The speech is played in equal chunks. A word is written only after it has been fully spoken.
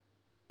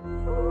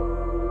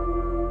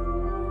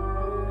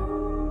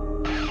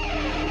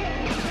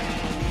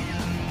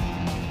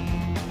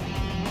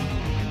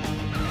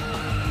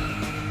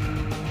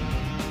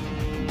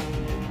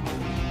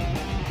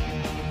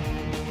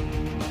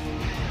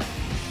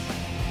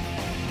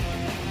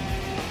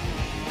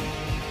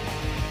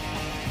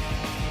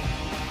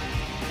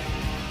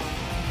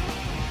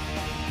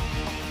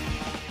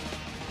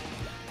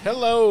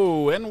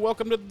Hello, and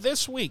welcome to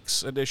this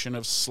week's edition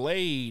of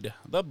Slade,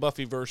 the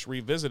Buffyverse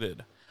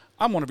Revisited.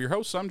 I'm one of your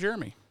hosts, I'm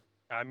Jeremy.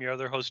 I'm your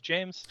other host,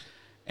 James.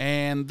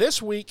 And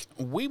this week,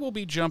 we will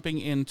be jumping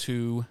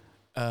into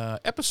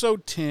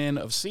episode 10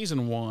 of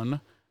season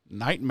 1,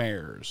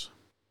 Nightmares.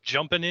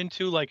 Jumping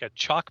into like a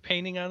chalk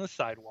painting on the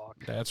sidewalk.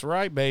 That's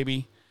right,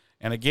 baby.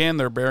 And again,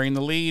 they're bearing the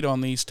lead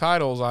on these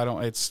titles.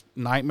 It's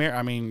Nightmare.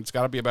 I mean, it's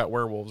got to be about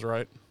werewolves,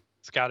 right?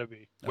 It's got to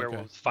be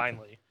werewolves,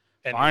 finally.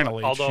 And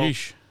Finally,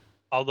 sheesh.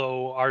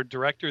 Although our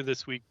director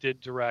this week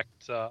did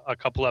direct a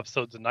couple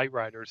episodes of Knight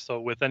Rider,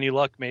 so with any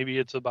luck, maybe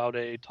it's about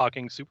a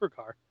talking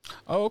supercar.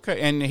 Oh,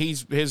 okay. And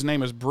his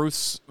name is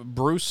Bruce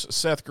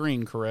Seth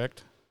Green,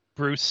 correct?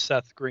 Bruce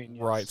Seth Green.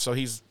 Yes. Right. So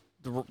he's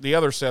the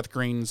other Seth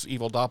Green's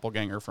evil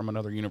doppelganger from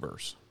another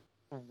universe.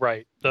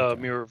 Right. The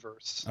Okay.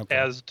 Mirrorverse, Okay.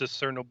 as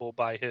discernible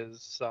by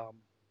his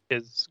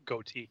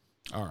goatee.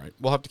 All right.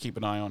 We'll have to keep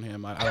an eye on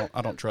him. I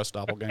don't trust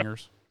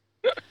doppelgangers.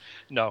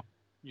 No,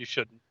 you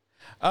shouldn't.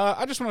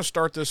 I just want to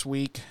start this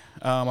week.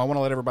 I want to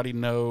let everybody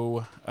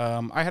know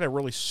I had a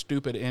really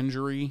stupid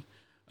injury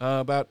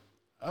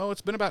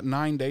it's been about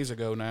 9 days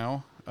ago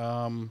now.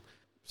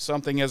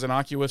 Something as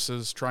innocuous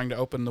as trying to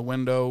open the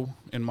window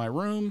in my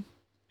room,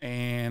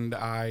 and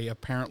I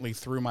apparently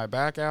threw my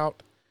back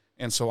out,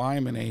 and so I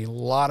am in a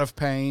lot of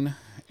pain.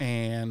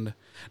 And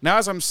now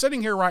as I'm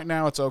sitting here right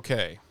now, it's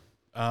okay.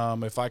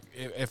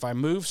 If I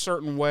move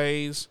certain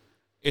ways,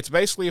 it's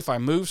basically if I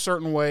move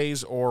certain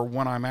ways or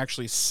when I'm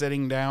actually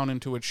sitting down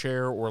into a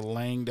chair or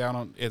laying down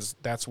on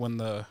that's when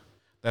the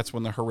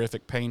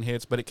horrific pain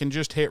hits, but it can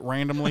just hit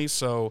randomly.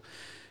 So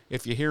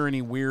if you hear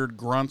any weird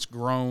grunts,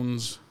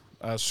 groans,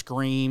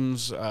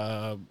 screams,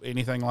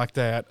 anything like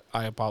that,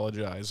 I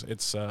apologize.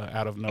 It's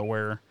out of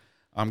nowhere.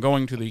 I'm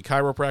going to the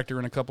chiropractor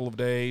in a couple of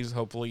days.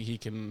 Hopefully he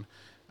can,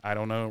 I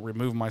don't know,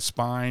 remove my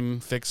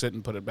spine, fix it,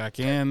 and put it back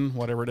in,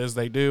 whatever it is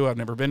they do. I've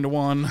never been to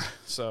one,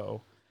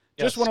 so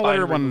just want to let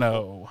everyone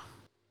know.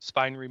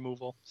 Spine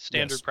removal,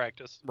 standard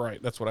practice.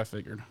 Right, that's what I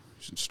figured.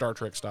 Star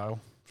Trek style.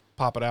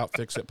 Pop it out,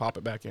 fix it, pop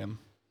it back in.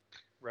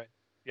 Right,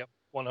 yep,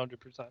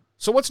 100%.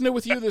 So what's new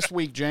with you this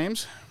week,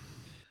 James?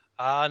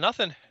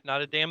 Nothing.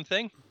 Not a damn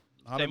thing.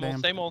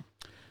 Same old.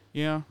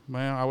 Yeah,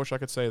 well, I wish I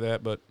could say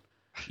that, but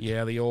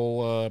yeah, the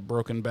old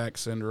broken back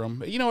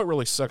syndrome. You know, it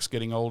really sucks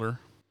getting older.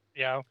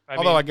 Yeah,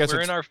 I guess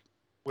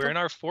we're in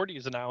our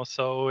 40s now,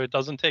 so it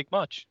doesn't take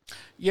much.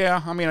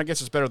 Yeah, I mean, I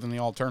guess it's better than the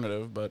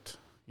alternative, but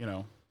you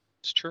know,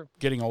 it's true.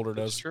 Getting older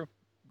does true.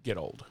 Get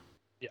old.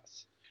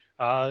 Yes.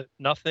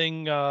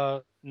 Nothing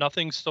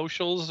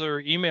socials or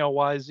email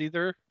wise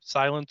either.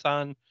 Silent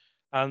on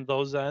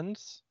those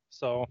ends.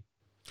 So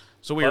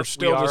we are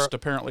still just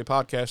apparently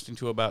podcasting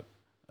to about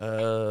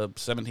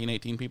 17,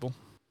 18 people.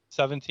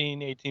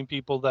 17, 18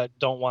 people that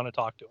don't want to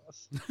talk to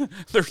us.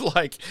 They're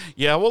like,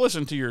 yeah, we'll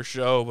listen to your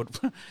show,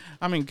 but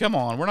I mean, come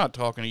on, we're not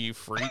talking to you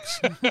freaks.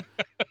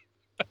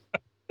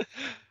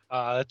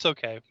 It's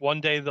okay.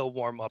 One day they'll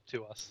warm up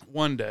to us.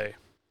 One day.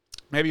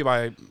 Maybe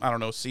by, I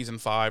don't know, season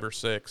 5 or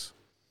 6.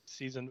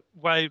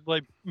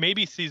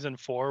 Maybe season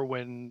 4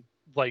 when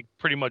like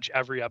pretty much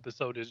every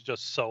episode is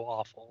just so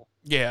awful.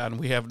 Yeah, and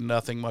we have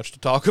nothing much to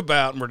talk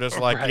about, and we're just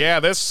like, right.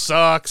 Yeah, this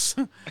sucks.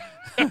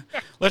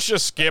 Let's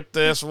just skip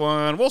this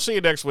one. We'll see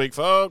you next week,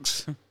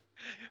 folks.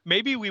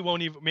 Maybe we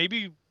don't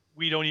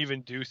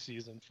even do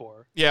season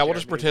 4. Yeah, we'll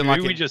just pretend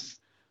like we'll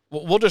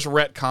just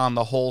retcon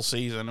the whole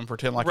season and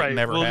pretend like it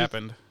never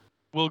happened.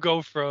 We'll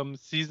go from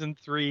season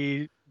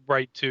 3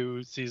 right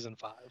to season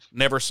 5.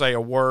 Never say a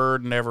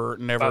word, never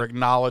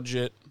acknowledge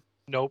it.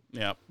 Nope.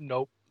 Yep.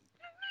 Nope.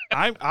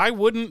 I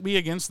wouldn't be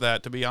against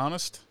that, to be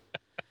honest.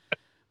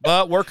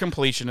 But we're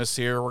completionists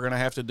here. We're going to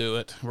have to do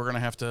it. We're going to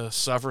have to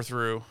suffer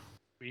through.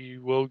 We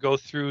will go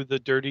through the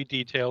dirty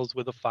details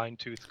with a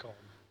fine-tooth comb.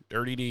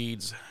 Dirty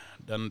deeds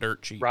done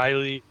dirt cheap.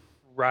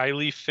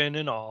 Riley, Finn,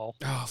 and all.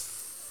 Oh,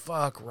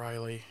 fuck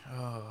Riley.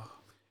 Oh.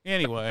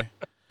 Anyway.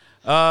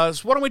 So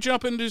why don't we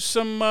jump into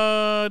some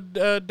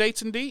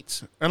dates and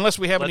deets? Unless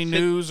we have any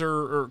news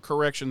or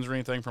corrections or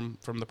anything from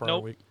the prior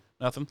week.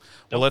 Nothing?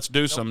 Well, let's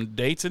do some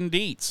dates and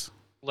deets.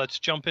 Let's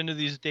jump into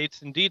these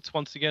dates and deets.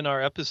 Once again,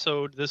 our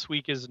episode this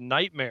week is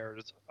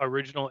Nightmares.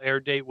 Original air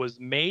date was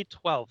May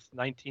 12th,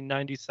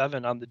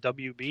 1997 on the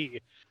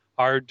WB.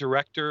 Our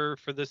director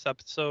for this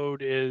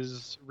episode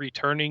is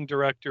returning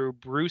director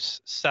Bruce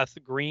Seth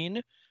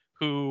Green,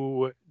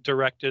 who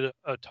directed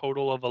a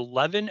total of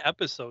 11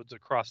 episodes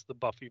across the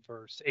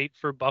Buffyverse, 8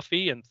 for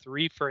Buffy and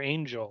 3 for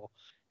Angel.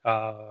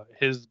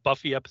 His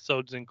Buffy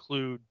episodes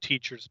include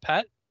Teacher's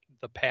Pet,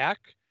 The Pack,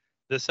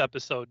 this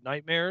episode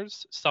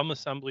Nightmares, Some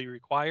Assembly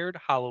Required,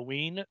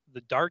 Halloween,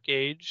 The Dark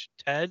Age,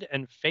 Ted,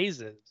 and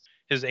Phases.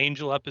 His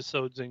Angel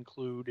episodes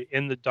include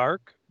In the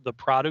Dark, The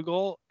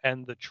Prodigal,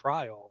 and The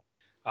Trial.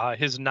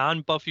 His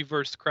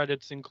non-Buffyverse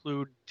credits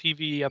include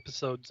TV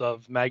episodes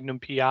of Magnum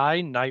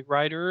P.I., Knight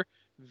Rider,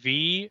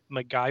 V,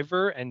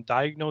 MacGyver, and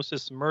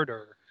Diagnosis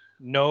Murder.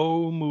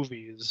 No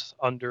movies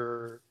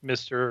under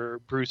Mr.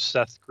 Bruce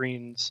Seth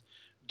Green's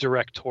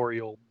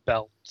directorial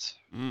belt.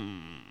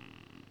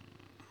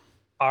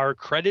 Our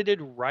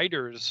credited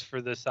writers for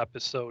this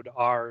episode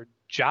are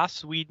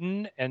Joss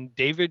Whedon and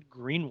David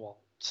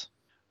Greenwalt.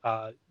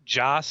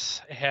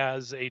 Joss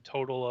has a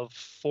total of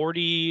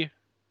 40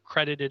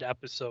 credited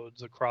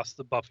episodes across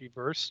the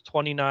Buffyverse,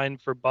 29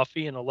 for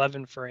Buffy and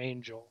 11 for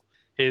Angel.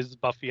 His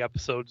Buffy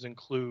episodes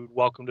include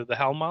Welcome to the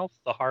Hellmouth,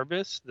 The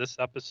Harvest, this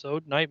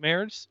episode,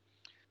 Nightmares,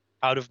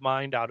 Out of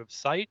Mind, Out of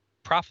Sight,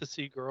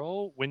 Prophecy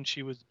Girl, When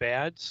She Was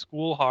Bad,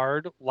 School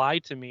Hard, Lie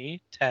to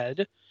Me,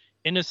 Ted,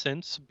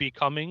 Innocence,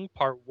 Becoming,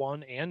 Part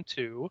 1 and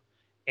 2,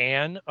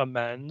 Anne,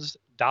 Amends,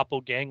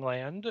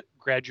 Doppelgangland,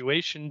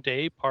 Graduation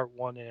Day, Part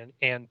 1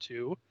 and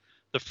 2,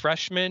 The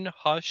Freshman,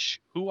 Hush,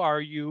 Who Are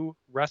You,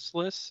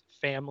 Restless,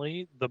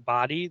 Family, The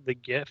Body, The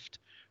Gift,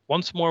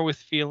 Once More with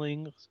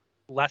Feelings,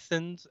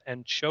 Lessons,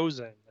 and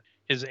Chosen.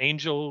 His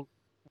Angel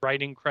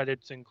writing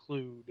credits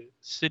include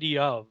City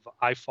of,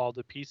 I Fall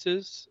to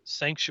Pieces,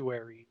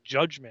 Sanctuary,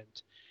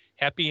 Judgment,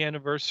 Happy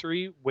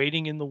Anniversary,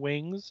 Waiting in the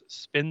Wings,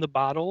 Spin the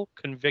Bottle,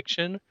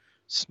 Conviction,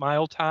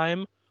 Smile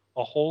Time,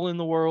 A Hole in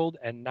the World,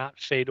 and Not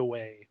Fade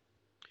Away.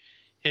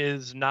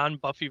 His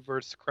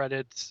non-Buffyverse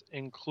credits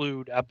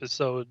include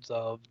episodes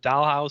of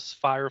Dollhouse,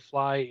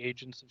 Firefly,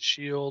 Agents of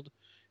S.H.I.E.L.D.,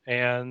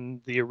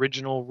 and the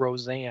original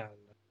Roseanne.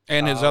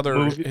 And his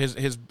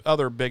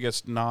other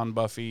biggest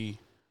non-Buffy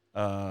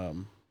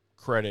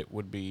credit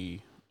would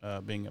be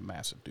being a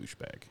massive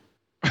douchebag.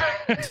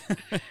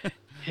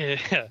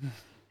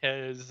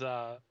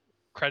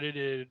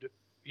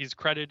 He's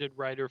credited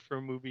writer for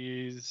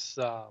movies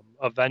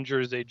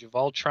Avengers: Age of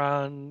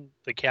Ultron,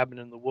 The Cabin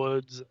in the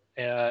Woods,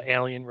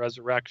 Alien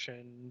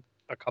Resurrection,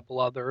 a couple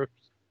other.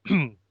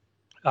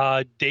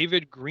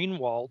 David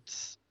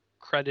Greenwalt's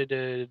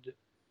credited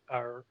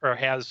or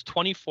has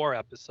 24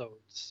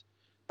 episodes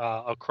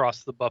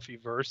across the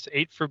Buffyverse,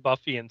 8 for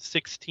Buffy and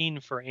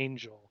 16 for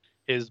Angel.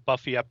 His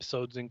Buffy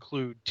episodes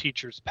include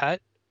Teacher's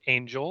Pet,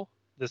 Angel,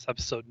 this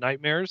episode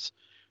Nightmares,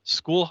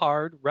 School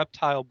Hard,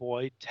 Reptile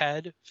Boy,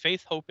 Ted,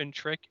 Faith, Hope, and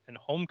Trick, and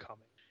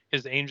Homecoming.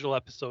 His Angel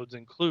episodes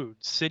include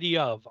City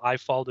of, I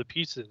Fall to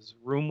Pieces,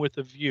 Room with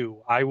a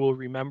View, I Will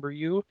Remember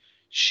You,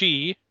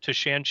 She, To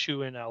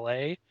Shanshu in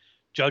L.A.,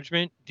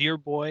 Judgment, Dear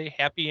Boy,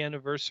 Happy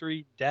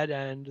Anniversary, Dead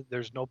End,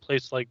 There's No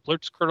Place Like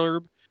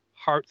Blitzkrieg,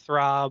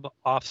 Heartthrob,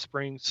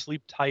 Offspring,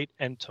 Sleep Tight,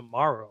 and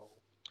Tomorrow.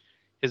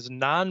 His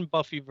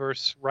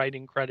non-Buffyverse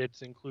writing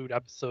credits include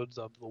episodes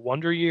of The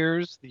Wonder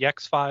Years, The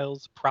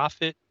X-Files,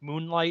 Prophet,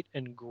 Moonlight,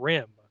 and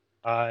Grimm.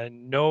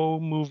 No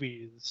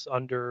movies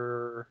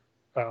under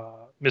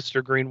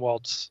Mr.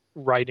 Greenwalt's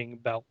writing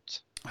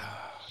belt.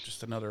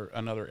 Just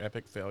another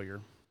epic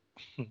failure.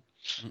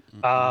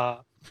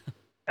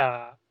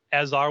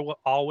 As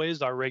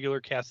always, our regular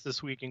cast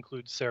this week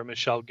includes Sarah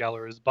Michelle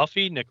Gellar as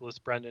Buffy, Nicholas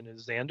Brendan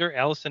as Xander,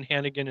 Allison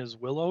Hannigan as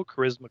Willow,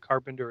 Charisma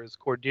Carpenter as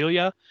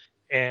Cordelia,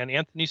 and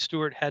Anthony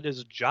Stewart Head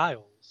as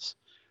Giles.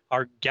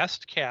 Our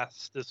guest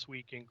cast this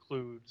week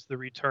includes the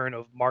return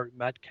of Mark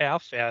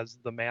Metcalf as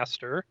the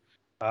Master,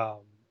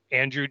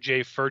 Andrew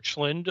J.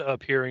 Furchland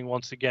appearing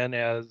once again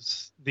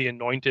as the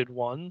Anointed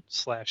One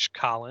 /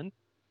 Colin,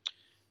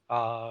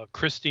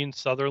 Christine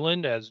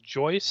Sutherland as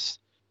Joyce,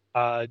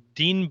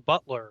 Dean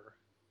Butler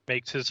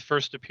makes his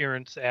first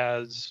appearance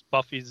as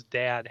Buffy's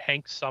dad,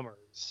 Hank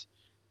Summers.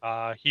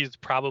 He's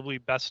probably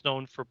best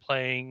known for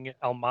playing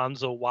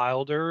Almanzo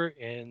Wilder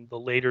in the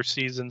later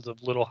seasons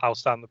of Little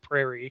House on the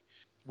Prairie,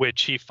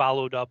 which he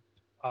followed up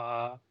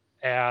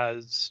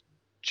as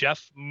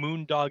Jeff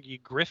Moondoggy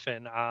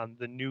Griffin on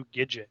The New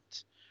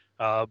Gidget.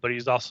 But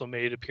he's also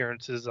made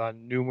appearances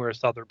on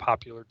numerous other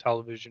popular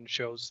television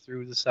shows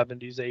through the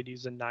 70s,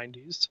 80s, and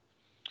 90s.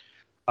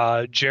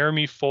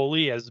 Jeremy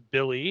Foley as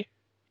Billy.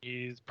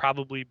 He's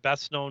probably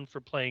best known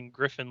for playing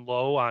Griffin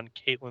Lowe on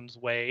Caitlin's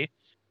Way,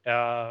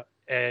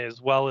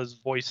 as well as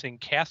voicing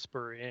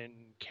Casper in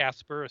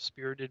Casper, A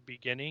Spirited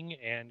Beginning,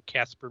 and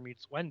Casper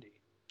Meets Wendy.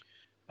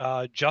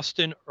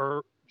 Justin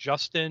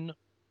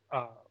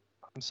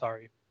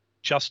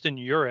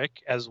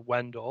Urich as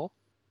Wendell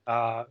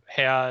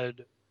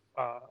had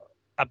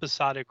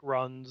episodic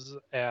runs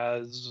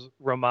as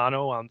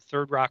Romano on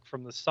Third Rock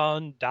from the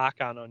Sun, Doc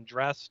on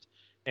Undressed,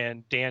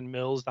 and Dan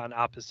Mills on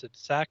Opposite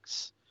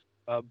Sex.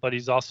 But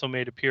he's also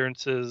made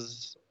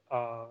appearances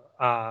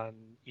on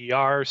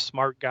ER,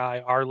 Smart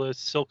Guy, Arliss,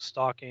 Silk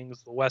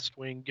Stockings, The West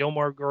Wing,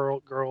 Gilmore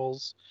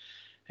Girls,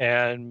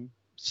 and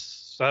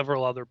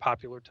several other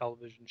popular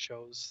television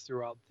shows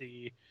throughout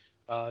the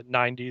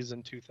 90s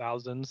and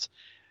 2000s.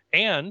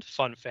 And,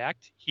 fun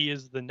fact, he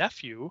is the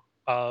nephew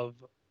of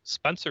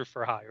Spencer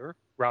for Hire,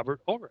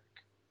 Robert Ulrich.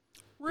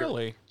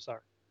 Really?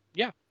 Sorry.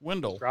 Yeah.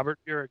 Wendell. Robert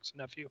Urich's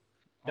nephew.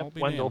 Yep,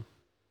 Wendell. Damn.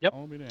 Yep.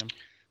 I'll be damned.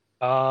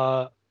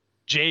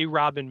 J.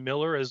 Robin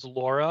Miller as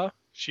Laura.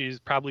 She's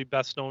probably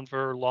best known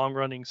for her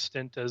long-running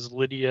stint as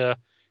Lydia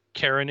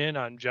Karanin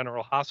on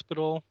General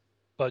Hospital,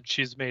 but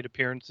she's made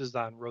appearances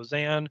on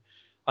Roseanne,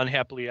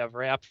 Unhappily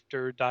Ever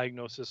After,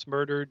 Diagnosis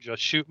Murder,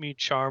 Just Shoot Me,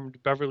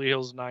 Charmed, Beverly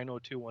Hills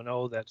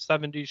 90210, That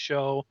 70s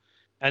Show,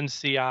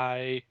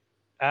 NCIS,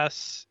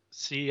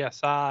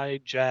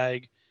 CSI,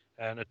 JAG,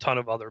 and a ton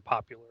of other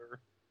popular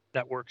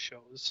network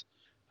shows.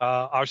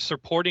 Our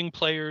supporting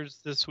players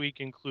this week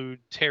include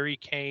Terry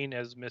Kane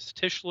as Miss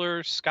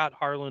Tischler, Scott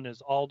Harlan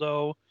as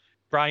Aldo,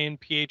 Brian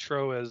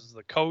Pietro as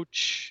the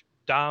coach,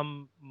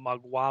 Dom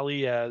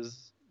Magwali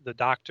as the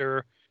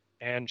doctor,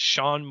 and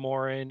Sean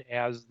Morin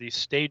as the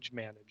stage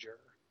manager.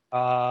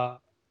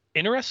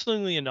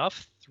 Interestingly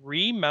enough,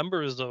 3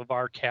 members of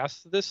our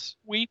cast this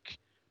week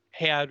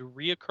had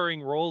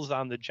reoccurring roles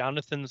on the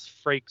Jonathan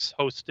Frakes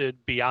hosted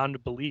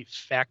Beyond Belief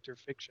Fact or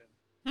Fiction.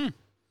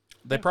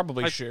 They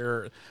probably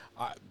share.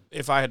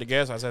 If I had to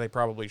guess, I'd say they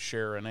probably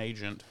share an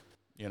agent.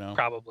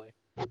 Probably.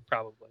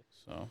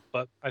 So,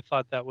 but I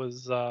thought that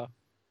was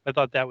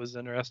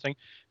interesting.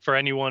 For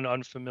anyone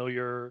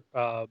unfamiliar,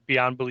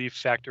 Beyond Belief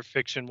Fact or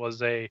Fiction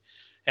was a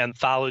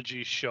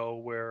anthology show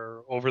where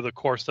over the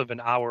course of an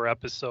hour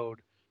episode,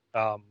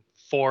 4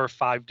 or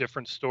 5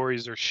 different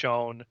stories are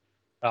shown.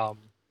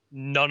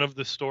 None of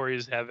the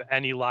stories have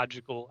any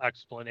logical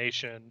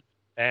explanation,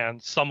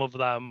 and some of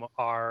them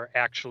are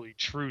actually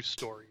true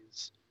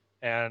stories,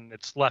 and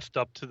it's left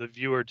up to the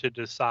viewer to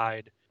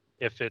decide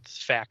if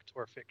it's fact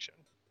or fiction.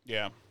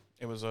 Yeah,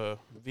 it was a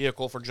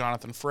vehicle for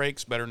Jonathan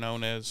Frakes, better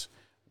known as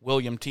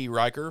William T.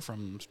 Riker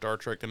from Star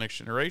Trek The Next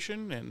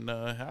Generation, and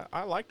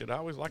I liked it. I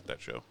always liked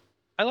that show.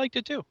 I liked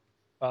it too.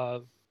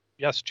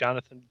 Yes,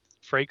 Jonathan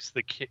Frakes,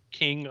 the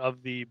king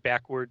of the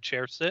backward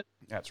chair sit.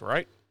 That's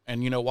right.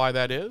 And you know why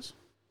that is?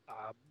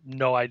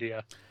 No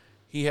idea.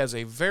 He has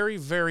a very,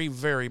 very,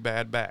 very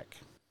bad back.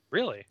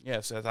 Really?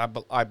 Yes, I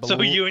believe.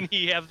 So you and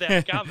he have that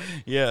in common.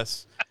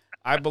 Yes.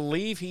 I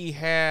believe he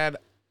had,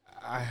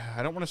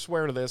 I don't want to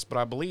swear to this, but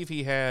I believe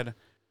he had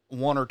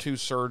 1 or 2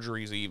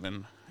 surgeries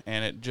even.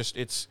 And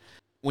it's,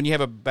 when you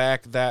have a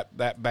back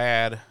that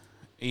bad,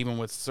 even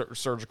with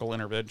surgical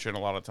intervention, a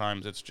lot of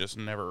times it's just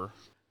never,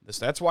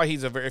 that's why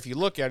if you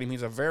look at him,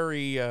 he's a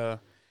very,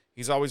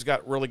 he's always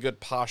got really good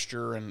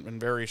posture and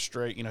very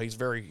straight.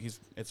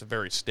 It's a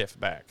very stiff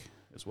back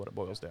is what it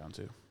boils down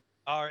to.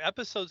 Our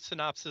episode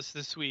synopsis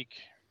this week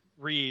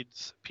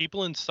reads,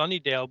 people in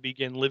Sunnydale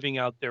begin living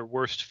out their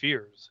worst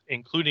fears,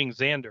 including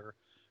Xander,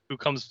 who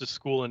comes to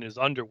school in his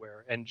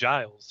underwear, and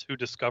Giles, who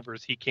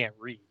discovers he can't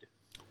read.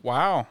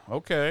 Wow,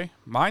 okay.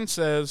 Mine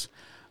says,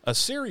 a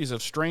series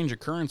of strange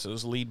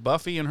occurrences lead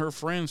Buffy and her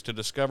friends to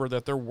discover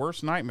that their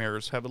worst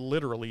nightmares have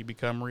literally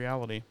become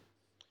reality.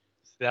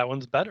 That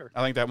one's better.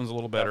 I think that one's a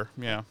little better,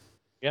 yeah.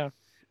 Yeah.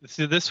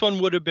 See, this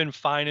one would have been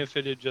fine if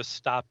it had just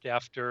stopped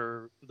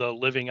after the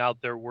living out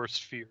their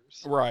worst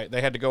fears. Right. They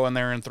had to go in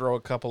there and throw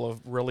a couple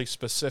of really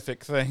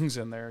specific things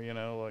in there,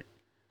 like.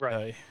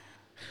 Right.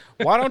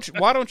 Why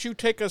don't you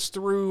take us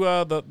through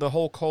the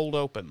whole cold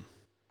open?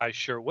 I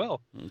sure will.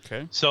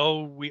 Okay.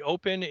 So we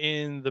open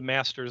in the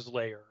Master's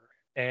lair,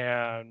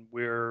 and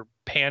we're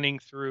panning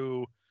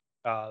through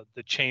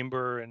the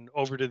chamber and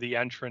over to the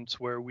entrance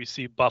where we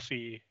see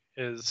Buffy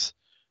is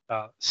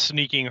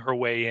sneaking her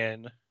way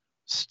in,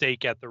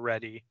 stake at the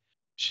ready.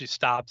 She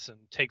stops and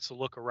takes a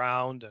look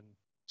around and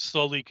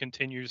slowly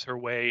continues her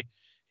way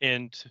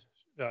into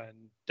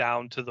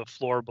down to the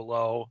floor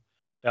below.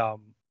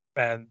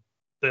 And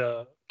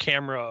the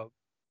camera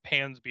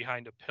pans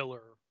behind a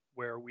pillar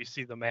where we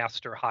see the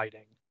Master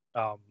hiding.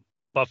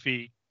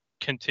 Buffy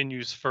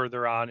continues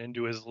further on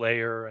into his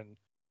lair and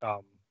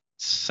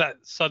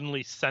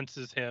suddenly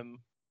senses him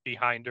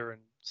behind her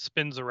and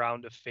spins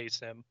around to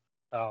face him.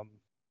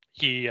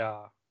 He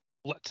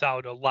lets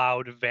out a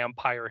loud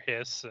vampire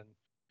hiss, and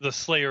the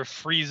Slayer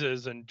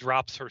freezes and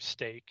drops her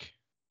stake.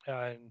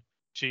 And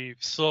she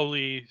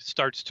slowly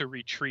starts to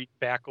retreat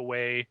back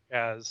away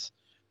as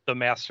the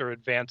Master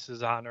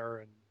advances on her,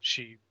 and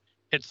she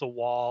hits a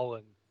wall,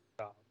 and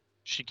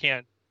she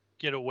can't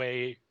get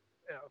away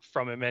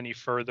from him any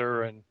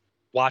further, and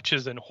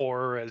watches in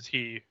horror as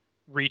he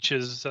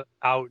reaches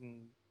out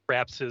and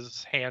wraps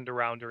his hand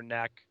around her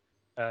neck.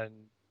 And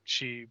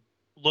she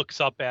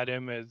looks up at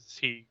him as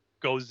he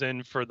goes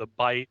in for the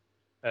bite,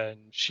 and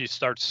she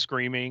starts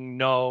screaming,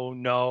 no,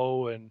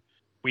 no. And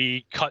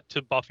we cut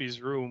to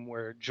Buffy's room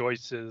where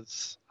Joyce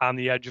is on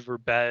the edge of her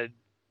bed,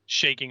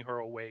 shaking her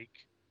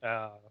awake.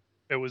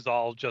 It was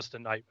all just a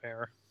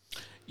nightmare.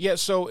 Yeah,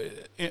 so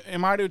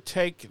am I to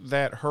take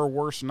that her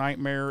worst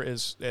nightmare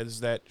is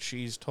that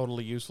she's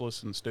totally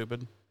useless and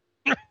stupid?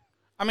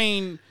 I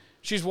mean,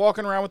 she's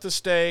walking around with the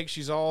stake,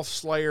 she's all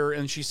Slayer,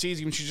 and she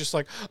sees him, and she's just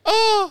like,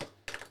 oh,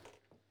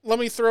 let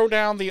me throw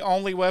down the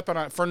only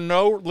weapon for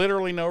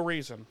literally no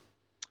reason.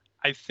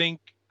 I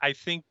think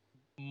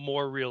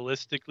more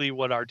realistically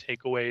what our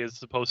takeaway is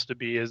supposed to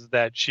be is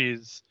that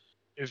she's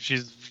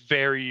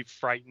very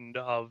frightened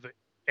of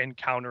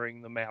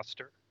encountering the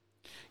Master.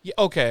 Yeah,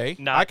 okay.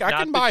 I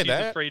can buy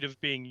that. She's afraid of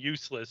being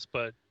useless,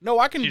 but no,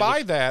 I can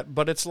buy that.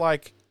 But it's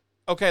like,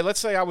 okay, let's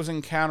say I was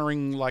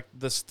encountering like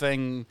this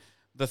thing,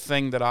 the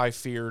thing that I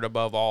feared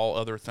above all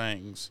other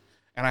things,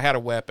 and I had a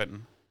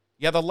weapon.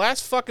 Yeah, the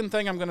last fucking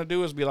thing I'm gonna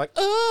do is be like,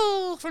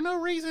 oh, for no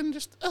reason,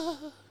 just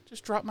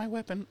drop my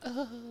weapon.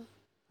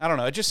 I don't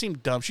know. It just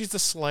seemed dumb. She's the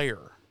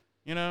Slayer,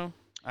 I don't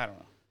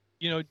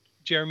know.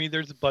 Jeremy,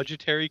 there's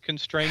budgetary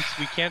constraints.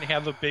 We can't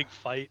have a big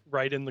fight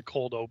right in the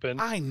cold open.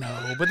 I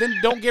know, but then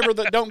don't give her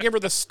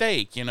the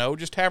steak.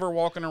 Just have her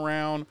walking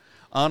around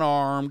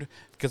unarmed,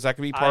 because that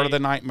could be part of the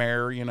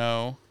nightmare.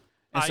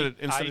 Instead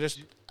of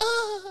just.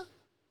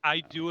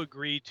 I do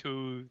agree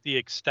to the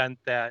extent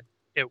that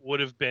it would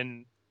have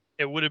been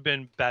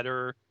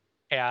better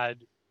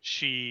had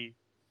she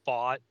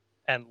fought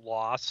and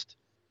lost.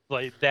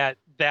 Like that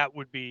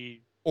would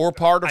be. Or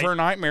part of her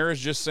nightmare is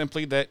just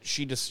simply that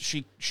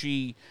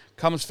she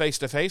comes face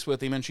to face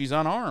with him and she's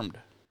unarmed,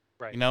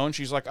 right? And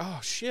she's like, oh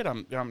shit,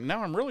 I'm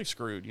really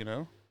screwed,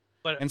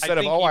 But instead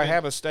of I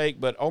have a steak,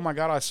 but oh my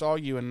god, I saw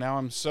you and now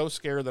I'm so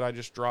scared that I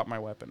just dropped my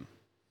weapon.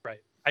 Right.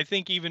 I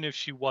think even if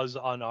she was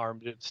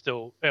unarmed, it's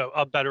still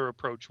a better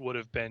approach would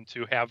have been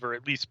to have her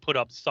at least put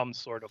up some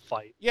sort of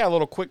fight. Yeah, a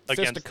little quick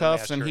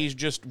fisticuffs, and he's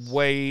just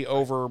way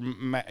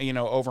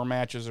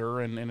overmatches her,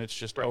 and it's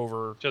just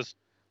over, just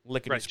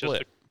lickety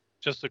split.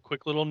 Just a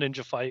quick little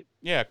ninja fight.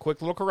 Yeah,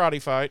 quick little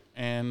karate fight,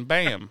 and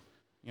bam,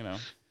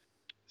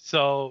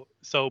 So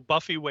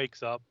Buffy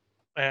wakes up,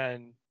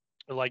 and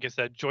like I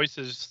said, Joyce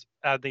is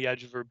at the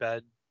edge of her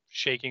bed,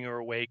 shaking her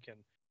awake, and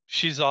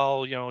she's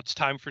all, it's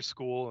time for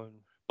school, and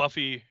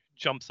Buffy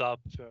jumps up,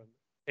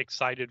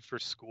 excited for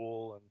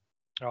school,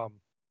 and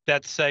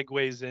that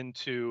segues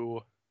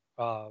into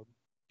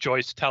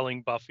Joyce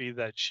telling Buffy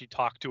that she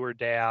talked to her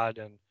dad,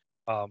 and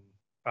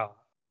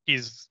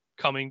he's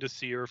coming to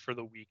see her for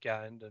the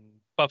weekend, and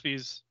Buffy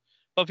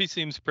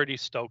seems pretty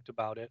stoked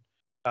about it.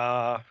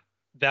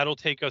 That'll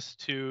take us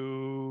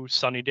to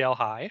Sunnydale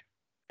High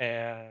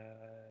and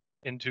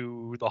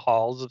into the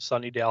halls of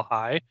Sunnydale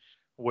High,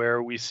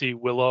 where we see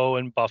Willow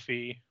and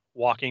Buffy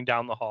walking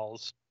down the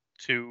halls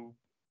to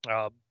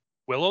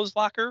Willow's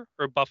locker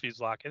or Buffy's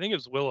locker. I think it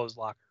was Willow's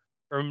locker,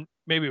 or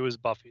maybe it was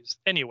Buffy's.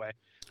 Anyway,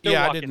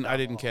 yeah, I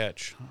didn't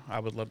catch.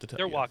 I would love to tell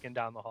you. They're walking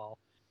down the hall,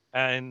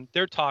 and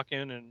they're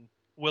talking, and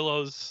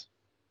Willow's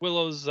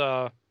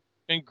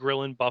and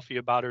grilling Buffy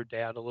about her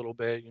dad a little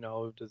bit.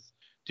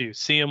 Do you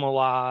see him a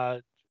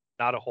lot?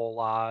 Not a whole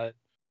lot.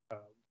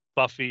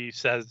 Buffy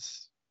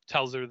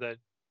tells her that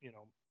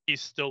he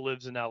still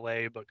lives in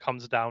LA but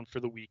comes down for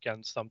the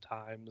weekend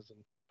sometimes.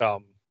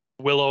 And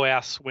Willow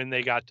asks when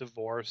they got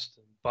divorced,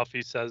 and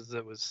Buffy says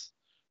it was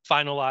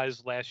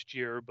finalized last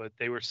year, but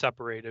they were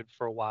separated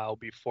for a while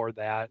before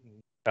that.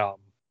 And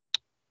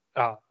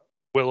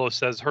Willow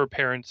says her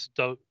parents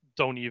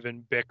don't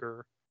even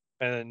bicker.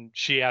 And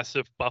she asks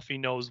if Buffy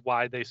knows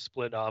why they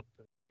split up.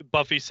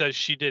 Buffy says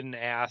she didn't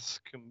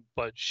ask,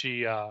 but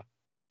she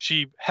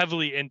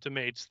heavily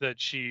intimates that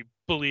she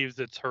believes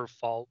it's her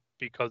fault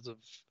because of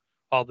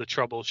all the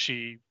trouble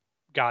she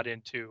got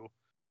into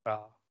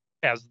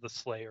as the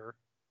Slayer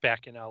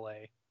back in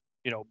LA.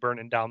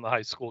 Burning down the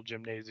high school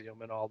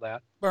gymnasium and all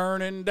that.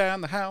 Burning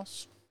down the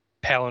house.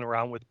 Palling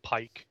around with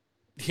Pike.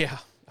 Yeah.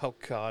 Oh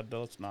God,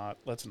 no,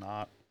 let's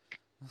not.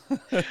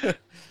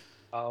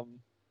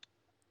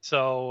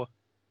 So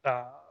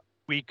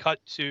we cut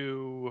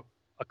to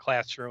a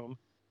classroom,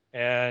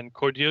 and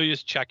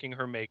Cordelia's checking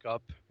her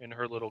makeup in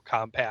her little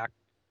compact,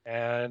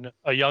 and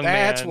a young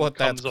man. That's what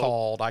that's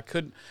called. I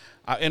couldn't.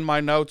 In my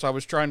notes, I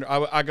was trying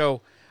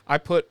to. I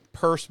put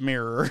purse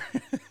mirror.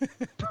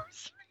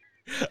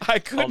 I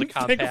couldn't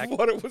think of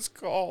what it was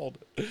called.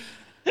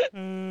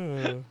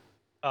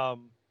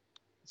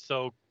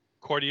 So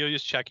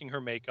Cordelia's checking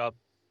her makeup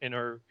in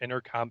her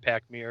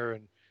compact mirror,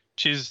 and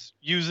she's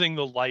using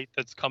the light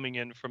that's coming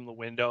in from the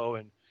window,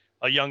 and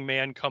a young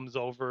man comes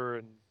over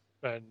and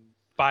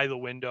by the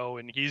window,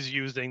 and he's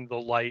using the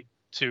light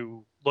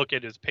to look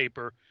at his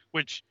paper,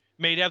 which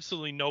made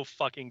absolutely no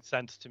fucking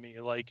sense to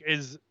me. Like,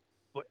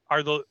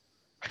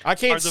 I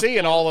can't see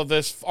in all of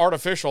this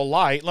artificial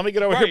light. Let me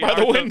get over here by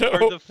the window.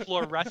 Are the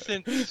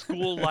fluorescent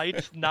school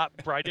lights not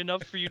bright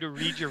enough for you to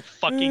read your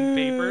fucking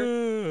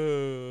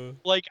paper?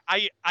 Like,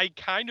 I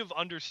kind of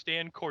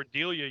understand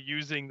Cordelia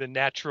using the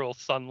natural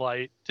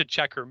sunlight to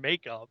check her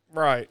makeup.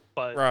 Right.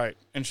 But right.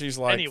 And she's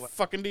like, anyway.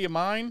 Fucking do you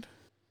mind?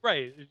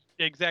 Right.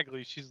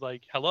 Exactly. She's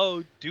like,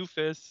 hello,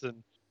 doofus.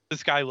 And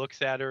this guy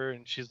looks at her,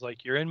 and she's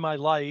like, you're in my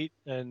light.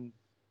 And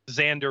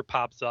Xander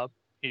pops up.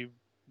 He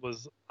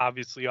was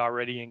obviously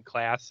already in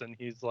class, and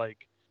he's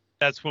like,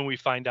 that's when we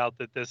find out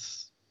that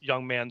this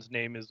young man's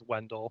name is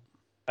Wendell.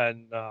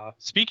 And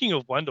speaking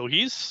of Wendell,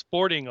 he's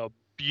sporting a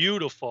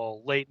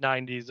beautiful late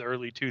 90s,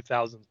 early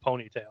 2000s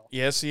ponytail.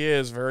 Yes, he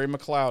is. Very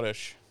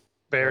McCloudish.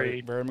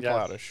 Very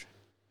McCloudish.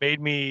 Yes.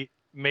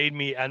 Made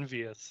me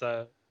envious.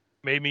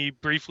 Made me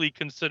briefly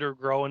consider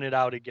growing it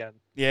out again.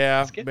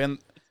 Yeah, it's getting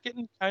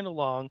kind of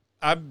long.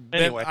 I've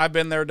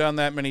been there, done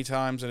that many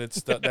times, and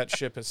it's that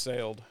ship has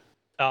sailed.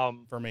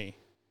 For me.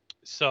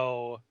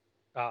 So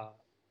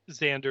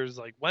Xander's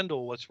like,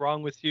 Wendell, what's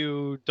wrong with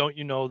you? Don't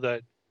you know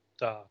that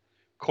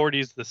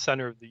Cordy's the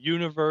center of the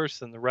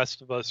universe and the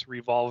rest of us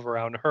revolve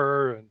around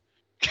her? And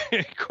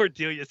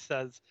Cordelia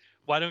says,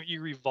 why don't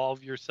you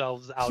revolve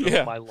yourselves out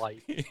of my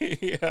light?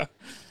 Yeah.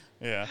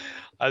 Yeah.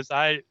 As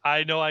I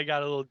know I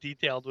got a little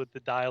detailed with the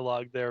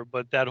dialogue there,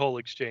 but that whole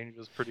exchange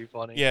was pretty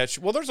funny. Yeah.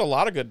 Well, there's a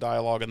lot of good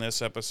dialogue in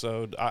this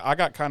episode. I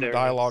got kind of There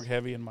dialogue is.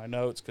 heavy in my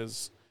notes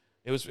because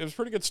it was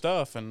pretty good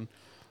stuff. And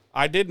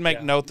I did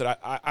make note that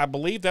I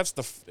believe that's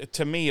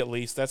to me at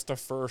least, that's the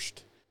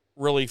first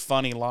really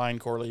funny line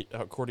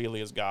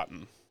Cordelia's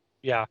gotten.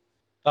 Yeah.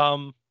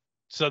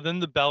 So then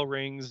the bell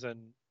rings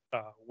and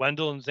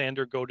Wendell and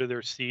Xander go to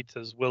their seats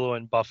as Willow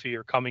and Buffy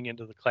are coming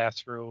into the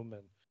classroom,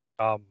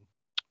 and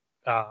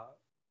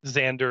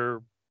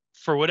Xander,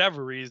 for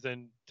whatever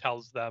reason,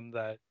 tells them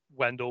that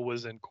Wendell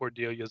was in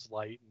Cordelia's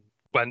light, and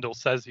Wendell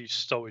says he's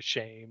so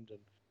ashamed. And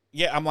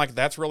yeah, I'm like,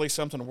 that's really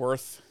something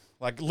worth.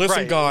 Like, listen,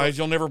 Right. guys,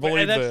 you'll never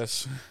believe that's-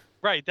 this.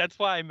 Right, that's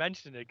why I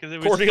mentioned it, because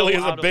it was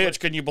Cordelia's so a out of bitch.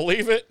 Can you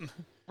believe it?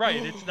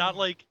 Right, it's not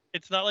like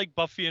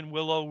Buffy and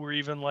Willow were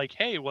even like,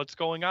 "Hey, what's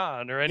going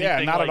on?" or anything.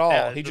 Yeah, not like at all.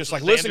 that. He This just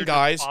was like, listen, Xander just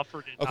guys.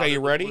 offered it out Okay, you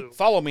of the ready? blue.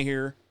 Follow me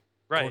here.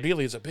 Right.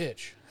 Cordelia's a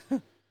bitch.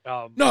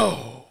 Um,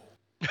 No.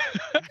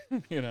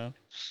 You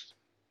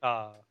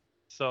know.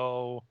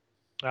 So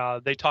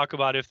they talk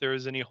about if there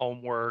is any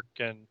homework,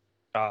 and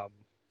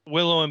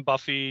Willow and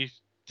Buffy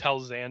tell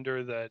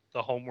Xander that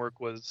the homework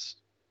was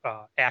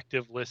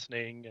active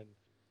listening, and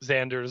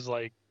Xander's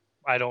like,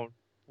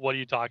 what are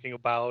you talking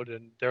about?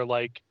 And they're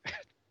like,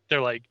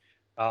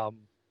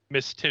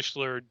 Miss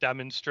Tischler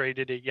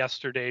demonstrated it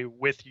yesterday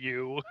with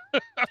you.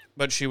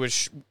 But she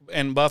was,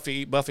 and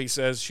Buffy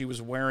says she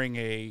was wearing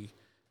a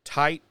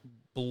tight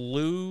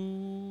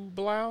blue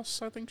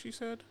blouse, I think she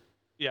said.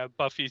 Yeah,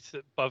 Buffy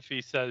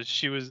says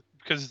she was,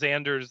 because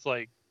Xander's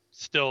like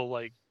still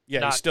like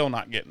He's still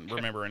not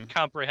remembering.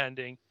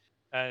 comprehending,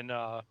 and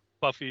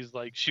Buffy's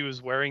like, she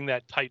was wearing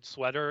that tight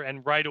sweater,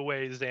 and right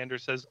away Xander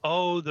says,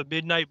 "Oh, the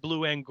midnight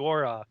blue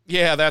angora."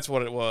 Yeah, that's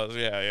what it was.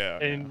 Yeah.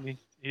 And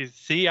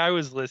see, I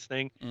was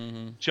listening.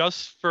 Mm-hmm.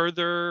 Just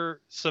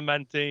further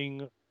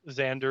cementing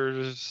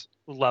Xander's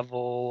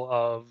level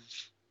of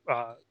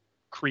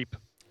creep.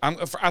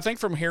 I think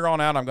from here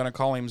on out, I'm going to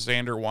call him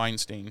Xander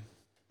Weinstein.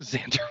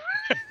 Xander.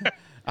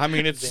 I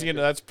mean, it's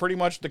that's pretty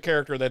much the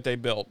character that they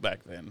built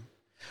back then.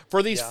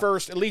 For these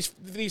at least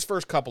these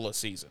first couple of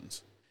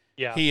seasons.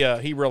 Yeah.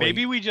 He really.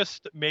 Maybe we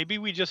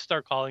just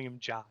start calling him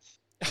Joss.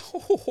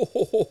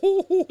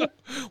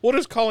 We'll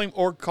just call him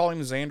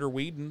Xander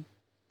Whedon.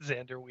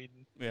 Xander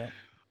Whedon. Yeah.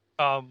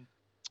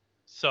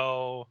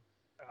 So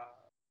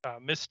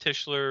Miss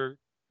Tischler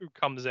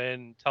comes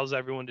in, tells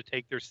everyone to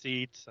take their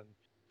seats,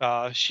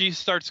 and she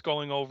starts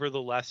going over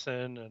the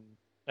lesson,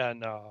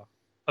 and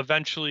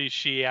eventually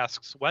she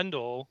asks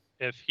Wendell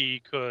if he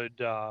could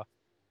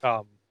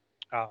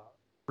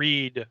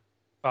read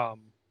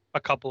a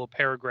couple of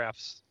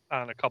paragraphs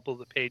on a couple of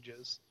the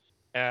pages.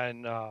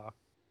 And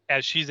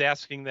as she's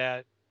asking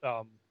that,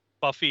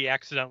 Buffy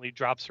accidentally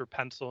drops her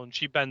pencil, and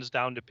she bends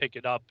down to pick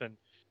it up, and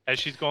as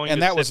she's going and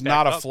to that was sit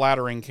not back a up,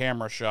 flattering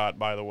camera shot,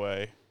 by the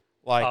way.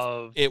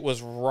 Like, it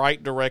was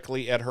right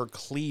directly at her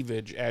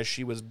cleavage as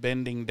she was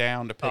bending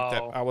down to pick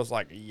that. I was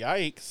like,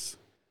 yikes,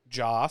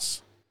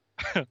 Joss.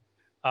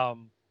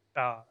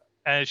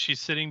 As she's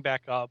sitting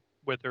back up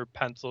with her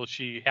pencil,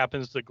 she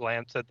happens to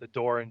glance at the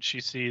door, and she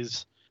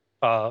sees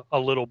a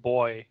little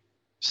boy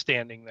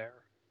standing there,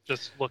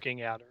 just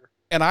looking at her.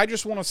 And I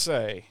just want to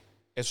say,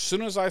 as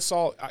soon as I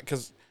saw,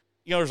 because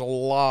there's a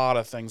lot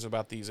of things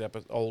about these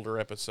older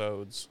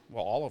episodes,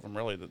 well, all of them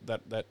really,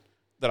 that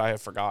I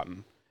have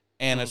forgotten.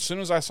 And as soon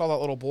as I saw that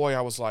little boy,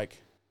 I was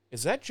like,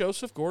 "Is that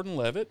Joseph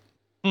Gordon-Levitt?"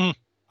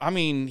 I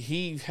mean,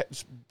 he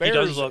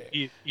bears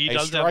he a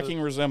does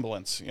striking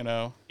resemblance.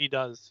 He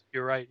does.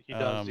 You're right. He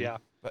does. Yeah.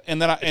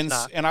 And then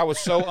I was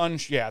so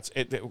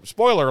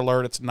spoiler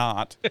alert, it's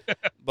not.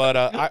 But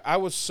I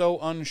was so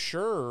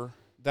unsure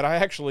that I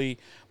actually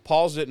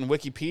paused it and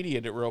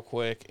Wikipedia'd it real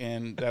quick,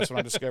 and that's when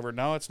I discovered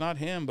no, it's not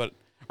him.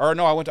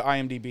 I went to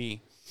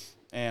IMDb,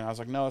 and I was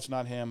like, no, it's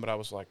not him. But I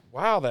was like,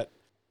 wow, that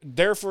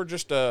there for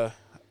just a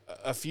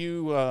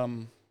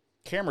few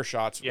camera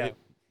shots,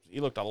 he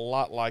looked a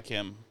lot like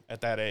him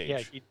at that age.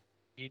 Yeah,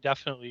 he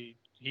definitely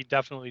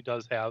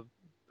does have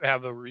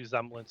a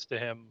resemblance to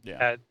him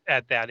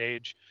at that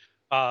age.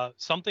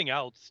 Something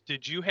else,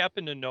 did you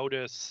happen to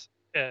notice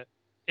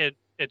it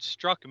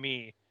struck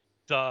me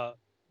the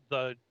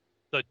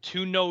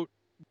 2-note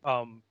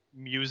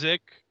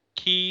music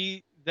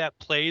key that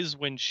plays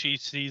when she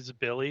sees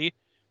Billy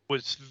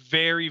was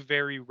very,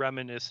 very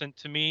reminiscent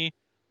to me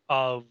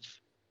of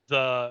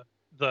the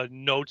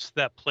notes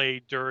that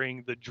play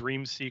during the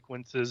dream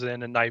sequences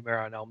in A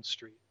Nightmare on Elm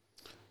Street.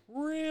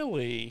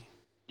 Really?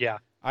 Yeah.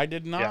 I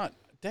did not. Yeah.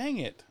 Dang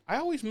it. I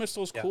always miss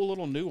those cool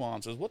little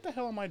nuances. What the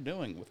hell am I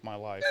doing with my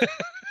life?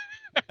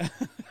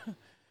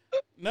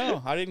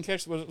 No, I didn't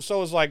catch it. So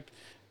it was like,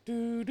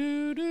 do,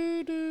 do,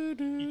 do, do,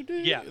 do, do.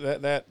 Yeah.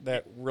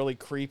 That really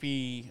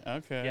creepy.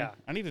 Okay. Yeah.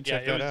 I need to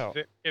check that out.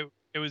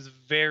 It was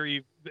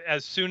very,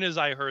 as soon as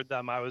I heard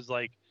them, I was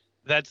like,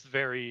 that's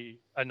very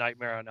A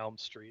Nightmare on Elm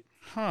Street.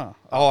 Huh.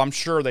 Oh, I'm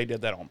sure they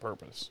did that on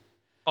purpose.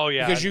 Oh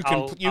yeah. Because you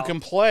can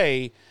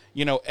play,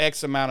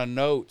 X amount of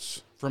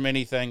notes from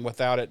anything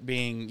without it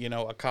being,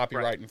 a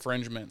copyright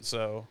infringement.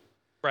 So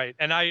Right.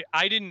 And I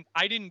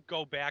didn't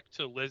go back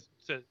to listen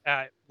to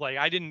like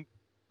I didn't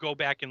go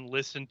back and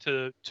listen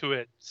to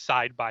it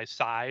side by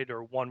side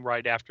or one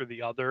right after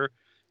the other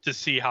to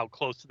see how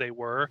close they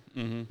were.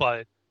 Mm-hmm.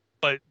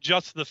 But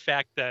just the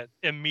fact that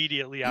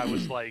immediately I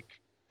was like,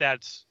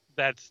 that's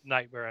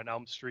Nightmare on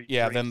Elm Street.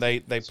 Yeah, dream then they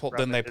sequence pulled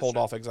reminiscent.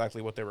 off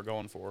exactly what they were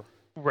going for.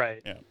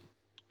 Right.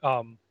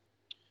 Yeah.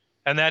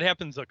 And that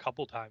happens a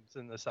couple times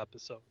in this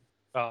episode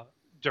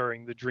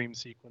during the dream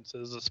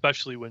sequences,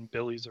 especially when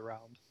Billy's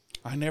around.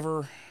 I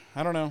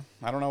don't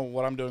know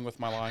what I'm doing with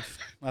my life.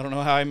 I don't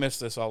know how I miss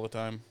this all the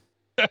time.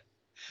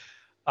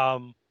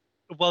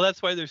 Well,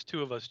 that's why there's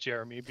two of us,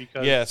 Jeremy,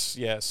 because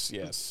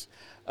Yes.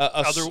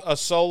 A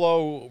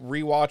solo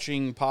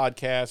rewatching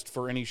podcast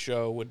for any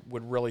show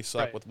would really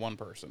suck Right. with one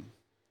person.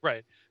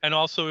 Right. And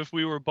also if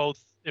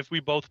we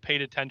both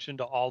paid attention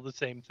to all the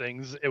same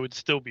things, it would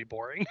still be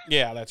boring.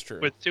 Yeah, that's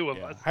true. With two of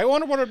us. I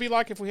wonder what it'd be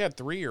like if we had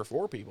 3 or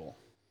 4 people.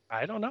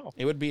 I don't know.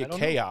 It would be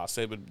chaos.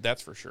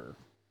 That's for sure.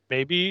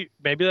 Maybe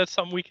that's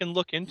something we can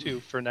look into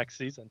for next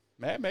season.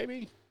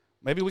 Maybe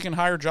we can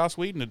hire Joss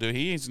Whedon to do.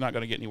 He's not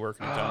going to get any work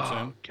anytime soon.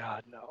 Oh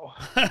God, no.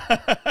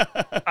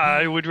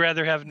 I would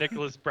rather have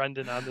Nicholas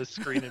Brendan on the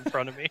screen in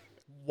front of me.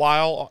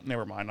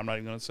 Never mind. I'm not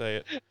even going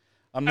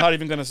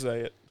to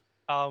say it.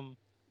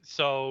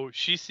 So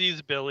she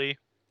sees Billy,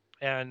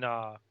 and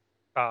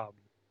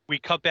we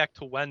cut back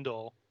to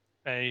Wendell,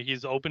 and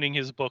he's opening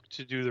his book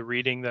to do the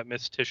reading that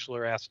Miss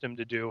Tischler asked him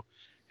to do,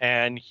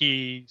 and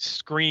he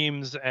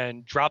screams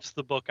and drops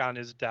the book on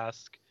his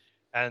desk,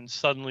 and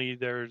suddenly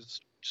there's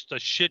just a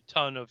shit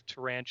ton of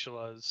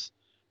tarantulas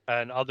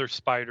and other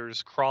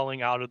spiders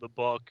crawling out of the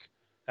book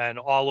and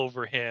all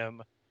over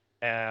him,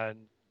 and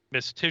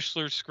Miss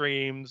Tischler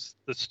screams,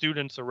 the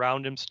students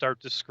around him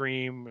start to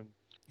scream, and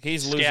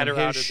he's losing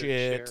his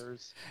shit.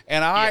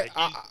 And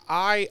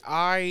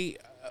I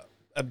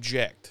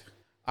object.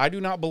 I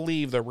do not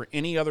believe there were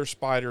any other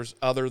spiders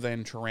other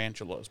than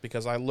tarantulas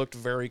because I looked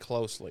very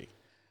closely.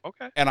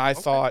 Okay. And I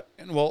thought,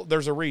 well,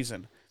 there's a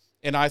reason.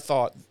 And I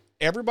thought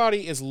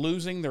everybody is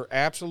losing their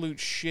absolute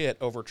shit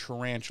over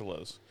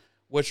tarantulas,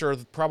 which are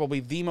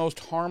probably the most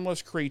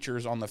harmless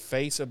creatures on the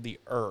face of the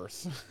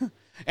earth.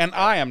 And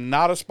I am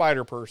not a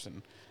spider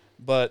person,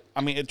 but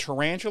I mean,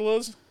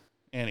 tarantulas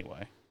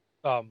anyway.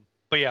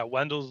 But yeah,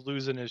 Wendell's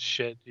losing his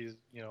shit. He's,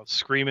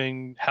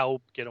 screaming,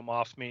 help, get him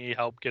off me,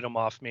 help, get him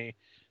off me.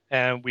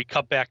 And we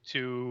cut back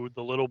to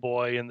the little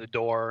boy in the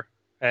door,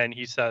 and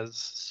he says,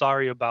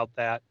 sorry about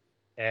that.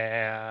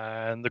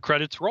 And the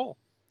credits roll.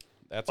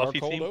 That's Buffy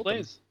our cold theme open.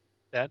 plays.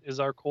 That is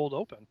our cold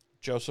open.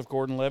 Joseph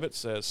Gordon-Levitt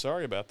says,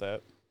 sorry about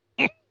that.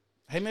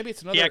 Hey, maybe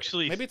it's another he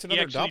actually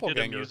doppelganger.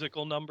 did a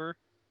musical number,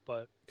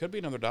 but could be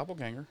another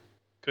doppelganger.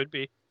 Could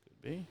be.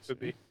 Could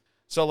be.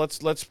 So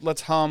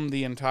let's hum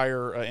the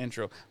entire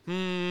intro. No,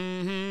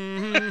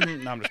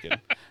 I'm just kidding.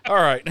 All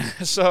right.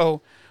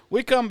 So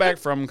we come back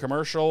from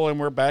commercial and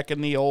we're back in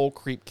the old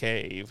creep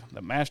cave,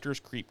 the Master's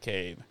creep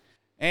cave.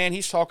 And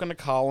he's talking to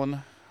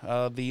Colin,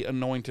 the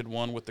anointed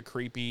one with the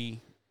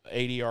creepy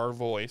ADR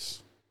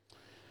voice.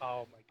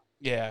 Oh my God.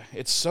 Yeah,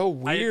 it's so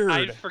weird.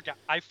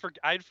 I'd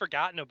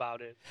forgotten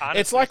about it. Honestly,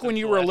 it's like when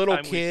you were a little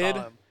kid.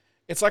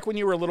 It's like when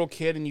you were a little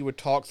kid and you would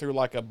talk through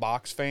like a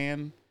box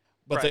fan.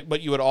 Right.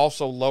 But you would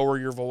also lower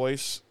your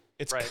voice.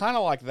 It's right. kind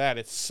of like that.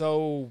 It's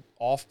so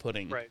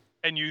off-putting. Right.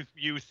 And you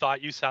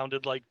thought you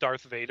sounded like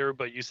Darth Vader,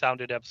 but you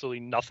sounded absolutely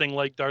nothing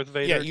like Darth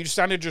Vader. Yeah, you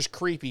sounded just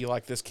creepy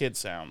like this kid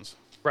sounds.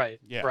 Right.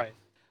 Yeah. Right.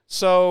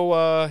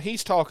 So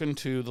he's talking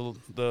to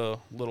the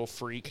little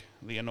freak,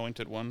 the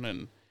anointed one,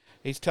 and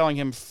he's telling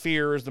him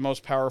fear is the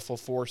most powerful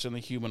force in the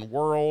human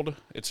world.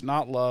 It's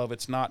not love.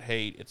 It's not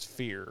hate. It's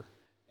fear.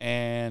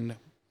 And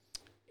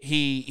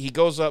he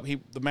goes up,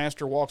 the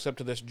master walks up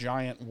to this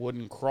giant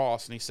wooden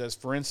cross, and he says,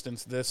 for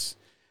instance,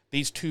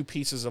 these 2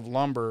 pieces of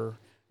lumber,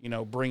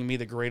 bring me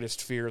the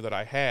greatest fear that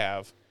I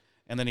have.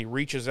 And then he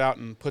reaches out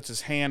and puts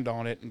his hand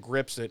on it and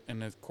grips it,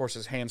 and of course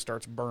his hand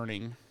starts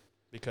burning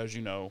because,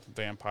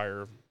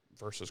 vampire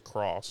versus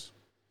cross.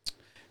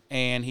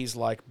 And he's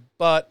like,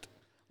 but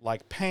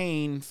like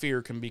pain,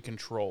 fear can be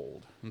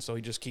controlled. And so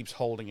he just keeps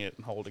holding it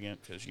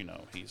because,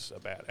 he's a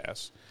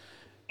badass.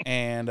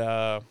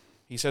 And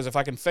he says, if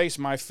I can face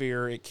my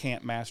fear, it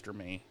can't master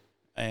me.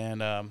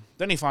 And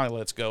then he finally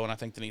lets go, and I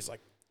think then he's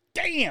like,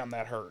 damn,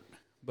 that hurt.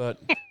 But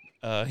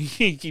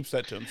he keeps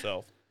that to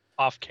himself.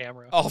 Off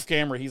camera,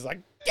 he's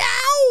like,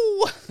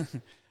 yow!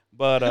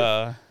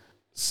 But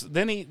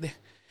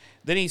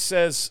then he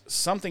says,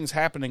 something's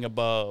happening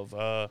above,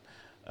 a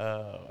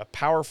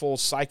powerful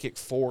psychic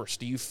force.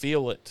 Do you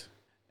feel it?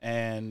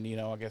 And,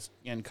 I guess,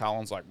 and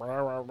Colin's like, rah,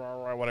 rah, rah,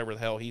 rah, whatever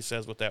the hell he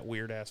says with that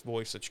weird-ass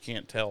voice that you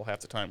can't tell half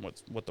the time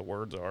what the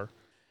words are.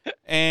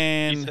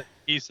 And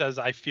he says,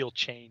 I feel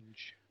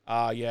change.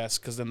 Yes,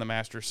 because then the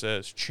master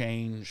says,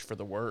 change for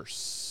the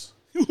worse.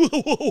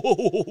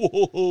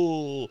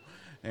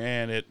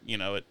 And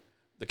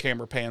the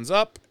camera pans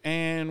up,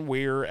 and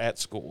we're at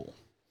school.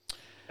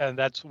 And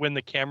that's when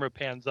the camera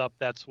pans up,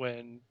 that's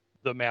when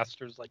the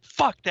master's like,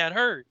 fuck, that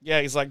hurt.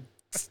 Yeah, he's like,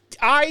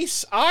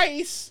 ice.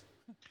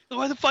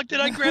 Why the fuck did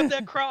I grab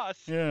that cross?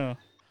 Yeah.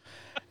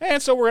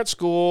 And so we're at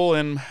school,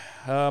 and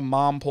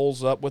Mom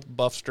pulls up with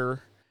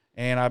Buffster,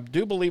 and I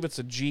do believe it's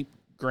a Jeep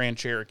Grand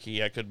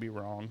Cherokee. I could be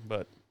wrong,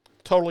 but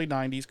totally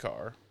 90s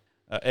car.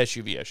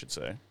 SUV, I should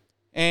say.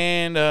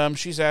 And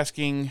she's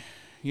asking,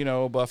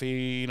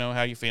 Buffy,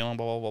 how you feeling,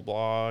 blah, blah, blah,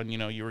 blah. And,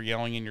 you were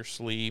yelling in your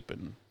sleep.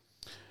 And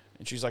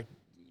she's like,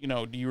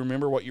 do you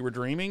remember what you were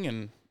dreaming?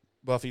 And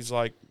Buffy's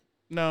like,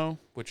 no,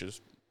 which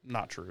is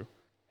not true.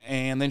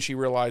 And then she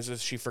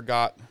realizes she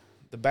forgot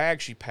the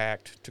bag she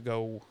packed to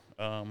go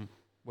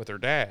with her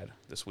dad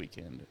this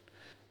weekend.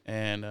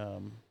 And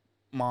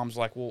Mom's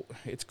like, well,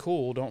 it's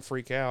cool. Don't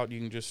freak out.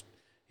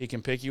 He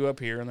can pick you up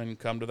here and then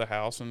come to the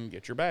house and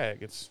get your bag.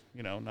 It's,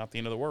 not the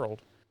end of the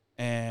world.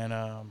 And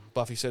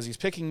Buffy says, he's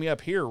picking me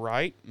up here,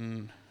 right?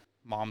 And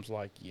Mom's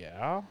like,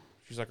 yeah.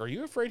 She's like, are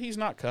you afraid he's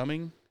not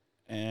coming?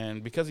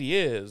 And because he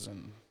is,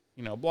 and,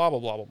 blah, blah,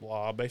 blah, blah,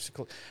 blah.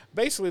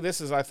 Basically,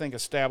 this is, I think,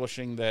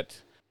 establishing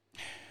that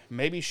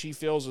maybe she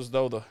feels as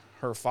though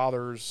her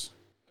father's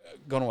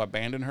going to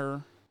abandon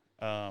her.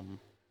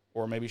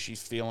 Or maybe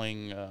she's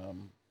feeling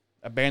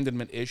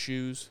abandonment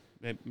issues,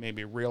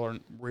 maybe real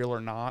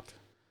or not.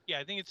 Yeah,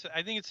 I think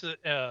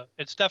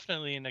it's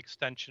definitely an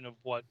extension of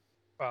what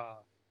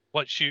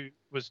she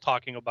was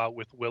talking about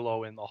with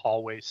Willow in the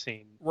hallway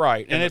scene.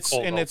 Right, and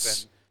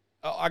it's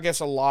I guess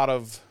a lot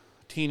of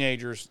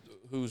teenagers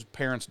whose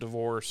parents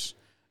divorce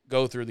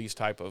go through these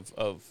type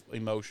of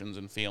emotions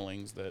and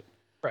feelings that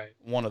right.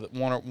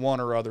 one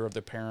or other of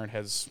the parent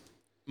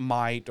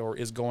might or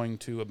is going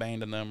to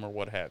abandon them or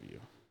what have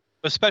you.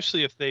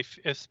 Especially if they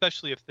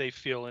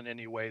feel in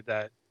any way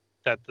that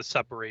the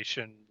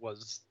separation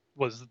was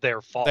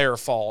their fault. Their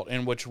fault,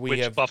 in which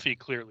Buffy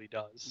clearly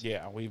does.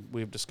 Yeah,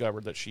 we've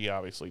discovered that she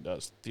obviously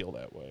does feel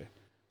that way.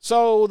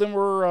 So then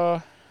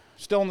we're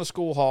still in the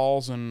school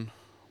halls, and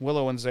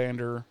Willow and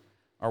Xander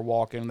are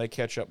walking. They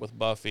catch up with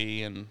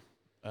Buffy, and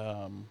they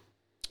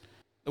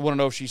want to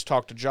know if she's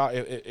talked to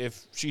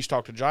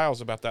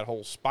Giles about that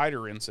whole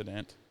spider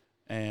incident.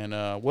 And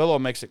Willow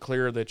makes it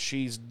clear that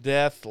she's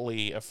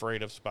deathly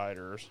afraid of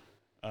spiders.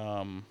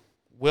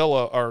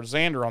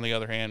 Xander, on the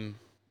other hand,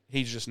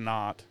 he's just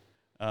not.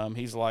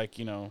 He's like,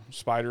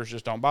 spiders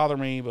just don't bother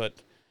me, but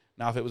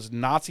now if it was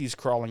Nazis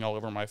crawling all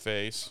over my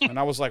face, and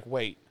I was like,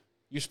 wait,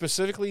 you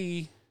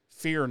specifically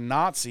fear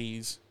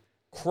Nazis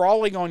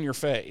crawling on your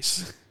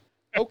face?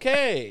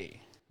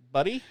 Okay,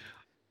 buddy.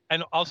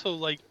 And also,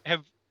 like,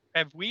 have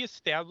we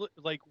established,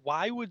 like,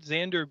 why would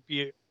Xander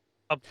be?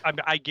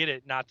 I get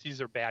it,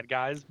 Nazis are bad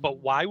guys, but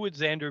why would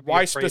Xander be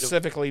why afraid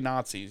specifically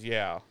Nazis?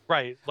 Yeah,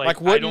 right.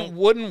 Like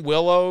wouldn't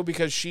Willow,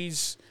 because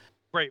she's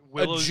right,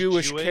 Willow's a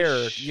Jewish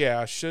character?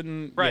 Yeah,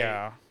 shouldn't right.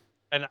 Yeah,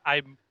 and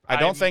I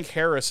don't think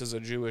Harris is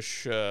a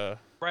Jewish. Right,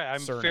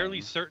 I'm surname.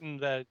 fairly certain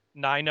that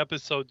 9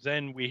 episodes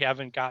in, we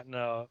haven't gotten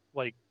a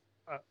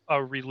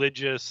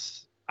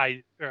religious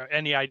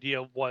any idea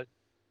of what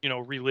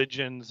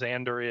religion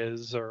Xander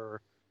is,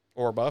 or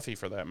Buffy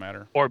for that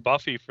matter,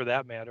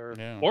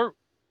 yeah. or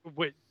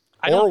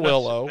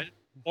Willow.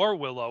 Or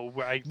Willow.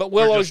 But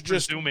Willow's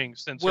presuming,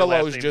 since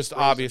Willow's just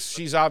obvious.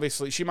 She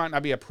might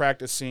not be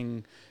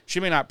she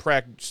may not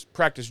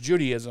practice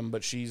Judaism,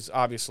 but she's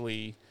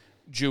obviously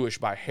Jewish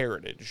by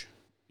heritage,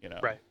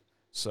 Right.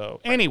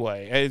 So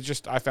anyway,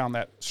 I found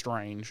that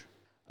strange.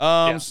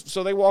 Yeah.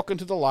 So they walk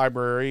into the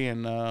library,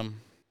 and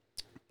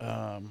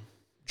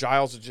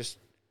Giles is just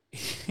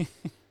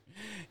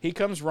he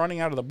comes running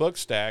out of the book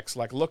stacks,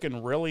 like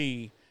looking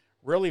really,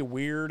 really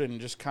weird and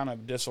just kind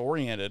of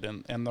disoriented,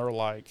 and they're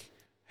like,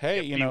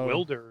 hey,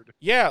 bewildered.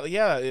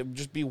 Yeah,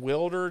 just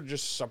bewildered,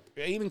 just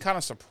even kind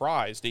of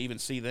surprised to even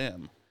see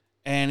them.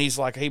 And he's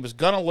like, he was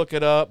going to look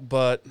it up,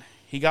 but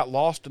he got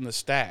lost in the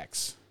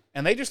stacks.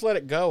 And they just let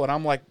it go, and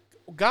I'm like,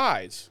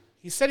 guys,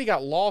 he said he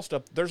got lost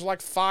there's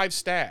like 5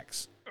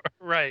 stacks.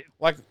 Right.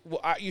 Like,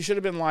 you should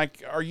have been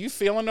like, are you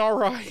feeling all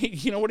right?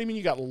 What do you mean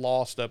you got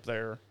lost up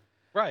there?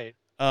 Right.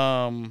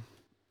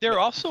 There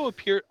also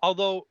appeared,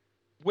 although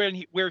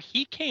where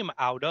he came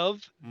out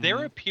of,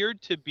 there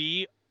appeared to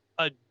be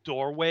a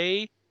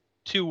doorway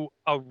to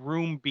a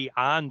room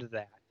beyond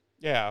that.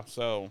 Yeah,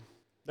 so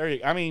there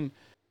you. I mean,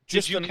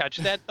 did you catch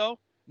that though?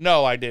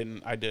 No, I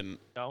didn't.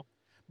 No.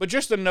 But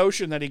just the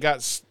notion that he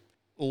got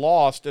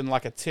lost in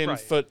like a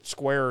 10-foot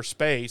square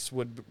space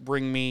would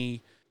bring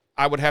me.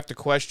 I would have to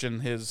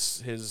question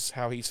his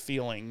how he's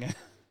feeling,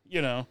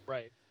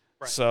 Right.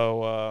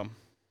 So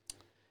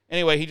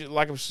anyway,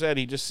 like I said,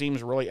 he just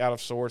seems really out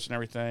of sorts and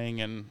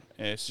everything, and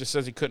it just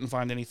says he couldn't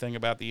find anything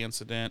about the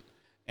incident.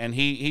 And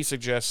he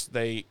suggests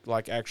they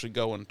actually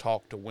go and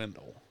talk to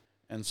Wendell.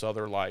 And so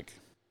they're like,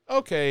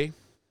 okay,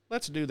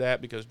 let's do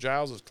that because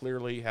Giles has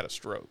clearly had a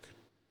stroke.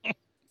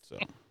 So,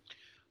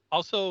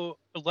 also,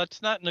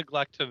 let's not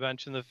neglect to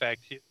mention the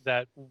fact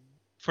that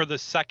for the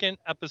second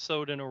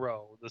episode in a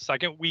row, the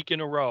second week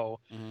in a row,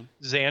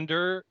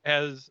 Xander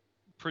has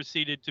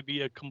proceeded to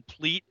be a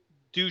complete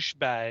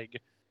douchebag.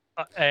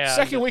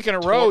 Second week in a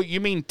row?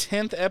 You mean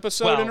 10th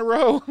episode in a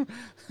row?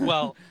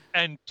 Well,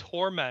 and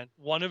torment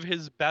one of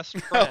his best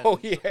friends Oh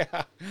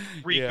yeah,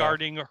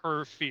 regarding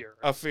her fear.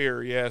 a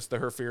fear. Yes,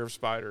 her fear of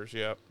spiders.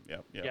 Yep.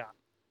 Yeah.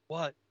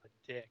 What a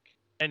dick.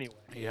 Anyway.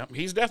 Yep.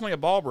 He's definitely a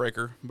ball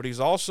breaker, but he's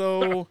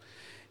also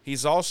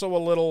a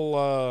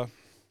little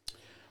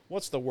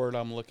what's the word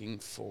I'm looking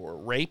for?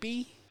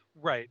 Rapey.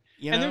 Right.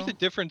 You And know? there's a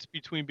difference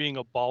between being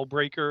a ball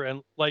breaker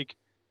and like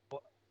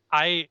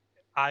I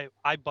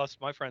bust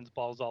my friends'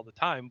 balls all the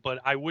time, but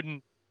I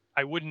wouldn't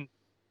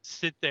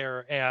sit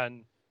there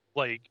and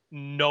like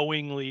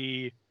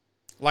knowingly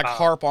Like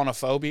harp on a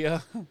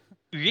phobia.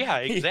 yeah,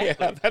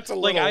 exactly. Yeah, that's a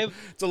Like, little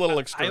it's a little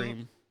I've-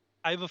 extreme.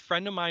 I have a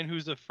friend of mine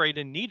who's afraid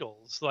of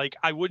needles. Like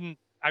I wouldn't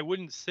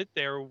sit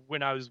there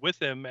when I was with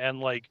him and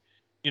like,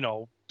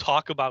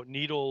 talk about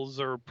needles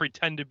or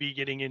pretend to be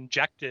getting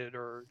injected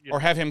or Or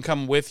have him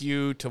come with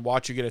you to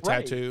watch you get a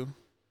Right. tattoo.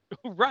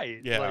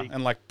 right. Yeah, Like,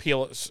 and like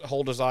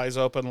hold his eyes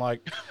open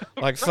like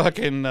Right.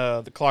 fucking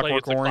the like Clockwork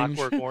it's a Orange.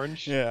 Clockwork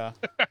Orange. Yeah.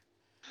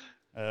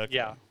 Okay.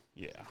 Yeah.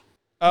 Yeah.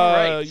 All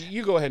right.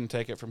 You go ahead and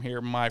take it from here,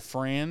 my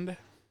friend.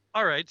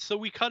 All right. So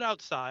we cut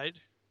outside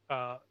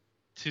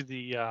to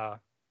the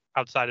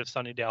outside of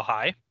Sunnydale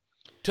High.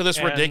 To this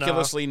And,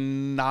 ridiculously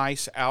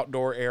nice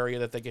outdoor area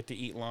that they get to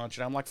eat lunch,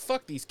 and I'm like,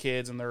 fuck these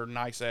kids and their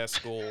nice ass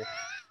school,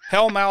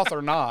 Hellmouth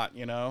or not,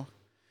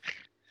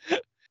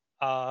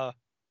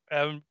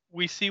 And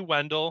we see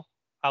Wendell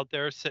out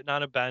there sitting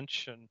on a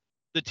bench, and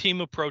the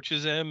team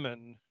approaches him,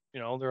 and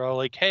they're all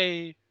like,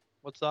 "Hey,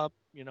 what's up?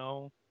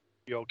 You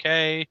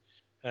okay?"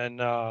 And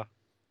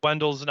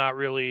Wendell's not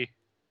really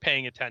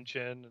paying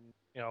attention,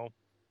 and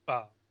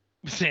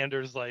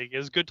Xander's like,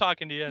 "It's good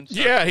talking to you." And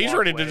starts Yeah, to he's walk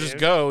ready to away. just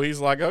go. He's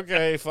like,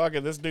 okay, fuck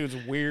it, this dude's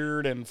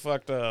weird and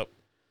fucked up.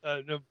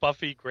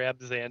 Buffy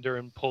grabs Xander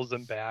and pulls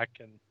him back,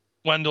 and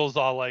Wendell's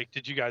all like,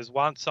 "Did you guys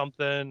want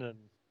something?" And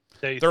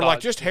they're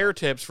Like, just hair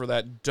tips for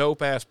that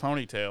dope ass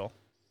ponytail.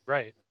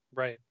 Right.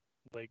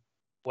 Like,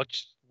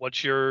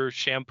 what's your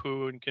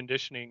shampoo and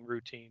conditioning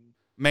routine?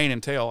 Mane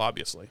and tail,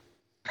 obviously.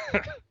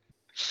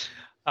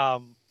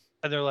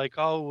 And they're like,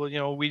 "Oh,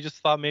 well, we just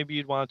thought maybe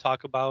you'd want to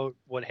talk about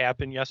what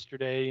happened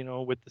yesterday,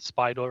 with the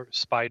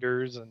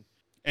spiders." And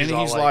He's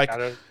all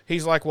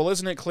like, well,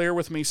 isn't it clear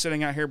with me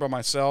sitting out here by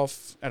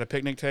myself at a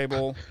picnic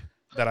table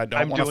that I don't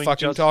I'm want to doing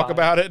fucking just talk fine."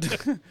 about it?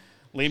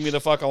 Leave me the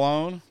fuck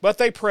alone. But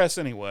they press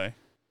anyway.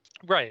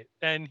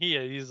 And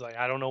he's like,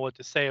 "I don't know what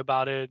to say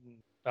about it."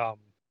 And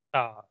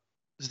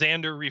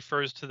Xander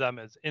refers to them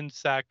as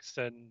insects,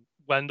 and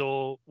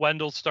Wendell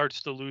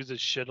starts to lose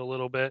his shit a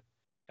little bit,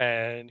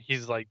 and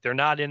he's like, "They're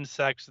not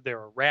insects,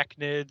 they're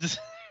arachnids."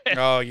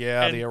 Oh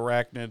yeah, And- the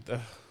arachnid.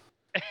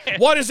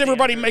 Why does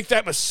everybody make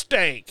that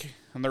mistake?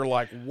 And they're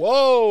like,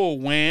 whoa,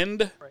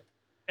 Wind.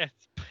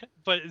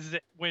 But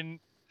when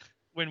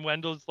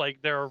Wendell's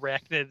like, "They're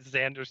arachnids,"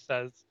 Xander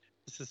says,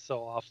 "This is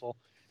so awful."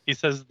 He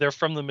says, "They're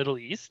from the Middle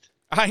East."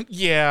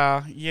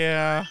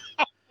 Yeah.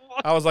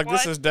 I was like,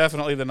 this is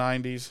definitely the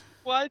 90s.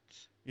 What?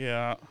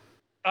 Yeah.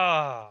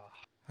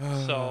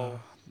 So,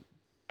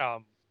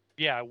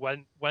 yeah,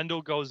 when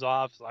Wendell goes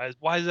off,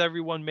 why does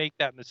everyone make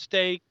that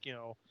mistake?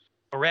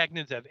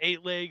 Arachnids have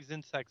 8 legs,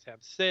 insects have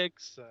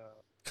 6.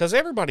 Because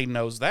everybody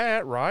knows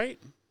that, right?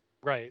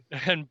 Right.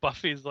 And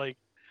Buffy's like,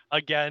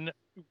 again,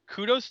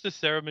 kudos to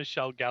Sarah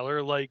Michelle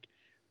Gellar. Like,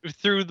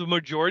 through the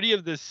majority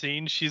of this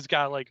scene, she's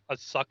got like a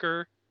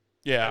sucker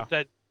Yeah.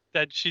 that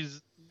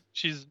she's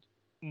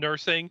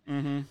nursing.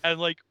 Mm-hmm. And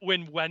like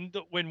when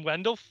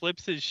Wendell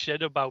flips his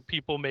shit about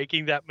people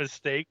making that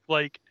mistake,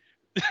 like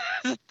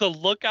the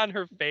look on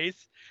her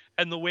face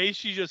and the way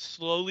she just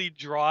slowly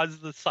draws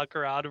the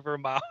sucker out of her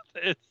mouth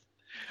is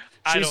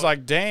She's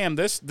like, damn,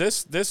 this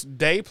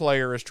day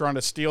player is trying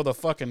to steal the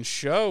fucking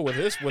show with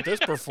this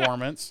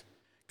performance.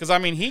 Because I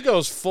mean, he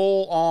goes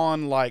full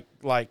on like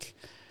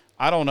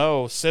I don't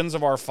know, Sins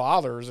of Our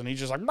Fathers, and he's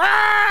just like,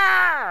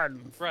 right,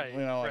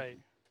 right.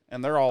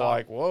 And they're all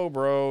like, whoa,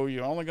 bro,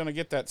 you're only going to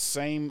get that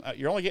same,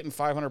 you're only getting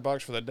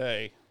 $500 for the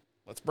day.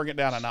 Let's bring it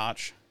down a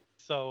notch.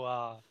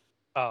 So,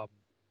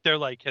 they're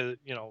like,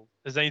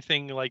 has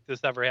anything like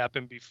this ever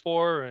happened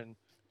before? And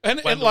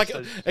like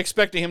says,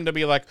 expecting him to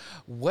be like,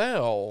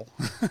 well,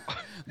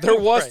 there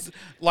was, Right.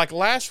 like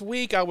last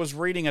week I was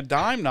reading a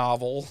dime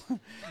novel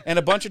and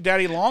a bunch of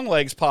daddy long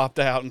legs popped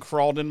out and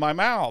crawled in my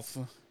mouth.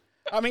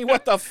 I mean,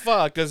 what the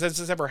fuck? Has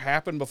this ever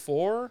happened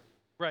before?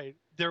 Right.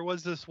 There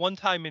was this one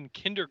time in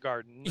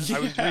kindergarten, I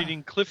was Yeah.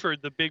 reading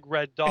Clifford the Big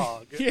Red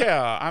Dog.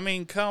 Yeah, I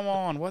mean, come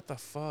on, what the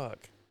fuck?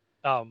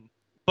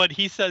 But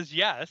he says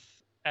yes,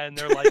 and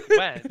they're like,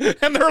 when?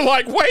 And they're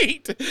like,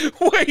 wait,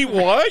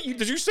 what?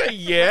 Did you say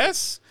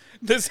yes?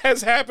 This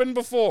has happened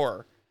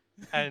before.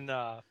 And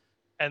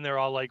they're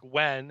all like,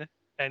 when?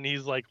 And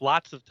he's like,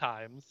 lots of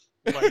times.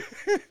 Like,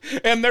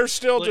 And they're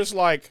still like- just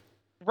like,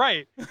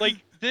 right. Like,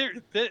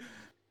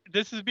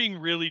 this is being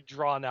really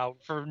drawn out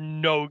for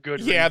no good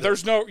reason. yeah,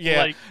 there's no,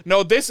 yeah. Like-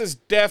 No, this is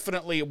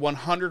definitely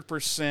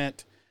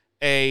 100%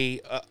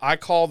 I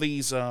call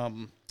these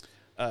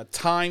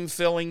time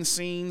filling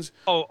scenes.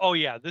 Oh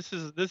yeah. This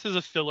is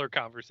a filler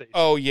conversation.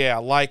 Oh, yeah,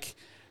 like,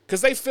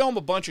 because they film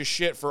a bunch of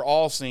shit for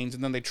all scenes,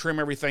 and then they trim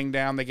everything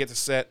down. They get to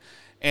set,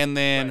 and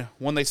then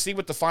when they see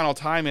what the final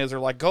time is, they're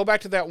like, go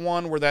back to that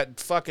one where that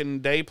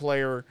fucking day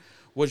player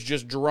was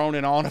just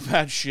droning on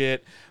about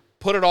shit.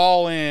 Put it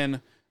all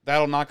in.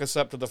 That'll knock us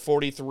up to the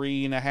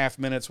 43 and a half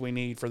minutes we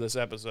need for this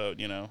episode,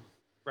 you know?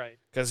 Right.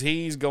 Because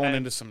he's going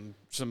into some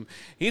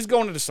he's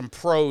going into some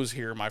pros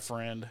here, my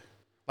friend.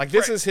 Like,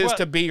 this is his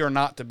to be or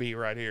not to be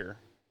right here.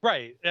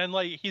 Right. And,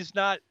 like, he's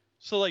not...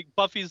 So, like,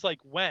 Buffy's like,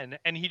 when?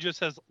 And he just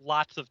says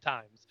lots of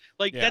times.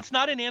 Like, that's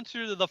not an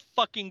answer to the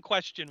fucking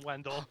question,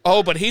 Wendell.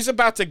 Oh, but he's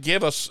about to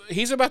give us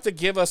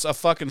a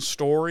fucking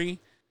story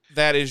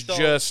that is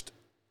just...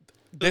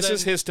 This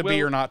is his to be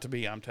or not to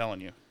be, I'm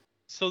telling you.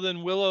 So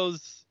then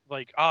Willow's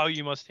like, oh,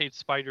 you must hate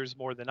spiders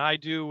more than I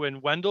do.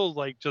 And Wendell,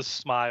 like, just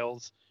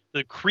smiles.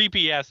 The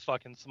creepy-ass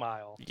fucking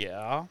smile.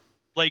 Yeah.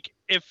 Like,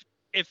 if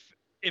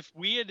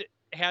we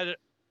had...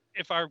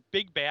 If our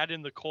big bad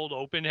in the cold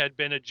open had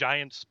been a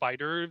giant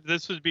spider,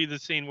 this would be the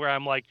scene where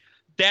I'm like,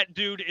 that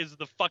dude is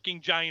the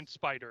fucking giant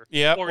spider.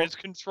 Yeah. Or is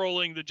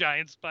controlling the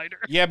giant spider.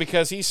 Yeah,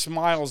 because he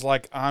smiles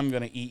like, I'm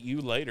going to eat you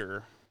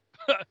later.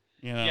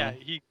 You know? Yeah,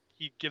 he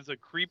gives a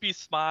creepy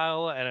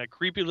smile and a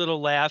creepy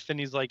little laugh, and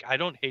he's like, I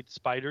don't hate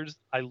spiders.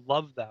 I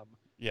love them.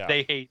 Yeah.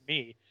 They hate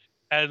me.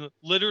 And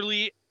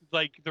literally,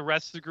 like, the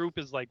rest of the group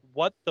is like,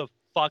 what the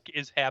fuck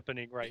is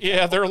happening right now?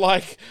 Yeah, they're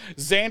like,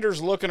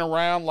 Xander's looking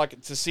around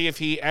like to see if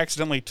he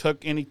accidentally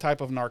took any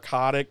type of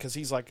narcotic, because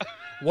he's like,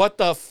 what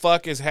the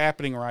fuck is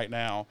happening right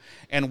now?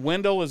 And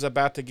Wendell is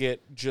about to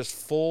get just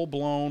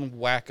full-blown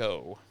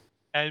wacko.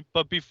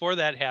 But before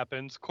that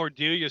happens,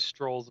 Cordelia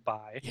strolls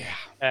by. Yeah.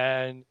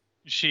 And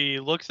she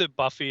looks at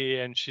Buffy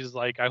and she's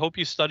like, I hope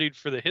you studied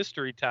for the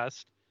history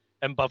test.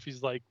 And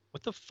Buffy's like,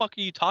 what the fuck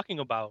are you talking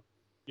about,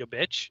 you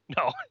bitch?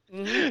 No.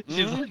 Mm-hmm.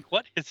 She's like,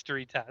 what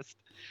history test?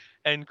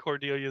 And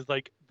Cordelia's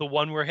like, the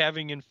one we're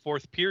having in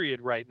fourth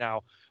period right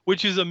now,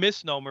 which is a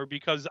misnomer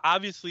because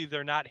obviously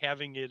they're not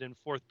having it in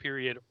fourth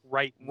period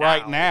right now.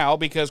 Right now,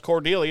 because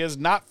Cordelia's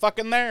not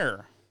fucking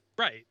there.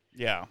 Right.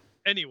 Yeah.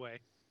 Anyway,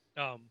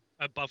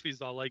 Buffy's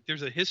all like,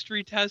 there's a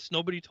history test.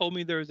 Nobody told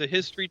me there was a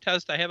history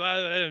test.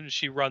 And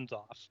she runs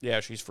off.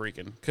 Yeah, she's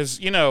freaking. Because,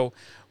 you know,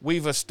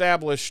 we've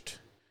established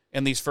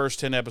in these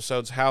first 10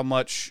 episodes how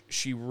much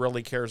she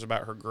really cares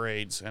about her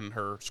grades and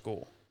her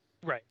school.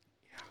 Right.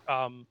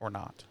 Or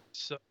not.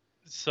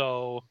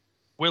 So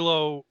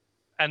Willow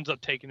ends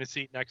up taking a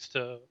seat next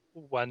to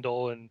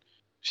Wendell, and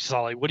she's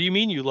all like, what do you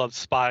mean you love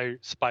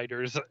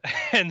spiders?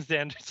 And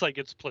Xander's like,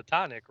 it's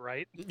platonic,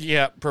 right?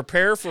 Yeah,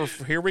 prepare for,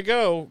 here we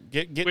go.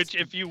 Get. Which,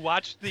 if you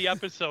watched the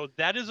episode,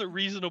 that is a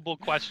reasonable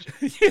question.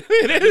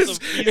 It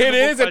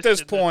is at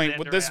this point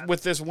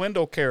with this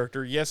Wendell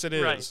character. Yes, it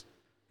is. Right.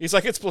 He's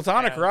like, it's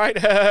platonic, right?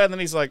 And then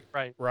he's like,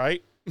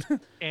 right.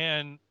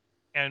 and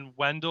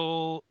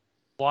Wendell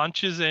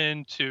launches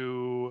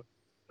into,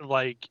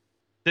 like,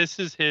 this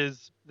is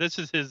his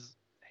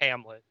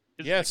Hamlet.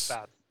 His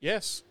Macbeth.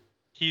 Yes.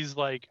 He's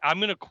like, I'm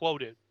going to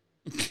quote it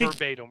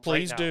verbatim.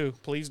 Please right do. now.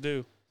 Please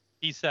do.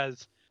 He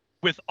says,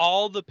 with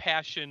all the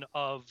passion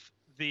of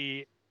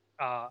the,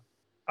 of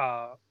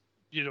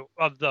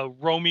the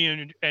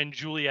Romeo and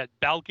Juliet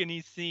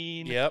balcony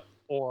scene. Yep.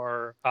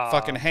 Or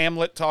fucking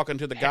Hamlet talking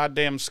to the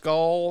goddamn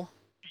skull.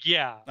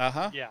 Yeah.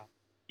 Uh-huh. Yeah.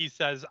 He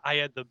says, I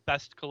had the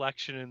best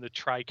collection in the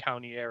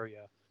Tri-County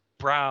area.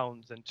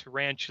 Browns and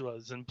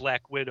tarantulas and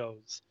black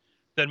widows.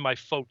 Then my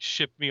folks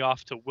shipped me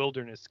off to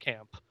wilderness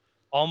camp.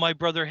 All my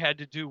brother had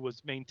to do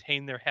was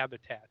maintain their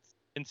habitats.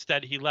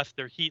 Instead, he left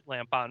their heat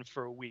lamp on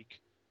for a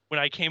week. When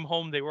I came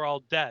home, they were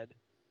all dead.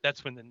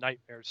 That's when the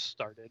nightmares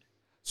started.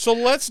 So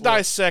let's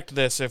dissect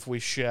this, if we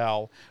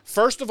shall.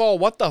 First of all,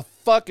 what the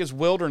fuck is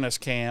wilderness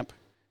camp?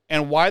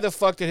 And why the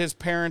fuck did his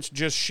parents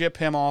just ship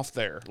him off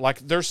there? Like,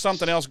 there's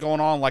something else going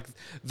on. Like,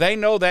 they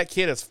know that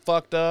kid is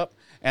fucked up,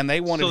 and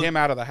they wanted him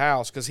out of the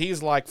house because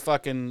he's like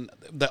fucking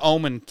the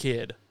Omen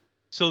kid.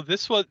 So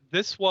this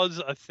was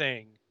a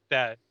thing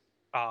that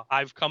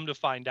I've come to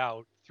find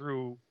out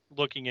through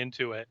looking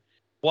into it,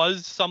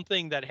 was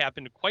something that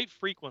happened quite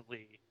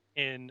frequently,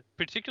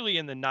 particularly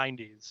in the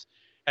 90s.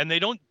 And they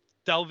don't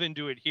delve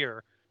into it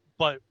here,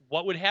 but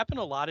what would happen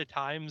a lot of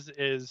times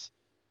is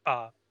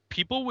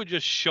people would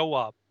just show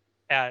up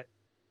at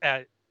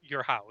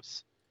your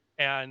house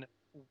and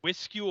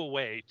whisk you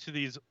away to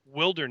these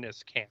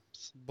wilderness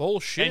camps.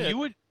 Bullshit.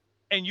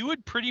 And you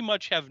would pretty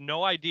much have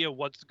no idea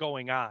what's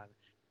going on.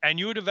 And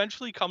you would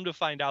eventually come to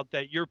find out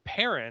that your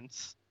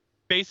parents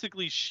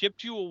basically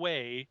shipped you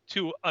away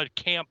to a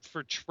camp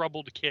for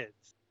troubled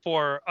kids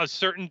for a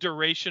certain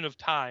duration of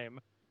time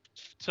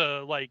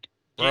to, like,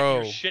 get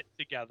your shit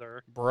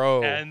together.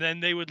 Bro. And then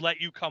they would let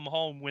you come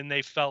home when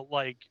they felt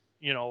like,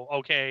 you know,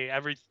 okay,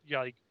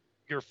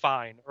 you're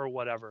fine or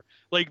whatever.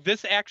 Like,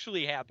 this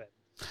actually happened.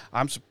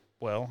 I'm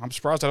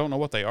surprised I don't know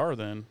what they are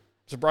then. I'm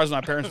surprised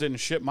my parents didn't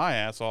ship my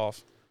ass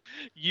off.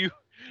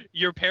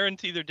 Your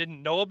parents either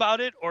didn't know about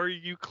it or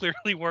you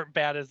clearly weren't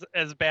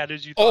as bad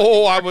as you thought.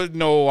 Oh, I was.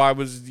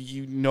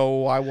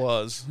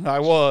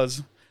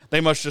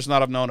 They must just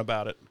not have known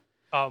about it.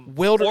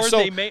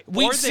 They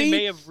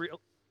may have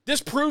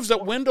This proves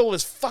that Wendell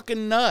is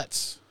fucking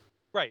nuts.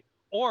 Right.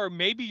 Or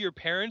maybe your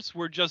parents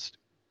were just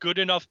good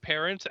enough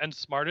parents and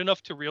smart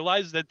enough to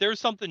realize that there's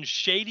something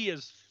shady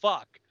as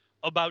fuck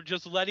about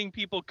just letting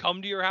people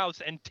come to your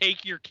house and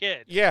take your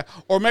kid. Yeah,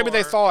 or maybe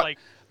they thought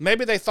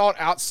like,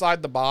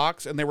 outside the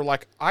box and they were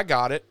like, I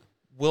got it.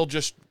 We'll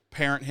just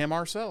parent him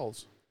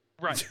ourselves.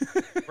 Right.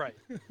 Right.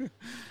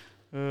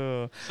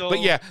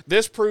 But yeah,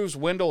 this proves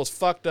Wendell is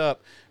fucked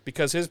up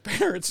because his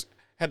parents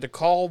had to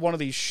call one of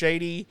these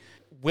shady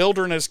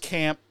wilderness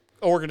camp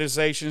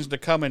organizations to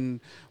come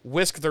and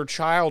whisk their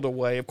child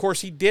away. Of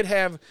course, he did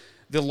have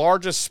the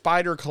largest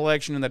spider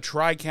collection in the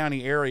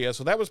Tri-County area,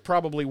 so that was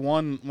probably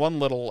one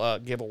little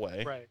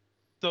giveaway. Right.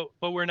 So,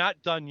 but we're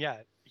not done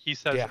yet. He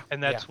says,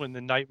 and that's when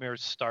the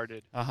nightmares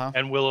started.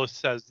 And Willow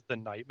says, the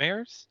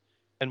nightmares?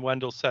 And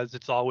Wendell says,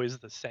 it's always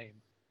the same.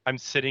 I'm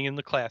sitting in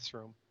the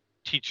classroom.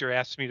 Teacher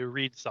asked me to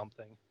read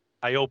something.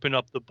 I open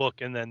up the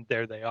book, and then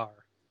there they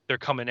are. They're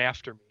coming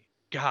after me.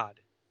 God,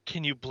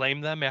 can you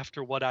blame them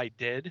after what I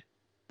did?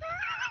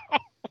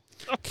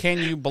 Can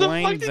you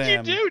blame them? What the fuck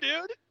did you do,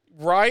 dude?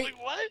 Right? Like,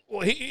 what?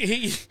 Well,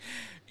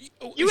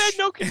 You had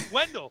no...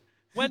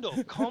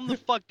 Wendell, calm the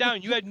fuck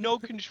down. You had no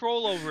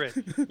control over it.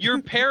 Your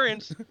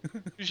parents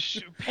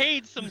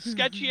paid some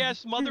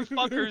sketchy-ass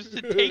motherfuckers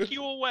to take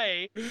you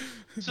away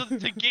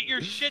to get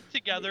your shit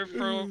together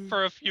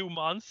for a few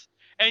months,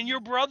 and your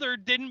brother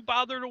didn't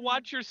bother to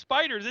watch your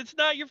spiders. It's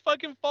not your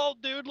fucking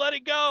fault, dude. Let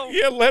it go.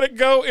 Yeah, let it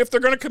go. If they're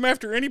going to come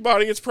after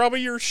anybody, it's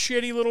probably your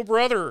shitty little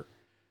brother.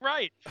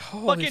 Right.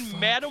 Holy fucking fuck.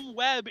 Madam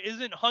Web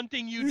isn't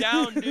hunting you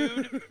down,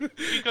 dude,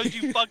 because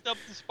you fucked up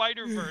the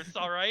Spider-Verse,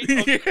 all right?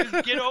 Okay,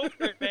 just get over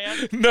it,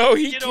 man. No,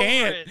 he Get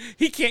can't. over it.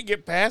 He can't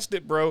get past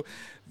it, bro.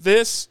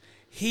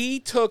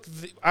 He took,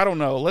 I don't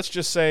know, let's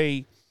just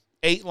say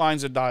 8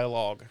 lines of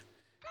dialogue.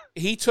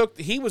 He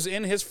was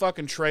in his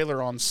fucking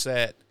trailer on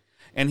set,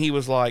 and he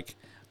was like,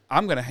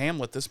 I'm going to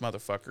Hamlet this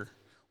motherfucker.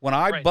 When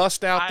I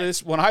bust out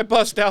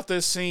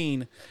this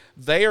scene,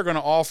 they are going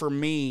to offer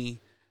me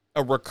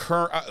a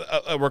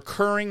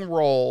recurring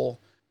role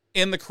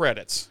in the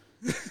credits.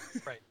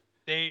 Right.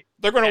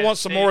 They're going to want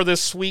some more of this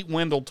sweet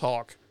Wendell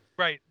talk.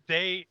 Right.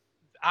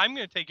 I'm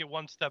going to take it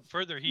one step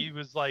further. He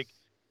was like,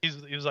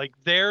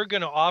 they're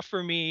going to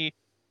offer me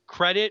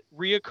credit,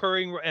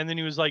 reoccurring, and then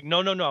he was like,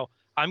 no.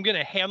 I'm going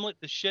to Hamlet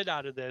the shit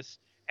out of this,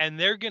 and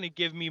they're going to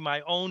give me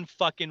my own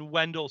fucking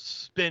Wendell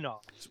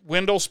spin-off.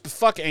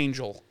 Fuck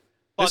Angel.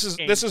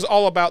 This is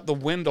all about the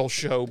Wendell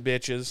show,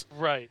 bitches.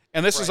 Right.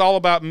 And this is all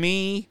about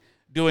me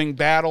doing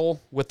battle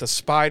with the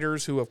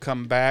spiders who have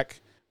come back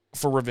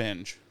for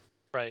revenge.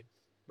 Right.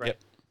 Yep.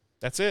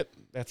 That's it.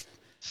 That's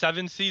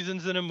 7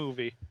 seasons in a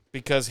movie.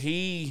 Because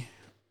he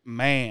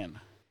went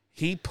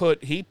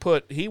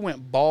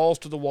balls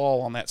to the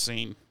wall on that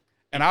scene.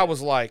 And I was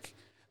like,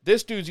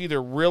 this dude's either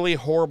a really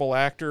horrible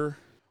actor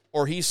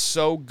or he's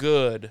so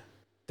good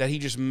that he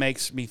just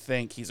makes me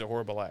think he's a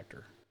horrible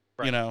actor.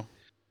 Right. You know?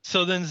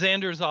 So then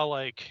Xander's all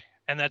like,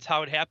 and that's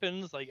how it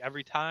happens, like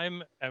every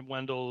time. And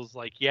Wendell's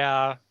like,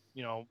 yeah,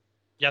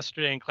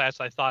 yesterday in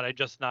class I thought I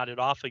just nodded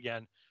off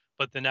again,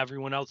 but then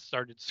everyone else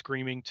started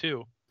screaming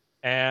too.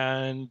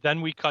 And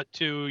then we cut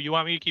to, you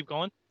want me to keep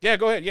going? Yeah,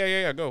 go ahead.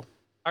 Yeah, go.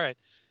 All right.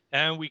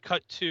 And we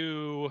cut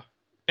to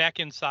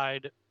back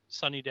inside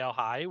Sunnydale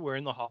High. We're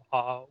in the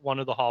one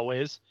of the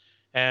hallways,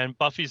 and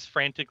Buffy's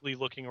frantically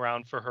looking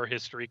around for her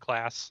history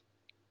class.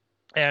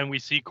 And we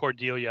see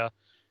Cordelia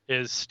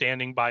is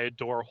standing by a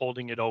door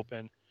holding it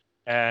open.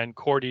 And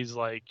Cordy's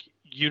like,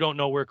 you don't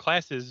know where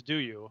class is, do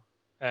you?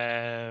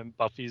 And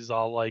Buffy's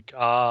all like,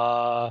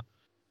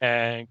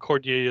 and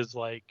Cordelia's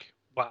like,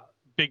 wow,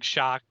 big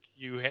shock.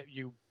 You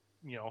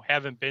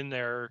haven't been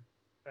there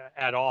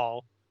at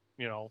all,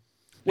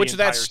 Which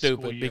that's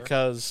stupid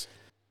because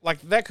like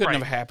that couldn't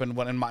have happened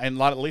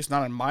at least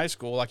not in my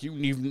school. Like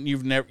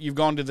you've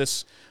gone to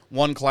this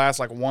one class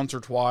like once or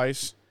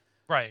twice.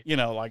 Right.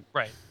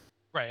 Right.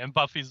 And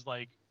Buffy's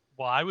like,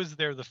 well, I was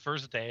there the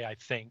first day, I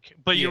think.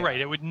 But you're right,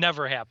 it would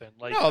never happen.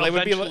 Like, no,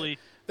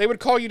 they would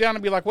call you down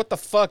and be like, what the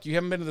fuck? You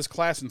haven't been to this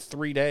class in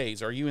 3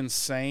 days. Are you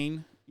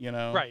insane?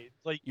 Right.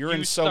 Like you're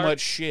in so much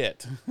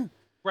shit.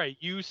 Right.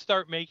 You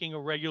start making a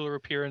regular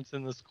appearance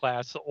in this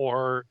class,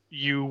 or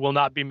you will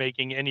not be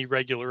making any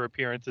regular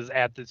appearances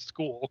at this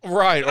school.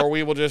 Right. Or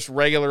we will just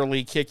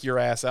regularly kick your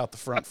ass out the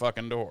front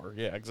fucking door.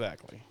 Yeah,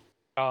 exactly.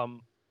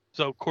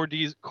 So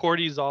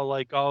Cordy's all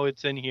like, oh,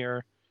 it's in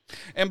here.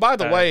 And by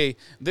the way,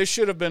 this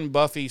should have been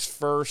Buffy's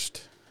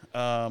first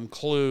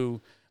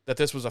clue that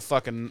this was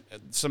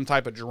some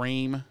type of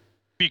dream.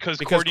 Because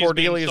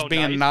Cordelia's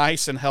being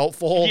nice and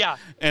helpful,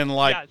 and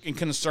and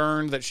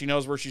concerned that she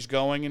knows where she's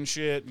going and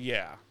shit.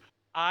 Yeah,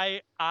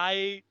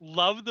 I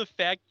love the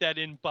fact that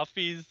in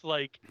Buffy's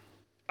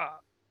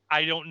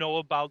I don't know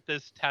about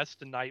this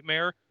test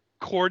nightmare,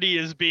 Cordy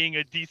is being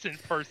a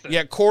decent person.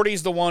 Yeah,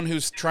 Cordy's the one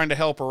who's trying to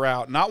help her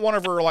out, not one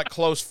of her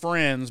close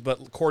friends,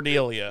 but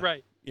Cordelia.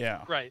 Right.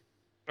 Yeah. Right.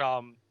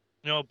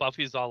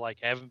 Buffy's all like,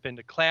 I haven't been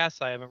to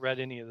class. I haven't read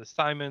any of the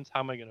assignments. How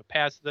am I going to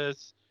pass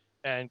this?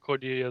 And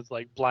Cordelia's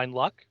like, blind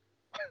luck.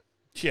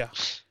 Yeah.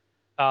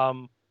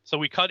 So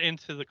we cut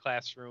into the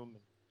classroom.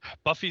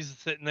 Buffy's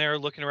sitting there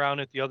looking around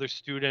at the other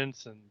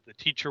students, and the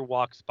teacher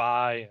walks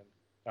by,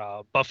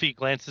 and Buffy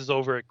glances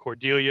over at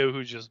Cordelia,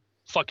 who's just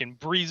fucking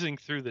breezing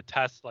through the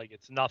test like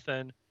it's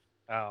nothing.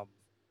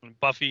 And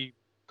Buffy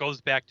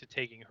goes back to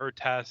taking her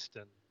test,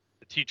 and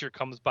the teacher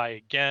comes by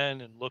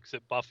again and looks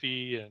at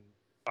Buffy and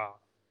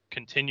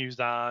continues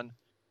on.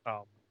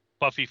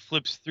 Buffy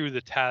flips through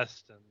the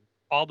test, and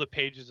all the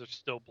pages are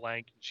still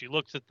blank. And she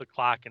looks at the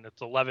clock, and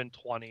it's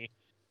 11:20.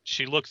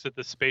 She looks at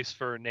the space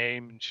for her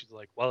name, and she's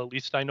like, well, at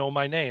least I know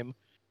my name.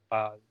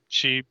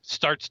 She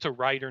starts to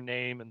write her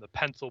name, and the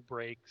pencil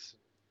breaks.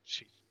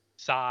 She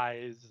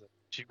sighs.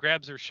 She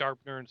grabs her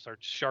sharpener and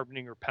starts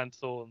sharpening her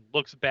pencil and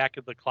looks back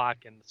at the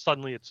clock, and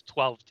suddenly it's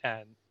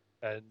 12:10.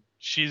 And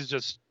she's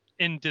just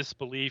in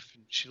disbelief.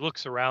 And she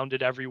looks around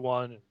at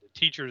everyone, and the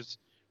teacher's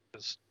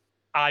just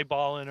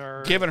eyeballing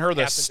her. Giving her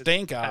the tapping his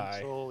stink eye.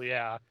 pencil.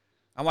 Yeah.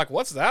 I'm like,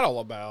 what's that all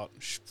about?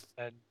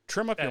 And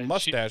Trim up your and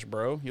mustache,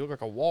 bro. You look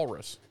like a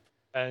walrus.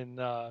 and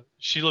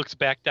she looks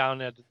back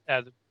down at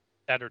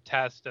her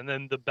test, and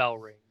then the bell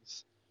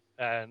rings,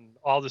 and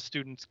all the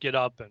students get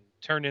up and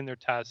turn in their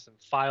tests and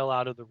file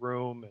out of the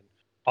room, and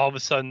all of a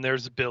sudden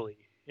there's Billy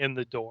in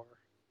the door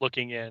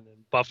looking in,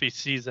 and Buffy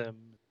sees him.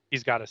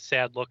 He's got a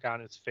sad look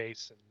on his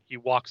face, and he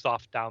walks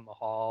off down the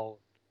hall.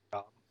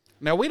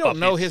 Now, we don't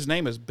know his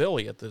name is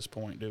Billy at this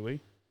point, do we?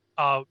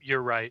 Oh,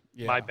 you're right.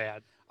 Yeah. My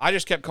bad. I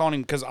just kept calling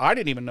him, because I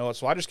didn't even know it,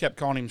 so I just kept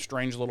calling him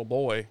Strange Little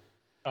Boy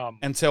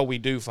until we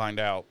do find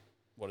out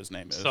what his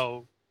name is.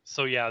 So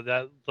yeah,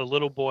 that the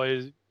little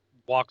boy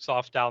walks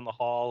off down the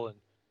hall,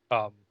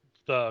 and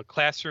the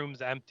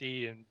classroom's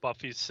empty, and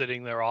Buffy's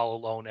sitting there all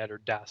alone at her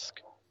desk.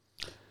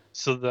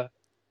 So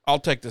I'll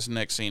take this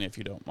next scene if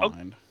you don't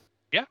mind.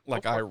 Yeah.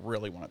 Like, I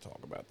really want to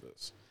talk about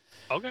this.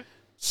 Okay.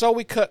 So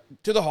we cut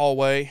to the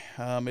hallway.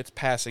 It's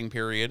passing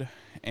period,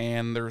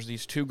 and there's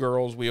these two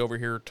girls we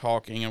overhear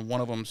talking, and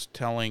one of them's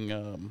telling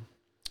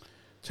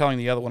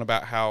the other one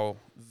about how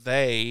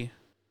they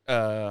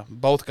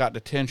both got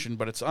detention,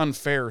 but it's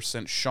unfair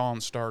since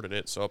Sean started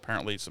it, so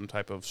apparently some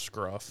type of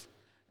scruff.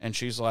 And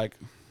she's like,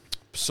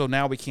 so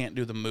now we can't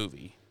do the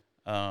movie.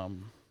 So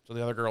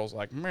the other girl's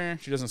like, meh.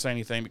 She doesn't say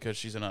anything because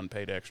she's an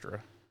unpaid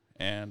extra.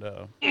 And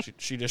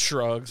she just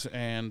shrugs,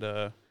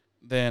 and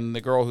then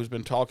the girl who's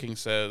been talking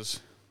says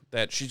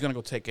that she's going to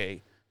go take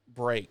a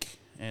break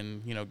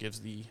and,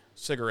 gives the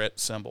cigarette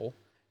symbol.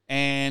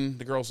 And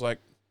the girl's like,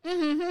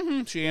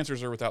 She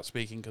answers her without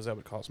speaking because that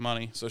would cost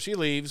money. So she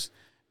leaves,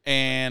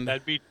 and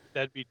that'd be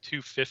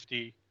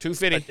 $250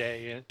 $250 a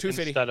day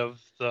 $250 instead of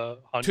the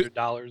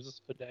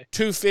 $100 a day.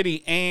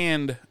 $250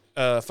 and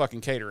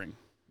fucking catering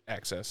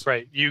access.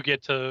 Right, you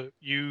get to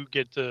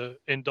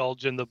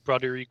indulge in the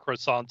buttery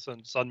croissants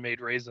and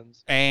sun-made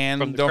raisins,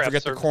 and don't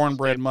forget the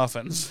cornbread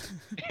muffins.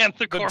 And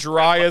the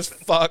dry as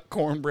fuck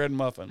cornbread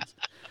muffins.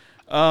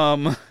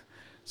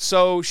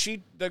 So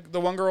the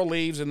one girl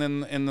leaves, and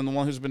then the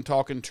one who's been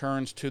talking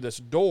turns to this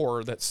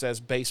door that says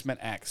basement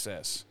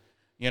access.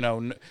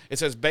 It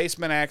says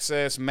basement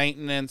access,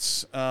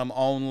 maintenance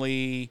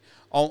only,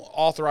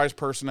 authorized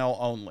personnel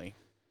only.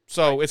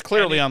 So right. It's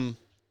clearly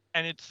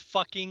and it's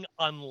fucking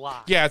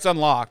unlocked. Yeah, it's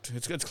unlocked.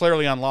 It's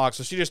clearly unlocked.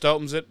 So she just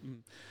opens it,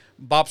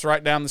 bops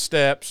right down the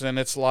steps, and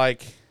it's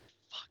like,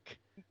 fuck,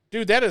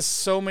 dude, that is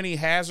so many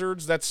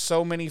hazards. That's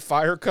so many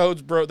fire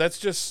codes, bro. That's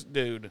just,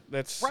 dude,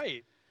 that's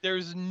right.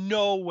 There's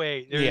no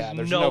way.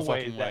 There's no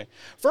fucking way.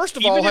 First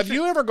of all, have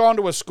you ever gone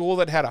to a school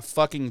that had a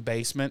fucking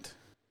basement?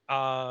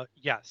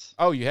 Yes.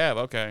 Oh, you have?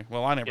 Okay.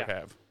 Well, I never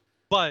have.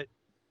 But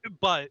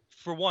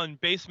for one,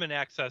 basement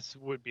access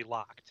would be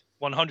locked.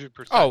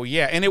 100%. Oh,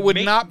 yeah. And it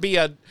would not be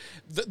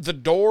the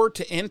door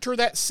to enter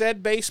that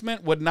said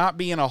basement would not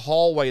be in a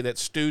hallway that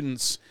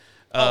students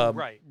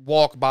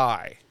walk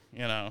by,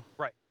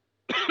 Right.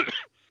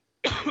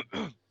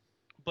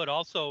 But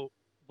also,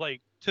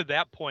 like, to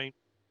that point,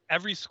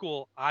 every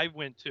school I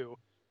went to,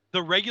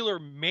 the regular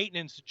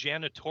maintenance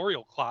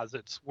janitorial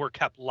closets were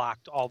kept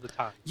locked all the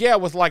time. Yeah,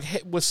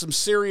 with some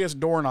serious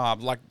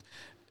doorknobs, like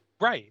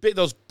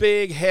those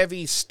big,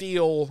 heavy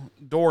steel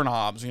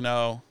doorknobs,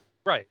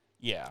 Right.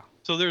 Yeah.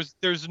 So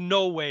there's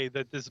no way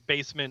that this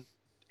basement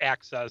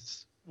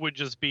access would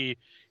just be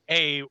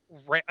in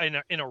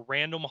a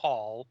random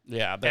hall.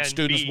 Yeah, that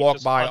students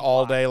walk by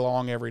all day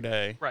long every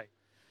day. Right.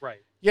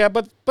 Yeah,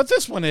 but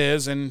this one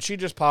is, and she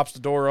just pops the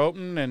door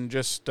open and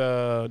just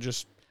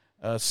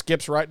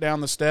skips right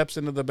down the steps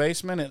into the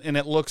basement, and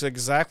it looks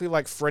exactly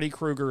like Freddy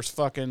Krueger's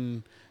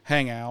fucking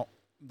hangout.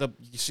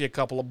 You see a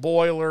couple of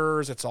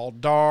boilers. It's all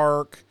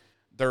dark.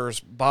 There's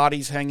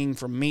bodies hanging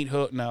from meat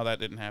hook. No, that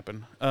didn't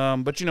happen.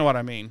 But you know what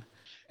I mean.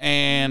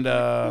 And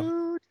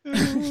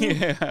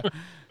yeah,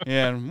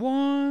 and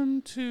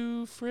 1,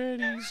 2,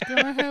 Freddy's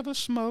gonna have a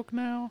smoke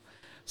now.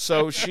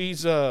 So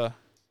she's down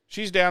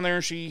there,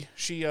 and she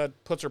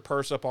puts her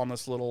purse up on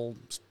this little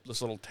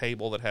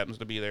table that happens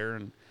to be there,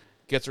 and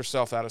gets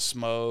herself out of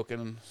smoke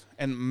and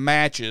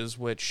matches,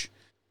 which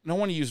no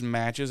one used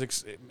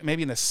matches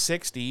maybe in the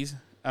 60s.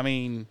 I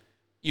mean,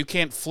 you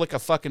can't flick a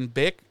fucking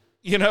Bic,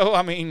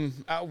 I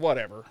mean,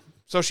 whatever.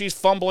 So she's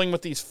fumbling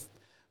with these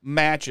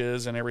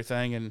matches and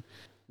everything, and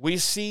we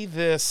see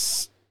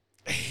this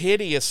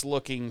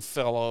hideous-looking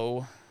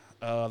fellow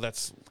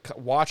that's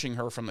watching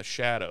her from the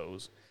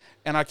shadows.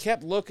 And I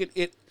kept looking.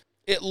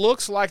 It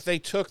looks like they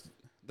took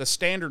the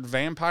standard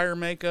vampire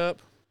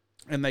makeup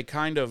and they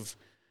kind of,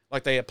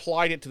 like, they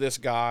applied it to this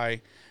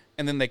guy,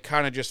 and then they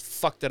kind of just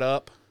fucked it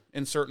up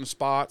in certain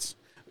spots.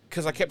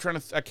 Because I kept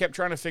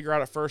trying to figure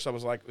out at first. I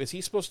was like, is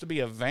he supposed to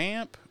be a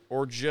vamp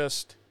or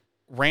just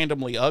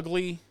randomly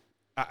ugly?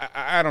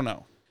 I don't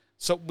know.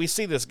 So we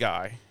see this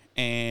guy,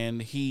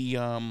 and he's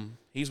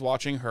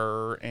watching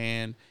her,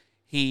 and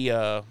he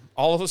all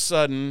of a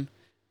sudden,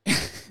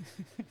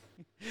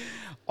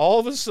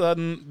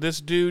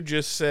 this dude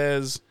just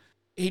says,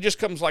 he just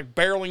comes like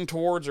barreling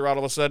towards her all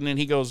of a sudden, and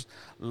he goes,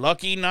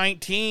 "Lucky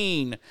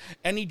 19,"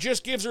 and he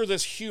just gives her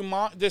this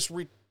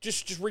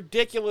just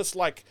ridiculous,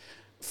 like,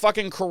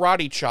 fucking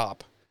karate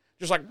chop,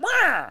 just like,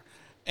 "Wah!"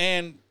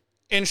 and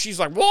she's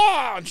like,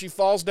 "Wah!" and she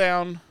falls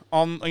down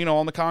on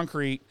the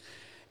concrete,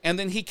 and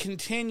then he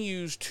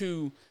continues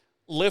to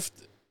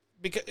lift,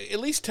 because at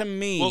least to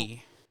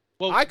me,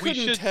 I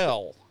couldn't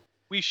tell.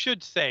 We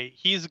should say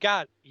he's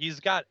got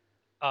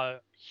a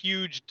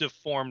huge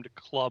deformed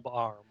club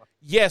arm.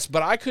 Yes,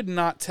 but I could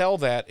not tell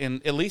that,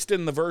 at least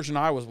in the version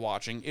I was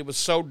watching. It was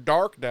so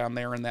dark down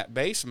there in that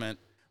basement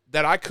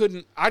that I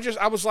couldn't. I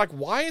was like,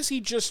 why is he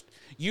just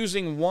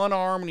using one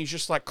arm, and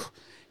he's like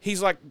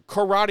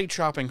karate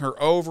chopping her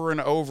over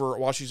and over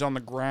while she's on the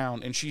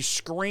ground, and she's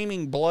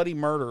screaming bloody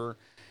murder,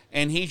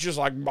 and he's just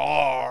like,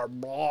 blah,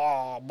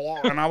 blah,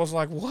 blah. And I was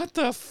like, what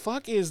the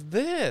fuck is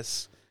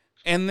this?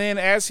 And then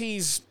as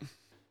he's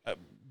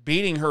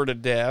beating her to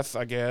death,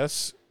 I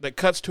guess, that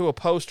cuts to a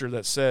poster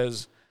that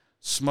says,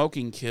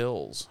 "Smoking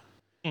kills."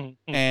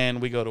 Mm-hmm.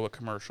 And we go to a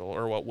commercial,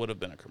 or what would have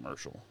been a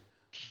commercial.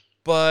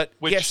 But,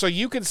 so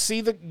you could see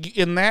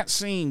in that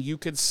scene, you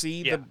could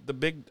see the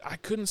big, I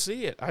couldn't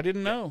see it. I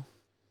didn't know.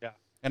 Yeah.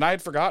 And I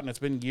had forgotten. It's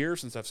been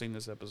years since I've seen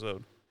this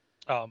episode.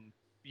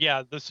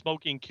 The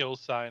smoking kill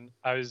sign,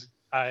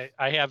 I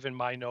have in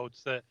my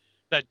notes that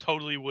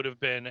totally would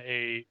have been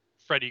a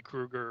Freddy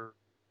Krueger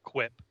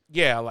quip.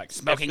 Yeah, like,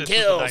 "Smoking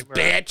kills,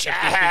 bitch."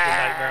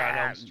 Nightmare on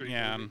Elm Street.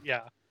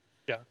 Yeah.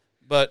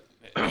 But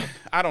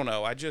I don't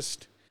know.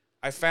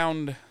 I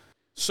found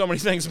so many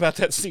things about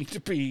that scene to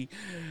be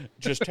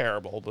just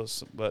terrible.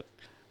 But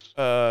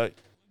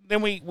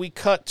then we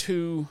cut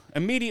to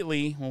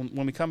immediately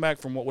when we come back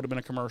from what would have been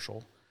a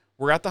commercial.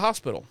 We're at the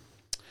hospital,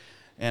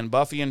 and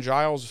Buffy and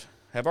Giles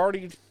have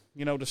already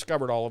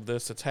discovered all of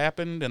this that's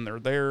happened, and they're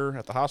there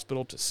at the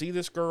hospital to see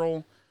this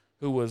girl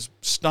who was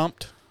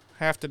stumped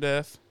half to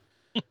death.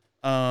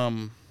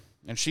 And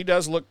she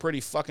does look pretty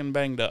fucking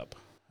banged up,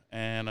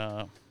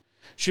 and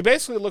she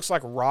basically looks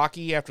like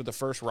Rocky after the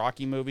first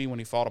Rocky movie when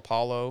he fought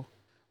Apollo.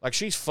 Like,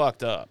 she's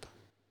fucked up.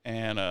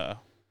 And,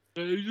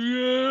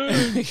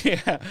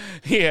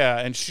 yeah,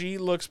 and she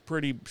looks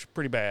pretty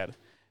bad.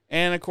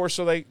 And, of course,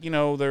 so they,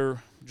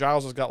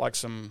 Giles has got, like,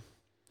 some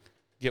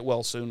get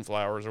well soon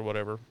flowers or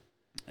whatever.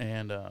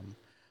 And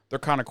they're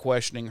kind of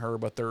questioning her,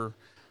 but they're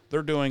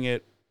doing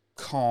it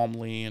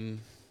calmly and,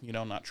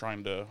 not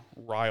trying to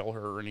rile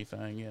her or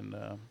anything.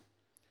 And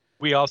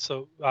we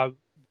also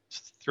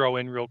throw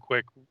in real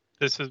quick,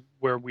 this is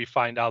where we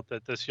find out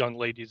that this young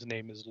lady's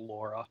name is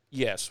Laura.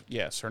 Yes,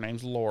 her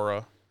name's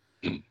Laura.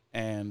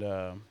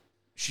 And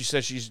she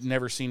says she's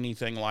never seen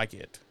anything like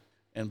it.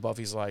 And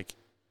Buffy's like,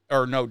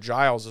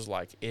 Giles is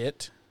like,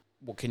 "It?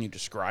 Well, can you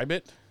describe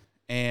it?"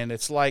 And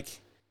it's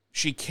like,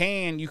 you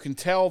can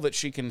tell that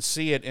she can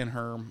see it in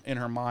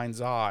her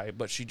mind's eye,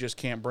 but she just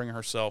can't bring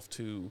herself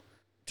to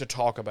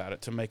talk about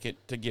it,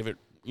 to give it,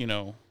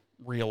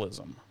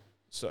 realism.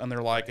 So, and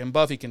they're like, and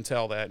Buffy can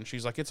tell that, and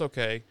she's like, "It's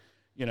okay,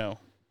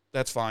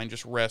 that's fine,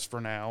 just rest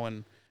for now,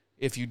 and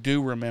if you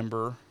do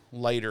remember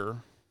later,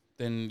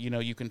 then,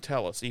 you can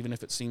tell us, even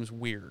if it seems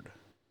weird,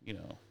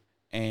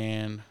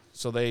 And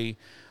so the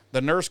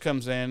nurse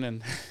comes in,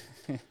 and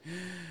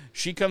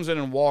she comes in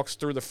and walks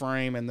through the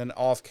frame, and then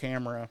off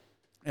camera,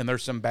 and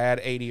there's some bad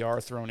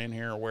ADR thrown in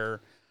here where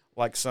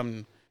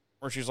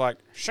she's like,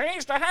 "She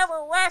needs to have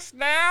her rest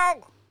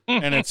now."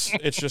 And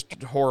it's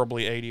just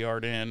horribly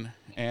ADR'd in,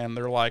 and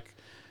they're like,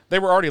 they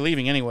were already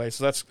leaving anyway,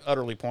 so that's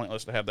utterly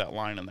pointless to have that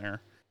line in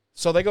there.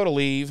 So they go to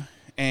leave,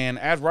 and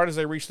right as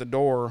they reach the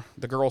door,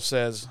 the girl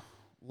says,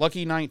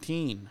 "Lucky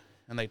 19,"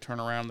 and they turn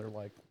around, they're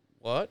like,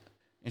 "What?"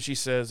 And she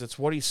says, "It's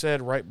what he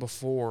said right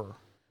before.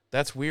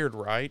 That's weird,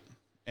 right?"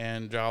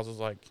 And Giles is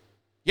like,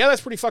 "Yeah,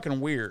 that's pretty fucking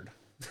weird."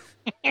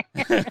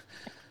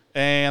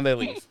 And they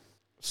leave.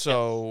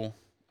 So,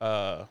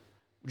 would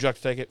you like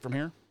to take it from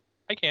here?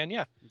 I can,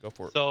 yeah. Go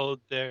for it. So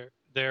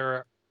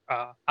they're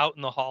out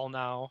in the hall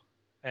now,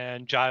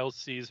 and Giles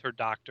sees her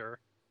doctor,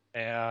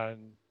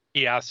 and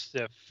he asks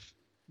if,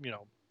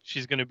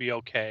 she's going to be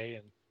okay.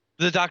 And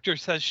the doctor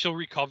says she'll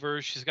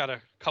recover. She's got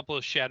a couple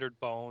of shattered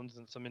bones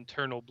and some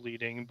internal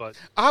bleeding, but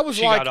I was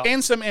like,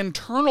 and some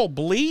internal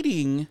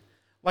bleeding?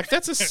 Like,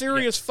 that's a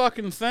serious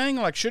fucking thing.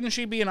 Like, shouldn't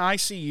she be in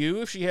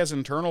ICU if she has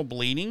internal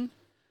bleeding?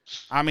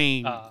 I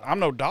mean, I'm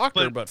no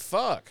doctor, but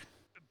fuck.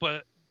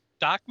 But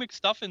Doc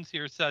McStuffins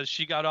here says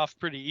she got off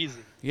pretty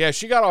easy. Yeah,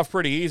 she got off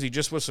pretty easy,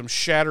 just with some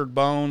shattered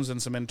bones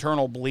and some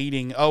internal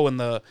bleeding. Oh, and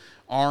the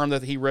arm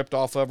that he ripped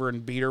off of her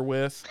and beat her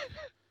with.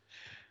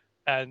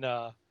 And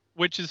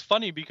which is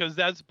funny because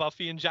that's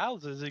Buffy and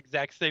Giles'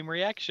 exact same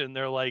reaction.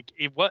 They're like,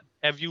 "What?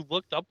 Have you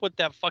looked up what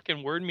that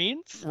fucking word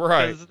means?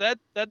 Right. 'Cause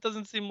that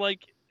doesn't seem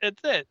like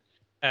it's it."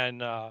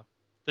 And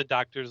the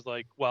doctor's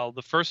like, "Well,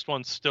 the first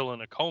one's still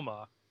in a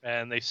coma,"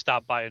 and they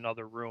stop by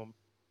another room,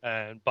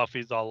 and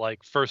Buffy's all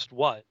like, "First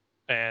what?"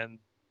 And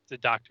the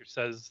doctor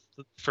says,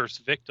 "The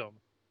first victim."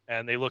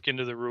 And they look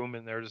into the room,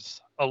 and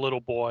there's a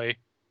little boy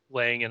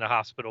laying in a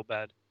hospital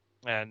bed,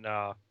 and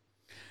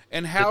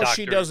And how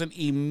she doctor- doesn't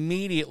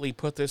immediately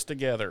put this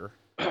together.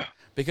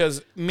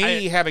 Because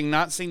having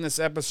not seen this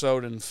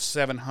episode in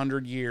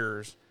 700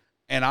 years,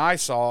 and I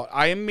saw it,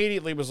 I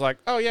immediately was like,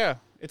 oh, yeah,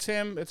 it's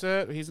him. It's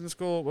it. He's in the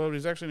school. Well,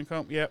 he's actually in a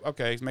coma. Yeah,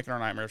 okay, he's making our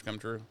nightmares come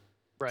true.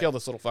 Right. Kill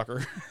this little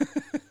fucker.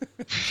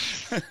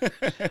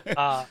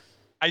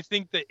 I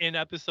think the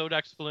in-episode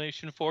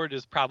explanation for it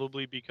is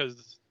probably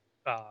because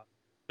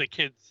the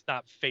kid's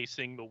not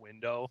facing the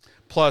window.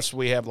 Plus,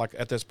 we have, like,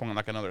 at this point,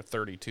 like another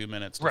 32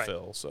 minutes to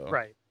fill. So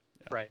Right.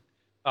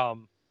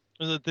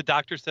 The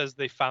doctor says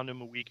they found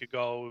him a week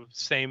ago.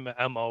 Same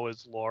MO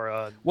as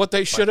Laura. What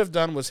they should have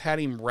done was had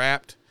him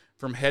wrapped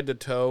from head to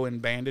toe in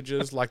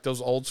bandages, like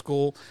those old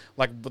school,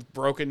 like with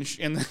broken,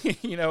 and then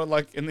you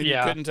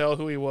couldn't tell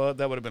who he was.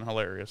 That would have been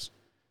hilarious.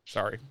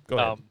 Sorry,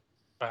 go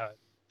ahead.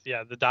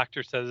 The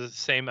doctor says the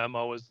same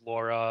MO as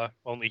Laura,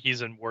 only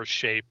he's in worse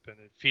shape, and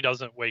if he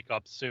doesn't wake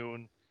up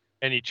soon,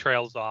 and he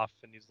trails off,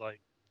 and he's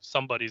like,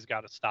 somebody's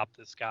got to stop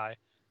this guy,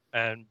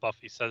 and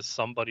Buffy says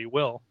somebody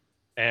will,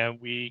 and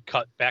we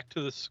cut back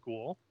to the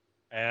school,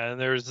 and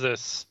there's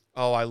this.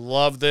 Oh, I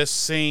love this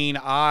scene.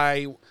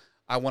 I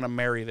want to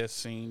marry this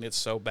scene. It's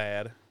so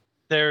bad.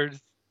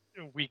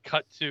 We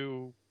cut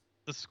to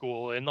the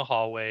school in the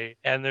hallway,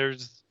 and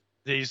there's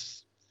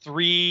these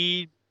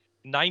 3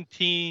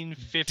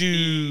 1950s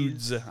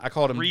dudes. I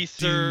called them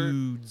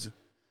dudes.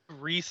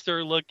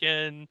 Greaser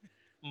looking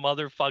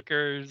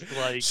motherfuckers,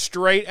 like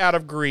straight out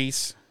of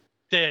Grease.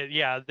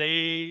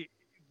 They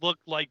look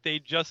like they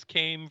just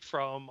came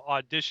from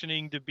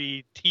auditioning to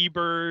be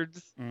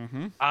T-Birds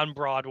on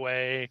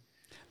Broadway.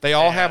 They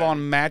all have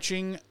on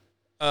matching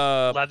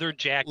leather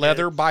jackets,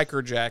 leather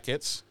biker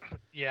jackets.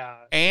 Yeah.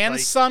 And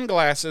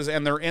sunglasses,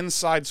 and they're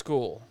inside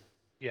school.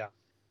 Yeah.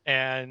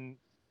 And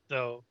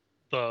the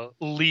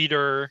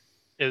leader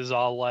is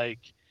all like,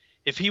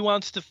 if he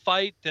wants to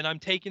fight, then I'm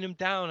taking him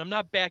down. I'm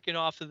not backing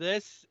off of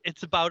this.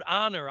 It's about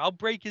honor. I'll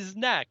break his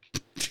neck.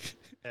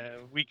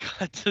 We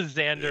cut to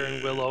Xander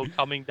and Willow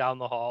coming down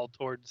the hall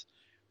towards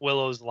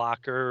Willow's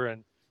locker,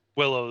 and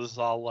Willow's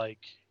all like,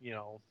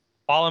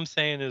 all I'm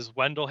saying is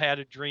Wendell had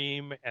a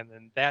dream, and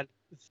then that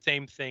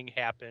same thing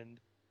happened.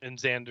 And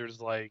Xander's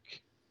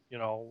like,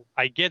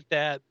 I get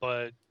that,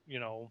 but,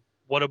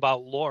 what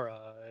about Laura?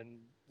 And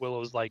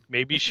Willow's like,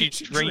 maybe she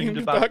dreamed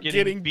about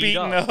getting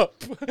beaten up.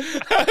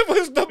 That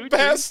was the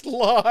best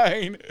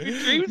line.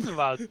 Who dreams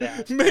about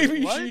that?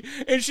 Maybe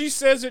she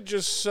says it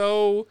just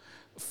so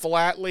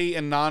flatly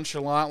and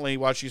nonchalantly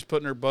while she's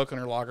putting her book in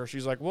her locker.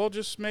 She's like, well,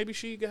 just maybe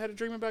she had a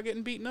dream about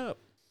getting beaten up.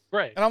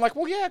 Right. And I'm like,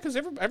 well, yeah, because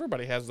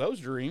everybody has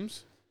those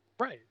dreams.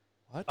 Right.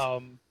 What?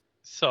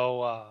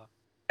 So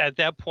at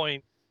that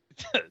point,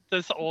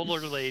 this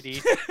older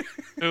lady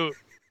who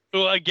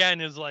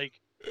again is like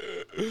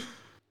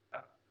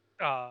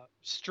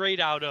straight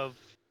out of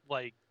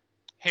like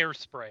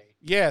Hairspray.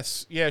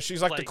 Yes, yeah,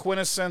 she's like the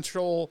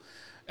quintessential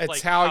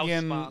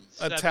Italian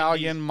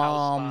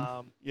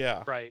mom.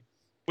 Yeah. Right.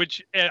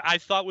 Which I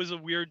thought was a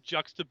weird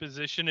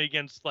juxtaposition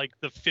against like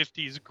the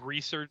 50s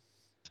greaser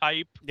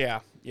type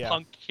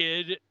punk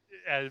kid.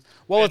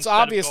 Well, it's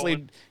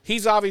obviously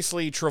he's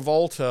obviously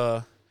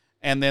Travolta,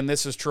 and then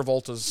this is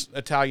Travolta's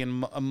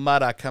Italian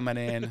mutta coming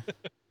in.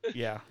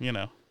 Yeah,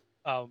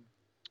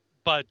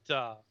 But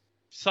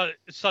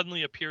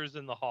suddenly appears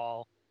in the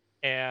hall,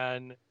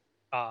 and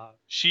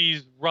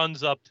she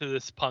runs up to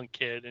this punk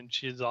kid, and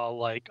she's all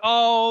like,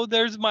 "Oh,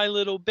 there's my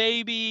little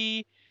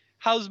baby.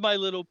 How's my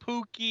little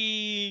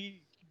Pookie?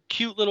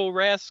 Cute little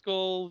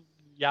rascal."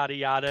 Yada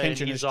yada.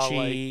 Pinching and he's his all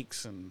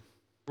cheeks like, and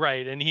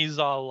right, and he's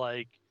all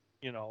like,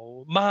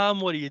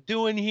 Mom, what are you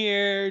doing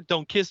here?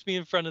 Don't kiss me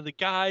in front of the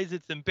guys.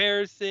 It's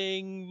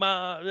embarrassing,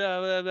 Mom. Blah,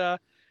 blah, blah.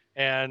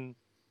 And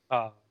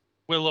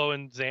Willow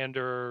and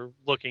Xander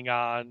looking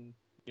on,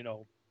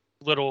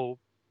 little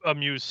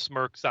amused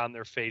smirks on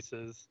their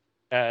faces,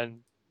 and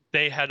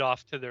they head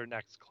off to their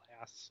next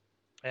class.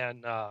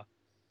 And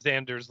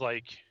Xander's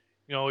like,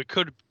 it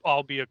could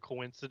all be a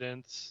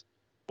coincidence.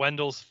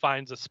 Wendell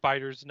finds a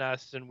spider's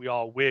nest, and we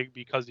all wig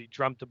because he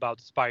dreamt about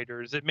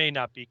spiders. It may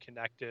not be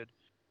connected.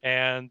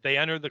 And they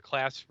enter the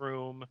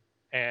classroom,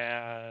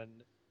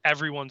 and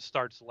everyone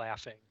starts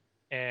laughing.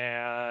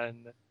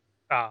 And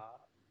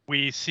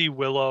we see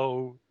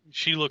Willow.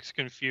 She looks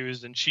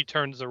confused, and she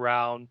turns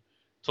around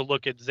to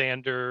look at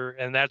Xander.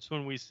 And that's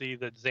when we see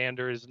that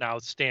Xander is now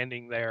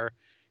standing there,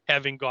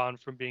 having gone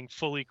from being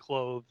fully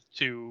clothed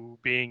to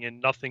being in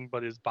nothing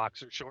but his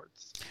boxer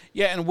shorts.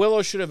 Yeah, and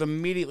Willow should have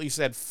immediately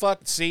said,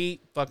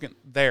 fucking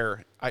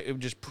there. It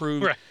just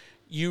proved Right.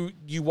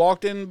 you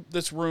walked in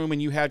this room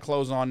and you had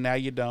clothes on, now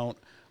you don't.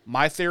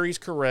 My theory's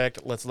correct.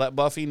 Let's let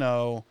Buffy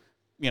know,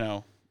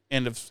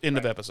 end of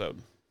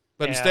episode.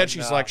 But instead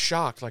she's like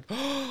shocked, like,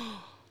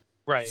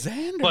 right.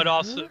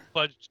 Xander.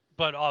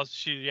 But also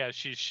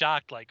she's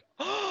shocked, like,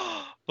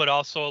 but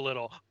also a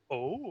little,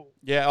 oh.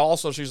 Yeah,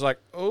 also she's like,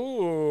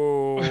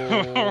 oh.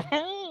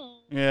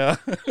 Yeah.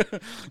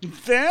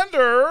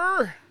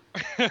 Xander.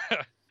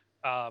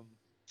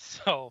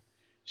 So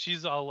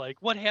she's all like,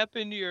 what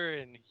happened here?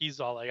 And he's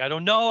all like, I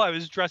don't know. I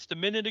was dressed a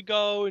minute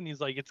ago. And he's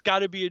like, it's got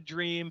to be a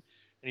dream.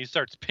 And he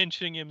starts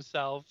pinching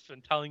himself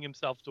and telling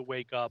himself to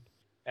wake up.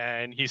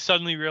 And he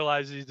suddenly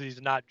realizes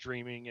he's not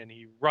dreaming. And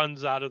he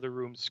runs out of the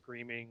room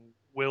screaming,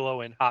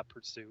 Willow in hot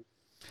pursuit.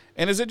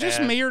 And is it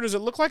just me, or does it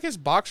look like his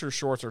boxer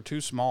shorts are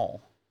too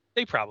small?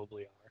 They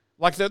probably are.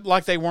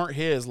 Like they weren't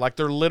his. Like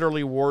they're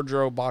literally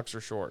wardrobe boxer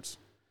shorts.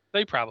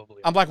 They probably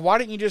are. I'm like, why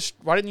didn't you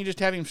just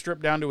have him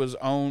stripped down to his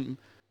own?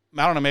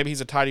 I don't know. Maybe he's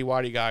a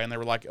tighty-whitey guy, and they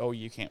were like, oh,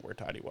 you can't wear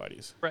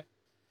tighty-whities. Right.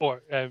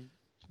 Or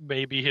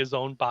maybe his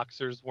own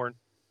boxers weren't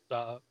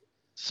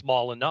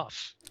small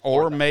enough.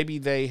 Or maybe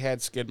they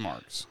had skid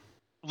marks.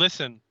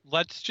 Listen,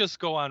 let's just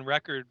go on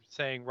record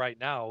saying right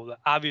now that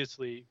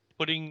obviously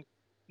putting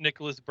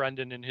Nicholas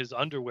Brendan in his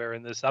underwear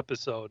in this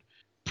episode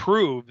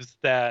proves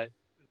that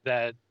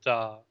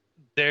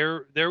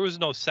there was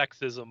no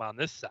sexism on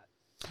this set.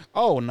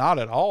 Oh, not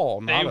at all.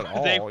 Not at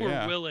all. They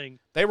were willing.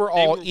 They were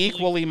all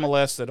equally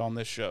molested on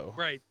this show.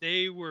 Right.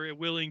 They were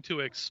willing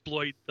to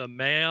exploit the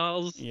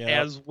males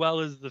as well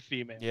as the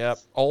females. Yep.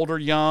 Old or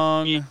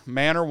young,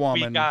 man or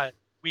woman.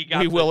 We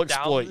will the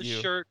exploit down the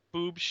you. shirt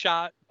boob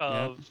shot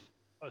of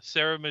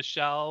Sarah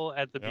Michelle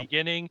at the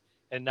beginning,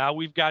 and now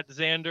we've got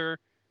Xander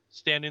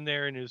standing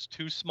there in his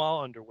too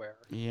small underwear.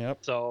 Yep.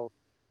 So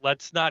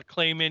let's not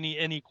claim any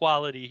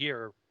inequality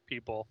here,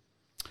 people.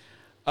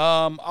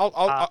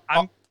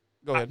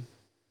 Go ahead.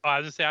 I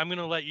was going to say, I'm going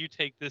to let you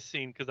take this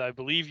scene because I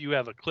believe you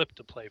have a clip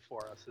to play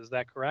for us. Is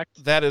that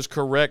correct? That is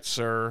correct,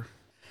 sir.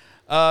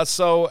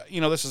 So,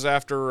 this is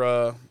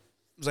after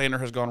Xander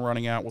has gone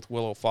running out with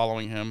Willow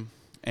following him,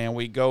 and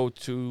we go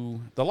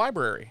to the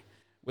library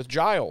with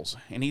Giles,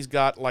 and he's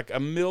got like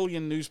 1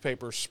 million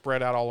newspapers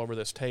spread out all over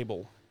this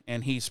table,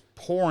 and he's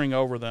poring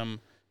over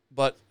them,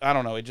 but I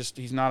don't know,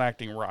 he's not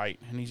acting right,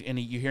 and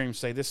you hear him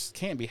say, this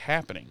can't be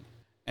happening.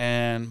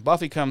 And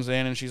Buffy comes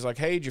in, and she's like,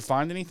 hey, did you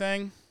find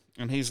anything?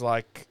 And he's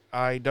like,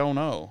 I don't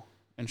know.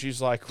 And she's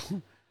like,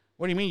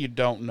 what do you mean you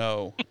don't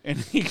know?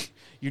 And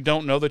you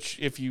don't know that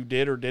if you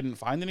did or didn't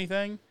find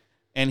anything?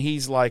 And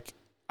he's like,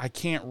 I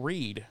can't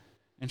read.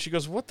 And she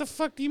goes, what the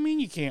fuck do you mean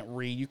you can't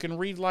read? You can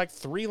read like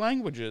 3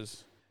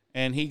 languages.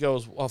 And he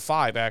goes, well,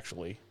 5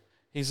 actually.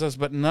 He says,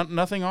 but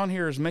nothing on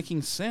here is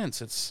making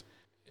sense. It's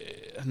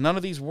none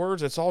of these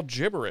words, it's all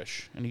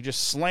gibberish. And he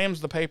just slams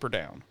the paper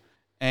down.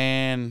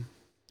 And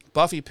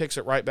Buffy picks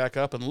it right back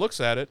up and looks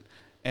at it.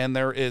 And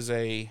there is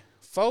a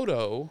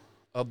photo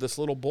of this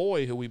little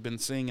boy who we've been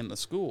seeing in the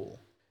school.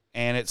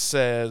 And it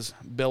says,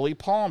 Billy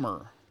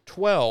Palmer,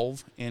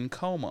 12, in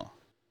coma.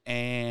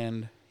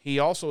 And he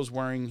also is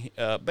wearing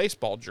a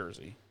baseball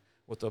jersey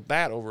with a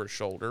bat over his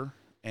shoulder.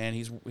 And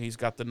he's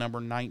got the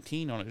number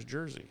 19 on his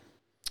jersey.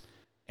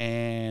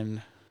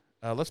 And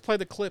let's play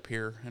the clip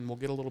here, and we'll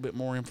get a little bit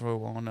more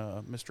info on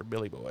Mr.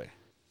 Billy Boy.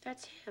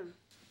 That's him.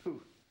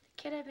 Who?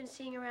 The kid I've been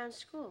seeing around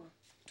school.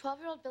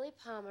 12-year-old Billy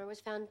Palmer was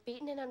found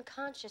beaten and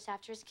unconscious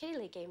after his Kitty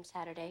League game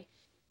Saturday.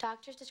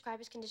 Doctors describe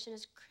his condition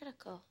as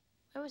critical.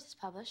 Where was this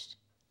published?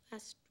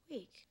 Last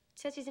week. It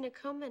says he's in a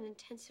coma and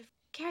intensive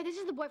care. This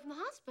is the boy from the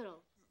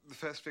hospital. The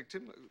first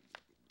victim?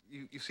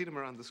 You've seen him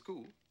around the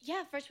school?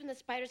 Yeah, first when the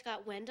spiders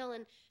got Wendell,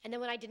 and then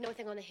when I did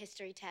nothing on the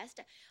history test.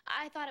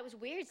 I thought it was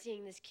weird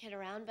seeing this kid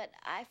around, but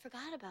I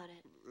forgot about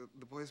it.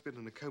 The boy's been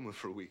in a coma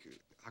for a week.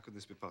 How could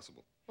this be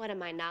possible? What,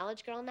 am I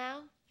knowledge girl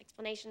now?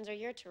 Explanations are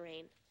your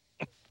terrain.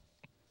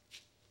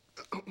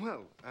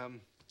 Well,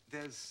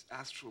 there's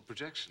astral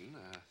projection.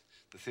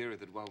 The theory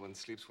that while one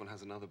sleeps, one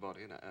has another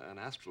body, an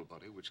astral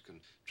body, which can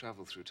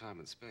travel through time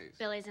and space.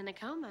 Billy's in a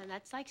coma.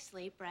 That's like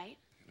sleep, right?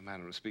 In a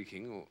manner of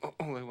speaking,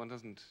 although one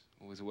doesn't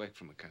always awake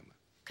from a coma.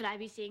 Could I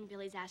be seeing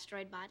Billy's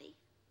asteroid body?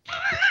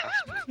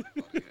 Astral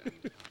body,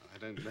 I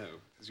don't know.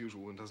 As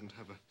usual, one doesn't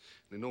have an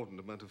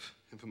inordinate amount of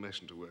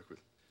information to work with.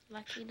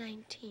 Lucky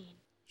 19.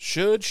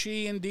 Should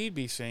she indeed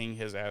be seeing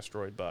his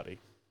asteroid body?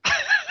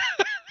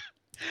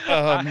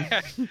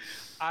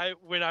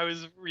 When I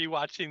was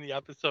rewatching the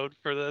episode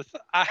for this,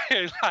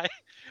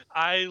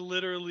 I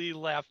literally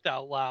laughed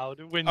out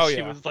loud when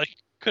she was like,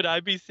 "Could I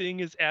be seeing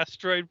his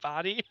asteroid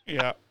body?"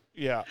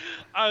 Yeah.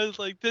 I was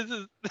like, "This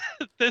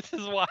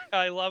is why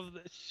I love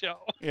this show."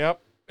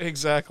 Yep,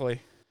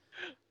 exactly.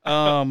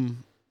 But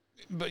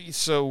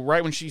so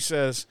right when she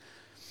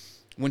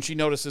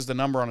notices the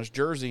number on his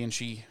jersey, and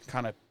she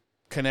kind of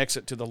connects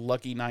it to the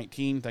Lucky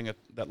 19 thing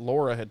that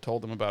Laura had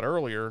told them about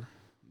earlier,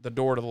 the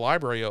door to the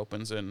library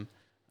opens, and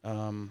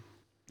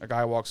a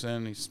guy walks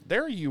in.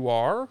 There you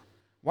are.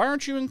 Why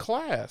aren't you in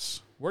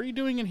class? What are you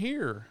doing in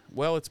here?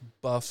 Well, it's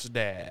Buff's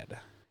dad.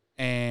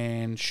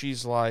 And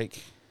she's like,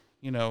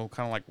 kind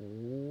of like,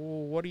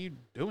 what are you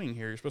doing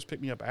here? You're supposed to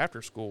pick me up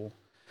after school.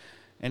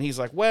 And he's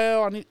like,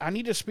 well, I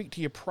need to speak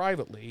to you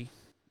privately,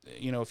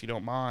 if you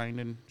don't mind.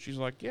 And she's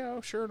like,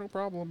 yeah, sure, no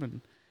problem.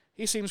 And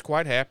he seems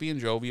quite happy and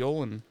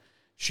jovial. And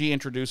she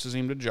introduces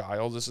him to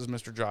Giles. This is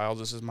Mr. Giles.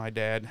 This is my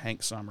dad,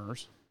 Hank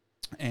Summers.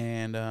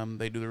 And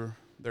they do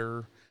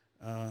their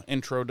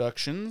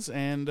introductions.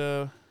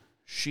 And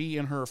she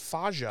and her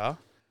Faja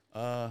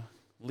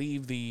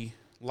leave the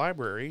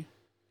library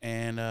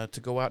and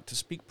to go out to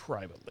speak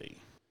privately.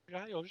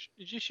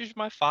 This is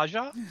my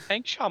Faja,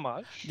 Hank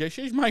Shamash. This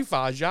is my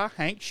Faja,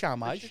 Hank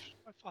Shamash. This is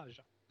my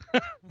Faja.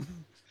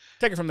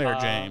 Take it from there,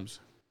 James.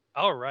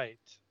 All right.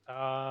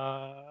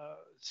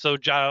 So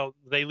Giles,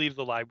 they leave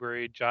the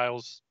library.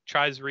 Giles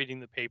tries reading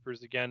the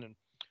papers again, and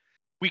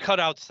we cut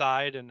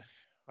outside, and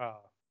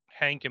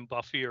Hank and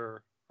Buffy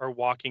are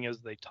walking as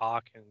they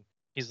talk, and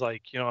he's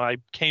like, I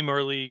came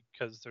early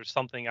because there's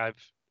something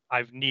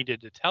I've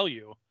needed to tell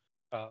you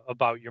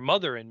about your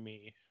mother and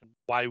me, and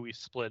why we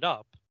split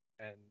up.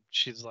 And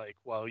she's like,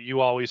 well,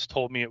 you always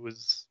told me it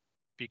was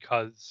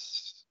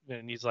because,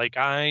 and he's like,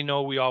 I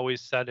know we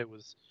always said it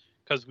was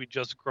because we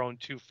just grown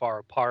too far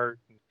apart.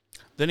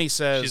 Then he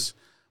says,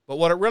 but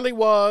what it really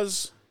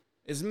was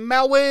is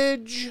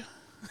marriage.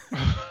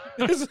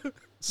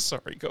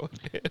 Sorry, go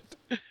ahead.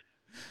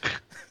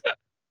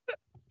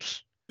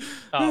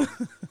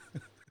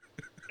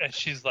 And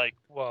she's like,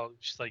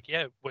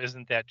 yeah, well,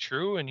 isn't that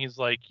true? And he's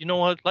like, you know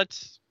what?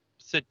 Let's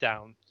sit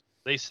down.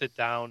 They sit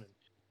down, and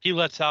he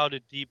lets out a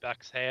deep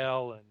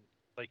exhale, and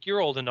like, you're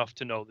old enough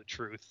to know the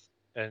truth.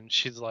 And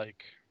she's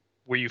like,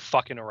 were you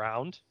fucking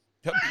around?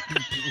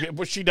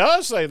 Well, she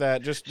does say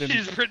that, just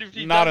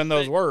not in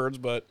those words,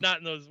 but not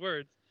in those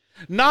words.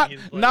 Not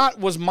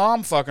was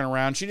mom fucking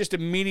around. She just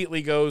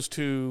immediately goes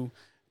to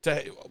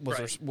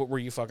were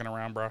you fucking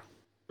around, bro?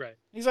 Right.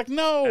 He's like,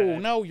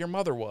 no, your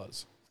mother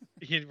was.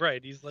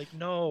 He's like,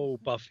 no,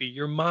 Buffy,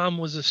 your mom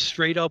was a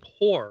straight up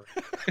whore.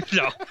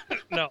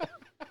 No.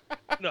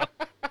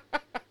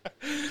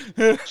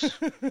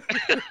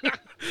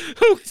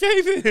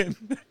 Okay then.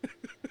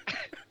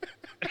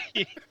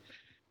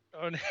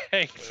 And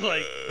Hank's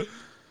like,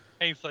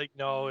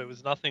 no, it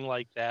was nothing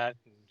like that.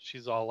 And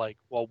she's all like,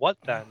 well, what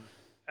then?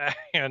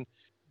 And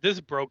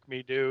this broke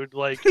me, dude.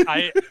 Like,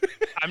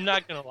 I'm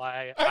not gonna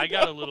lie, I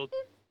got a little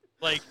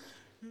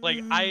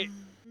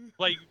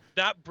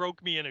that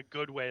broke me in a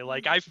good way.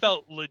 Like, I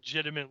felt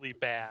legitimately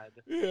bad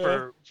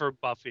for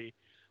Buffy.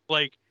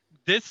 Like,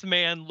 this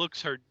man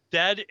looks her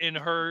dead in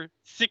her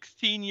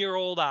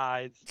 16-year-old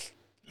eyes,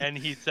 and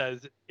he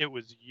says, it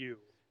was you.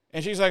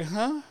 And she's like,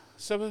 huh?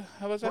 So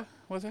how was that?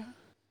 What's that?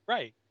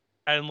 Right.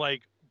 And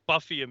like,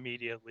 Buffy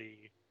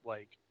immediately,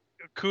 like,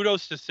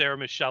 kudos to Sarah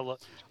Michelle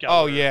Gellar.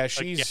 Oh yeah,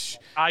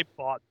 I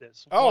bought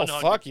this. Oh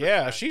 100%. fuck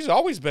yeah, she's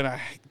always been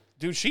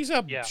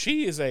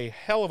she is a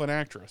hell of an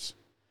actress.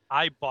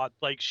 I bought,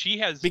 like, she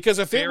has, because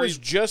if it was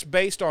just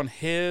based on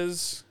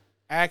his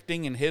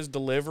acting and his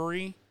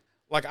delivery,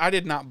 like, I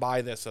did not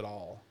buy this at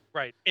all.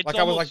 Right. It's like,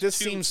 I was like, this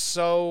seems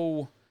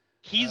so.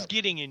 He's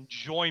getting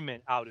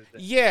enjoyment out of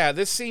it. Yeah,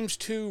 this seems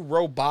too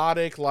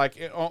robotic,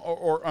 like,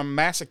 or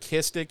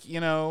masochistic,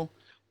 And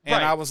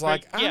right, I was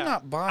like, I'm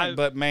not buying.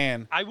 But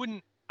man, I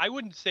wouldn't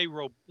say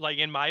like,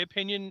 in my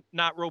opinion,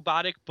 not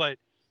robotic, but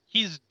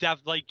he's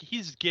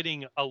he's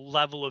getting a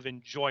level of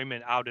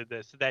enjoyment out of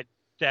this that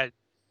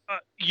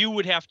you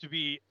would have to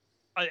be,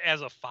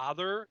 as a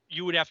father,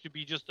 you would have to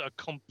be just a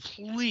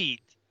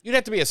complete. You'd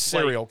have to be a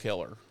serial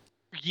killer.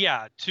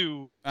 Yeah,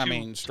 to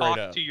straight talk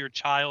up to your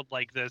child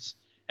like this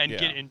and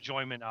get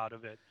enjoyment out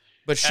of it.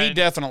 But she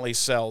definitely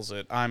sells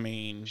it.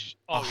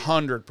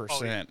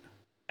 100%.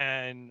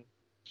 And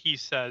he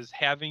says,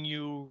 having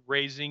you,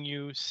 raising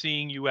you,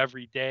 seeing you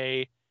every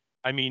day.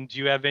 Do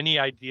you have any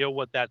idea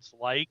what that's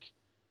like?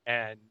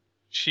 And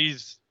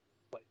she's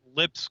like,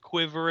 lips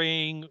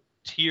quivering,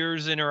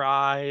 tears in her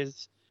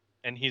eyes.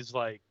 And he's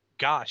like,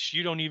 gosh,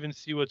 you don't even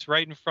see what's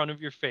right in front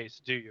of your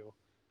face, do you?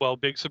 Well,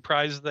 big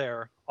surprise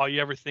there. All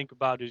you ever think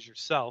about is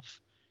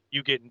yourself.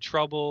 You get in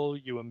trouble.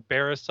 You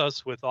embarrass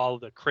us with all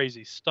the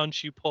crazy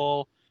stunts you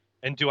pull.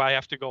 And do I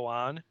have to go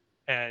on?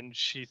 And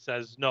she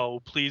says, no,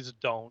 please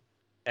don't.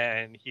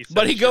 And he says,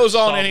 but he goes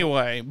on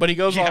anyway.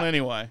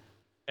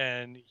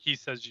 And he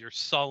says, you're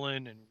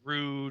sullen and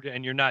rude,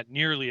 and you're not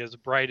nearly as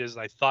bright as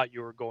I thought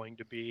you were going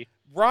to be.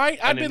 Right?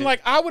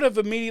 I would have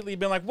immediately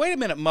been like, wait a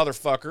minute,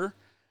 motherfucker.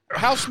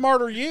 How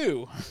smart are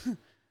you?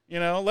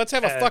 Let's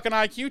have a fucking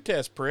IQ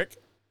test, prick.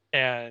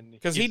 And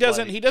because he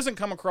doesn't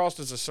come across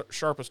as the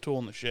sharpest tool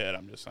in the shed.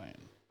 I'm just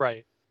saying.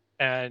 Right.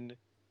 And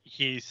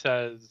he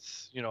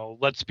says,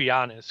 let's be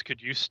honest. Could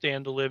you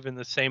stand to live in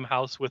the same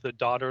house with a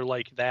daughter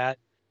like that?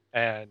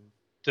 And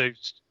the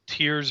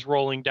tears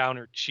rolling down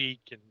her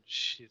cheek, and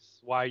she's,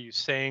 why are you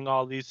saying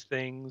all these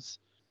things?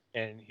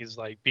 And he's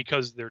like,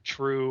 because they're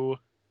true.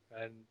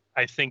 And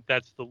I think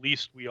that's the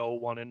least we owe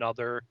one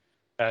another.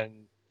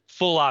 And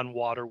full-on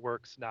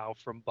waterworks now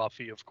from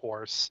Buffy, of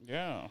course.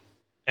 Yeah.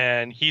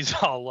 And he's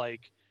all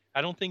like,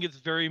 I don't think it's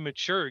very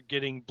mature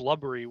getting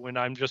blubbery when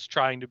I'm just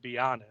trying to be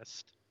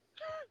honest.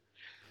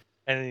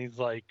 And he's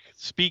like,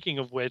 speaking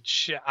of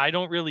which, I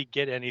don't really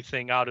get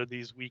anything out of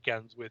these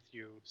weekends with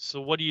you.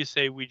 So what do you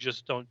say we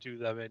just don't do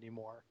them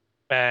anymore?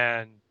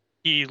 And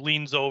he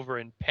leans over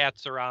and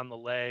pats her on the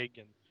leg,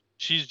 and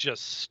she's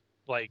just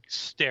like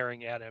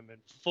staring at him in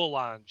full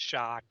on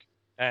shock.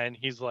 And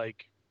he's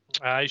like,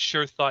 I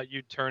sure thought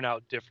you'd turn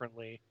out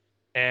differently.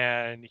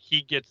 And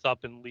he gets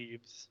up and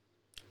leaves.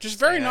 Just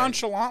very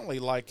nonchalantly,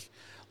 like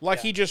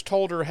he just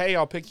told her, hey,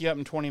 I'll pick you up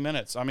in 20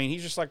 minutes. I mean,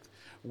 he's just like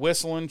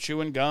whistling,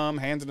 chewing gum,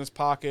 hands in his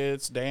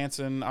pockets,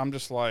 dancing. I'm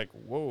just like,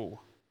 whoa.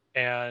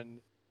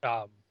 And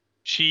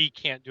she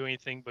can't do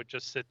anything but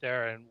just sit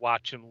there and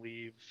watch him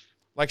leave.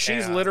 Like,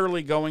 she's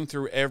literally going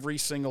through every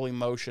single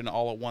emotion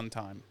all at one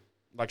time.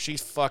 Like,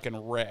 she's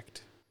fucking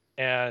wrecked.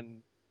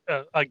 And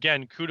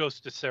again,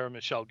 kudos to Sarah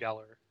Michelle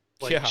Gellar.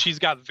 Like, she's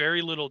got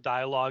very little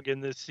dialogue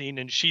in this scene,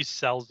 and she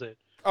sells it.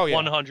 Oh, yeah.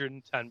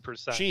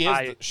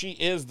 110%. She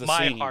is the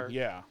my scene. Heart,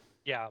 yeah.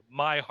 Yeah,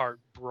 my heart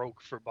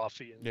broke for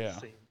Buffy in this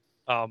scene.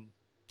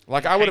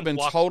 Like, I would have been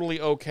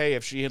totally okay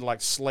if she had,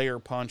 like, Slayer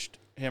punched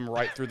him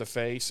right through the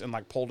face and,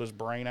 like, pulled his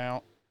brain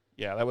out.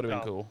 Yeah, that would have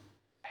been cool.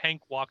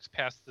 Hank walks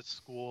past the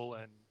school,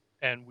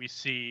 and we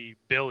see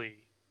Billy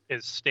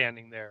is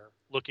standing there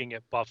looking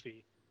at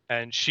Buffy.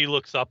 And she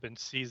looks up and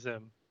sees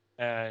him,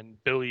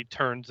 and Billy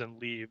turns and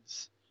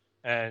leaves.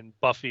 And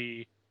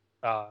Buffy,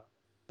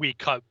 we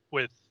cut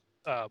with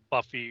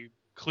Buffy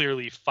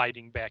clearly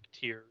fighting back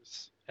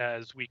tears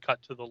as we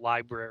cut to the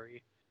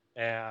library.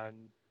 And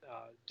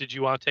did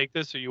you want to take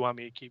this, or you want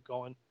me to keep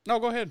going? No,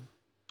 go ahead.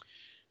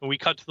 And we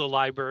cut to the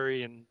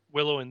library, and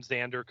Willow and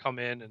Xander come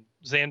in, and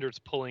Xander's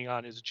pulling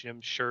on his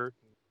gym shirt.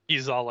 And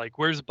he's all like,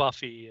 where's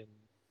Buffy? And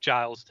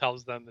Giles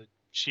tells them that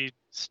she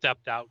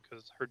stepped out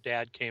because her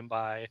dad came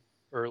by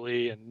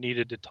early and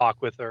needed to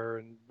talk with her.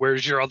 And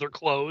where's your other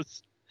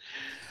clothes?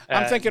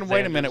 I'm thinking,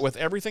 wait a minute, with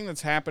everything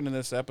that's happened in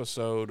this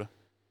episode,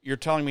 you're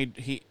telling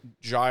me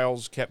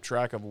Giles kept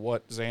track of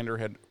what Xander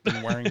had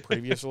been wearing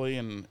previously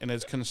and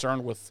is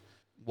concerned with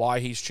why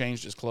he's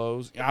changed his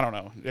clothes? I don't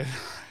know. It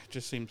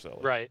just seems silly.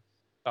 Right.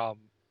 And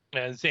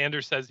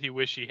Xander says he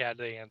wish he had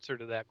the answer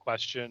to that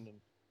question. And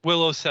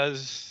Willow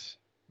says,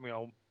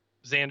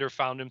 Xander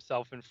found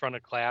himself in front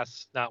of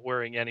class not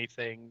wearing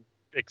anything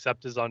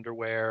except his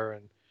underwear.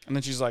 And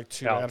then she's like,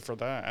 too bad for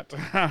that.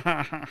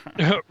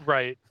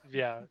 Right.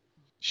 Yeah.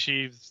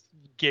 She's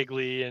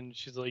giggly and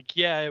she's like,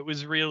 yeah, it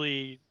was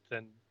really.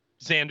 Then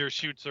Xander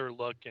shoots her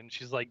look and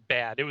she's like,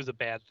 bad. It was a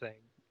bad thing.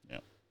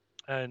 Yeah.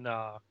 And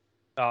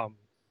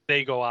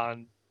they go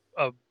on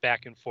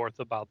back and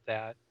forth about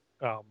that.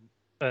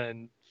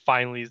 And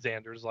finally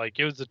Xander's like,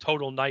 it was a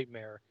total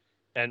nightmare.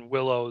 And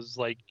Willow's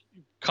like,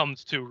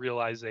 comes to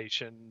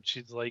realization.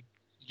 She's like,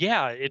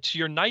 yeah, it's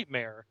your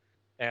nightmare.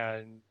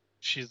 And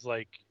she's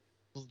like,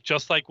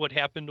 just like what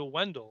happened to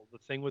Wendell, the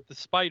thing with the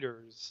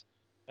spiders.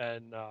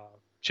 And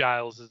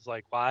Giles is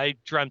like, well, I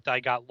dreamt I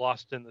got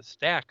lost in the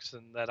stacks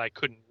and that I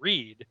couldn't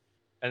read.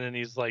 And then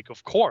he's like,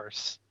 of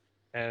course.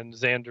 And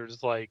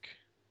Xander's like,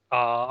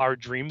 our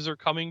dreams are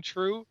coming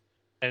true.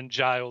 And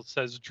Giles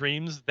says,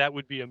 dreams, that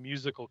would be a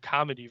musical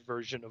comedy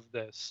version of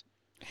this.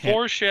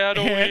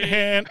 Foreshadowing.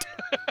 Hint.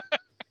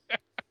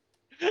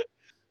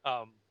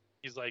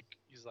 He's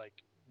like,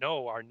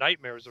 no, our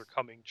nightmares are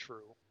coming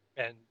true.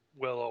 And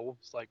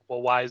Willow's like,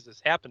 well, why is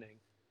this happening?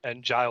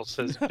 And Giles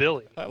says,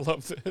 Billy. I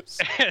love this.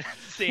 And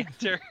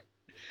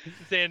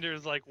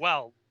Xander's like,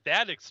 well,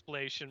 that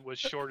explanation was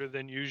shorter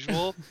than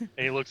usual. And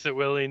he looks at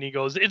Willie and he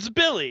goes, it's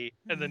Billy.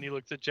 And then he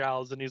looks at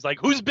Giles and he's like,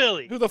 who's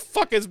Billy? Who the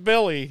fuck is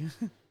Billy?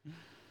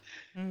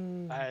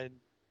 And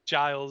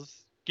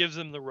Giles gives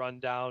him the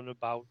rundown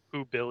about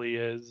who Billy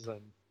is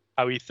and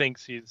how he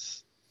thinks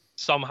he's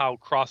somehow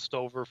crossed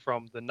over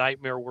from the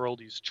nightmare world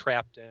he's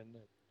trapped in.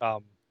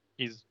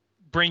 He's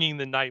bringing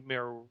the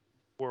nightmare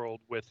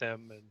world with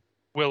him, and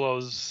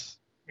Willow's,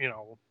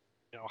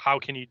 how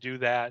can he do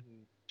that?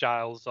 And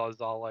Giles is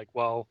all like,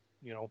 well,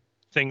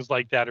 things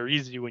like that are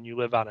easy when you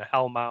live on a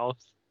hellmouth.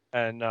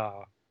 And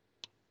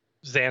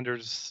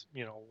Xander's,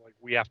 like,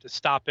 we have to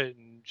stop it.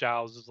 And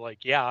Giles is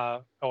like, yeah,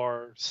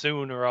 or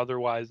soon or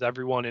otherwise,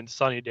 everyone in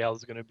Sunnydale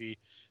is going to be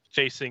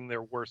facing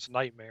their worst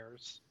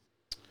nightmares.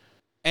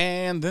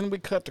 And then we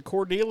cut to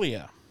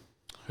Cordelia,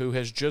 who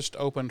has just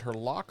opened her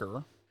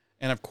locker.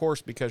 And of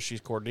course, because she's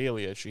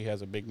Cordelia, she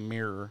has a big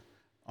mirror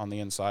on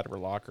the inside of her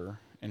locker.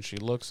 And she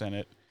looks in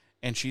it,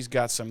 and she's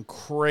got some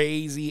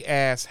crazy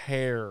ass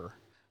hair.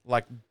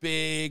 Like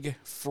big,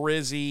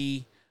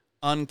 frizzy,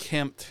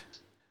 unkempt,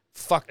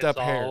 fucked up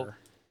hair.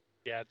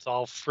 Yeah, it's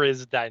all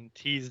frizzed and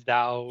teased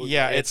out.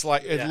 Yeah, it's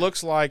like it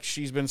looks like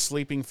she's been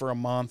sleeping for a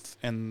month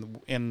and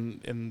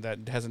that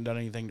hasn't done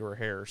anything to her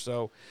hair.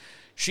 So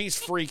she's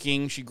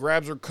freaking. She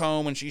grabs her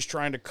comb and she's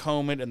trying to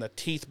comb it, and the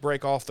teeth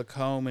break off the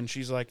comb, and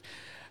she's like,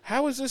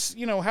 how is this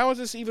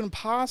even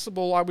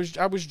possible? I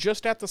was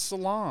just at the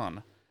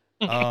salon.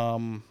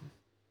 And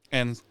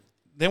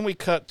then we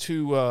cut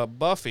to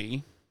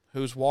Buffy,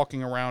 who's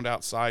walking around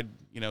outside,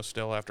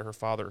 still after her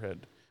father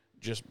had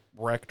just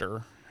wrecked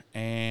her.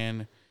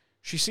 And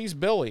she sees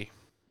Billy,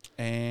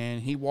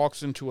 and he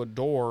walks into a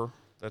door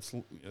that's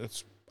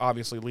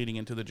obviously leading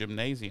into the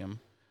gymnasium.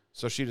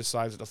 So she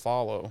decides to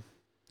follow,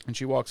 and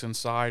she walks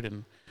inside,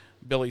 and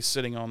Billy's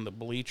sitting on the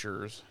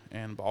bleachers,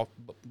 and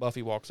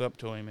Buffy walks up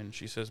to him, and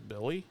she says,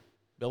 Billy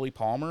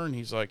Palmer? And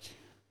he's like,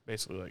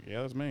 basically like,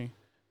 yeah, that's me.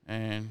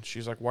 And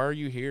she's like, why are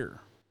you here?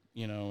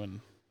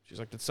 And she's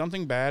like, did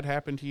something bad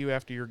happen to you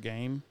after your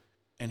game?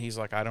 And he's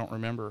like, I don't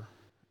remember.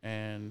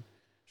 And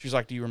she's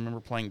like, do you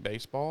remember playing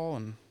baseball?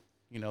 And,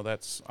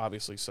 that's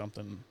obviously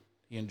something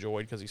he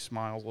enjoyed because he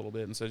smiles a little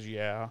bit and says,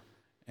 yeah.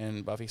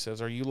 And Buffy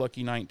says, are you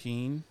Lucky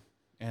 19?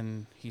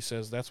 And he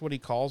says, that's what he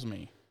calls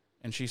me.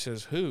 And she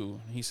says, who?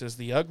 And he says,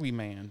 the ugly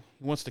man.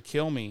 He wants to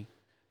kill me.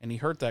 And he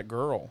hurt that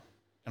girl.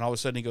 And all of a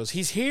sudden he goes,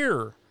 he's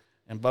here.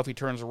 And Buffy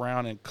turns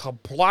around and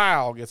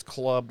kaplow gets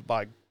clubbed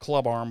by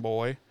Club Arm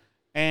Boy.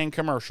 And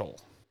commercial.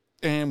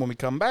 And when we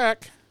come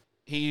back,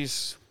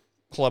 he's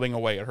clubbing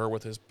away at her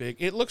with his big...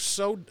 It looks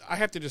so... I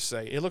have to just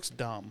say, it looks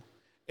dumb.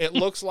 It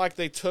looks like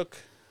they took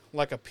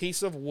like a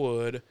piece of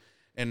wood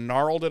and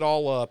gnarled it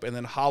all up and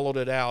then hollowed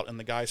it out, and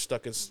the guy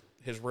stuck his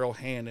real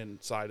hand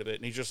inside of it.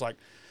 And he's just like...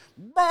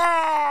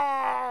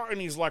 Bah!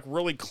 And he's like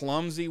really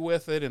clumsy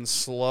with it and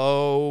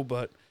slow,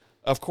 but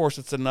of course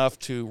it's enough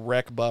to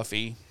wreck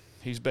Buffy.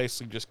 He's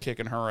basically just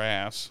kicking her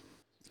ass,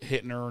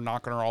 hitting her,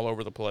 knocking her all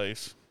over the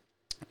place.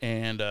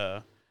 And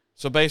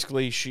so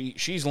basically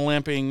she's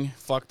limping,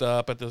 fucked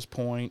up at this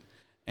point.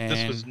 And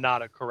this was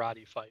not a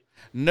karate fight.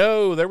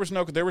 No, there was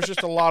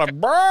just a lot of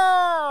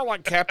brrr,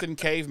 like Captain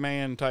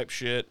Caveman type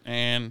shit.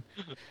 And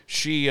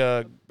she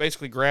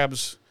basically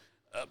grabs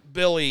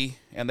Billy,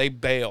 and they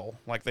bail.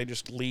 Like, they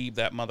just leave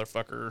that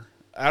motherfucker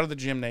out of the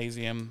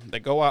gymnasium. They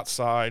go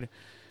outside.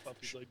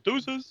 Buffy's like,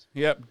 deuces.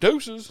 Yep,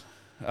 deuces.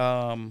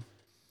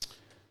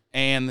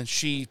 And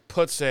she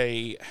puts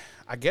I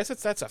guess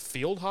that's a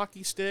field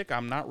hockey stick.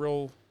 I'm not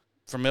real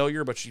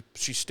familiar, but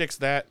she sticks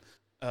that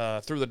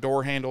through the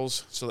door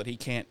handles so that he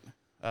can't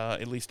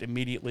at least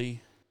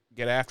immediately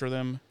get after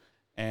them.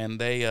 And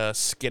they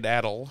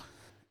skedaddle.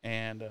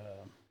 And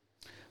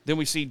then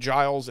we see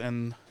Giles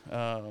and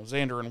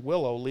Xander and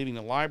Willow leaving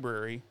the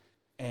library,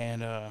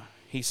 and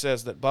he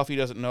says that Buffy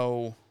doesn't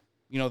know,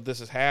 this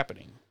is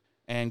happening,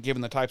 and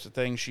given the types of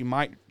things she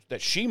might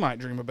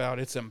dream about,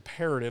 it's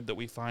imperative that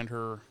we find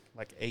her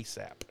like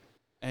ASAP.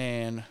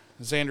 And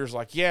Xander's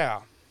like,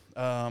 yeah,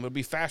 it'll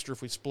be faster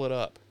if we split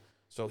up.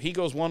 So he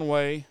goes one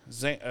way,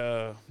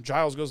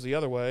 Giles goes the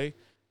other way,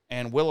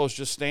 and Willow's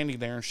just standing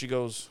there, and she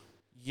goes,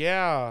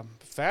 yeah,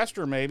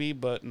 faster maybe,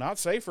 but not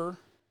safer.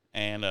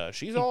 And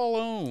she's all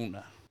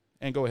alone.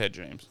 And go ahead,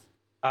 James.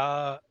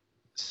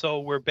 So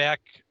we're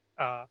back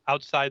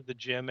outside the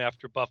gym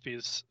after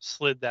Buffy's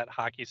slid that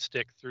hockey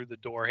stick through the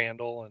door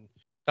handle.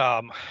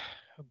 And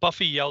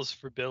Buffy yells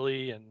for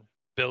Billy, and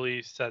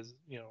Billy says,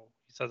 he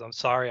says, I'm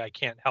sorry, I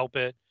can't help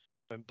it.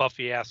 And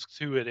Buffy asks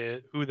who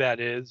that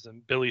is,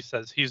 and Billy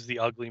says he's the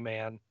ugly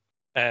man.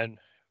 And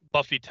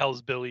Buffy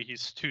tells Billy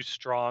he's too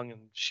strong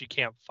and she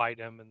can't fight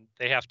him, and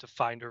they have to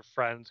find her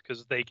friends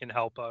because they can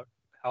help.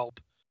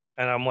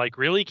 And I'm like,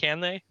 really? Can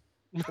they?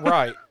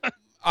 Right.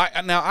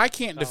 I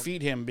can't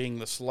defeat him being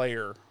the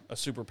Slayer, a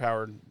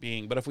superpowered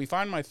being. But if we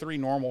find my 3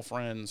 normal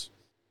friends,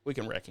 we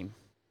can wreck him.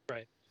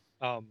 Right.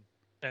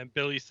 And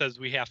Billy says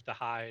we have to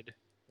hide.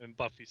 And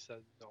Buffy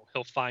says, no,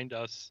 he'll find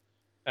us.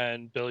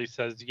 And Billy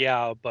says,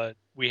 yeah, but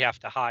we have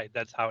to hide.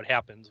 That's how it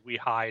happens. We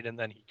hide and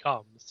then he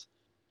comes.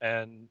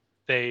 And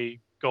they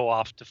go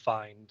off to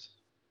find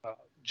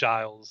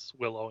Giles,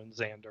 Willow, and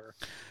Xander.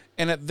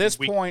 And at this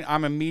point,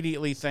 I'm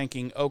immediately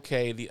thinking,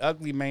 okay, the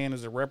ugly man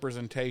is a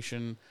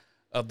representation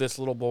of this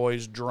little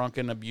boy's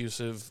drunken,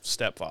 abusive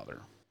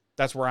stepfather.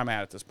 That's where I'm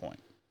at this point.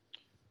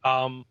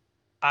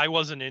 I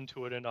wasn't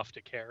into it enough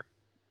to care.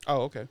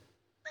 Oh, okay.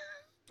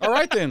 All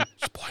right, then.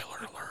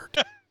 Spoiler alert.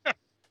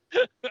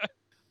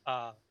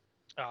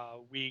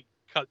 We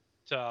cut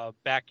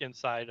back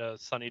inside a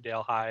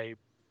Sunnydale High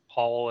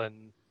hall,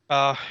 and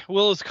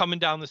Will is coming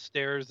down the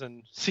stairs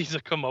and sees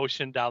a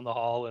commotion down the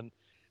hall, and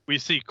we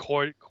see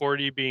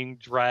Cordy being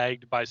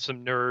dragged by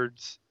some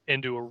nerds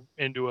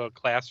into a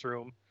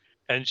classroom,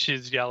 and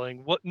she's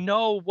yelling, "What?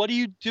 No! What are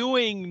you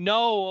doing?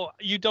 No!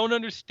 You don't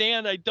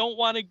understand. I don't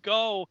want to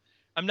go.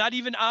 I'm not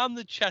even on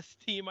the chess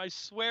team. I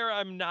swear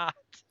I'm not."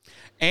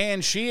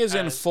 And she is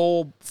in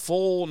full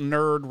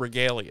nerd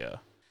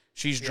regalia.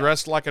 She's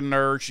dressed like a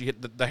nerd. She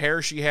the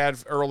hair she had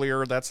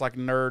earlier, that's like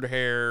nerd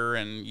hair,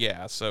 and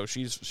yeah, so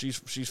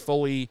she's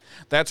fully.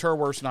 That's her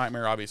worst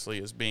nightmare, obviously,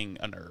 is being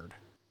a nerd.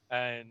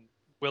 And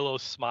Willow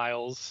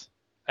smiles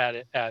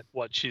at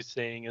what she's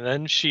saying, and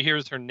then she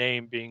hears her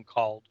name being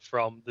called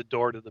from the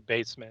door to the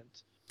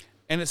basement.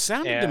 And it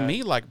sounded to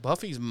me like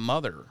Buffy's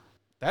mother.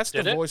 That's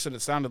the voice that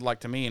it sounded like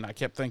to me, and I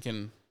kept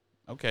thinking,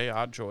 okay,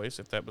 odd choice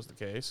if that was the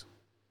case.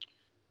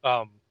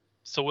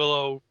 So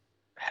Willow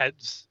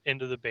heads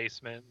into the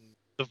basement, and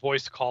the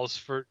voice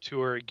calls to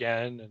her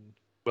again, and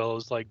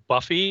Willow's like,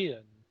 "Buffy,"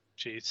 and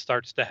she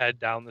starts to head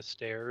down the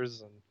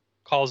stairs and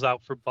calls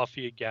out for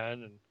Buffy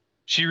again, and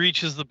she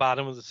reaches the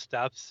bottom of the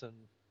steps and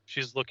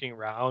she's looking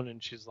around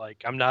and she's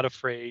like, I'm not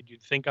afraid.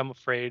 You'd think I'm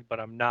afraid, but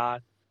I'm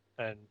not.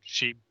 And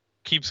she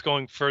keeps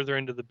going further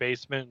into the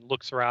basement and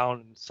looks around,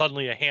 and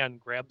suddenly a hand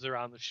grabs her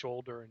on the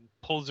shoulder and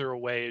pulls her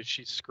away as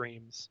she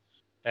screams.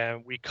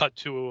 And we cut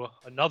to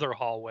another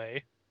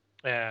hallway,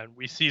 and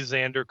we see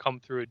Xander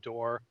come through a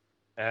door,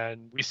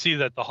 and we see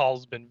that the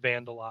hall's been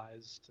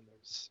vandalized, and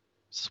there's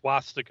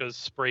swastikas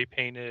spray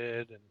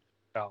painted,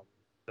 and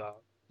the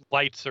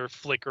lights are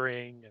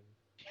flickering, and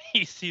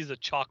he sees a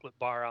chocolate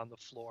bar on the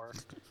floor,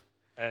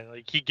 and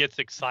like he gets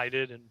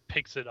excited and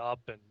picks it up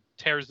and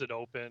tears it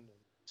open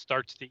and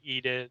starts to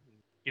eat it. And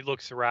he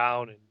looks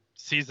around and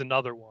sees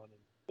another one and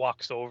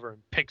walks over and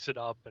picks it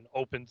up and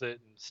opens it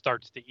and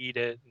starts to eat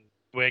it. And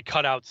we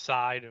cut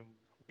outside and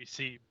we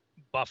see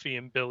Buffy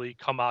and Billy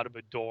come out of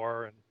a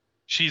door, and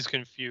she's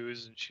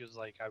confused and she's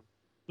like, I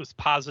was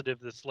positive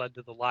this led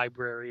to the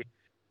library.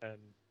 And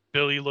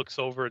Billy looks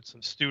over at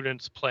some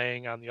students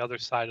playing on the other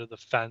side of the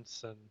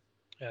fence, and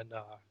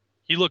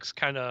he looks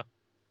kind of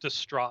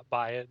distraught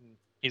by it, and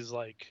he's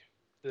like,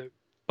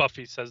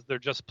 Buffy says, they're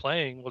just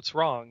playing, what's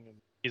wrong? And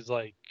he's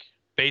like,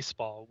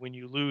 baseball, when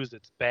you lose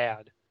it's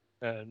bad.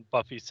 And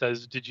Buffy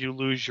says, did you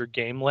lose your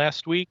game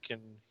last week?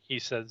 And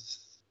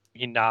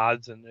he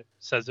nods and it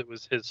says it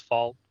was his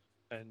fault.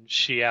 And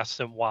she asks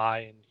him why,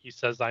 and he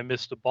says, I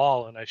missed a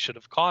ball and I should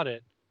have caught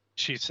it.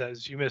 She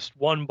says, you missed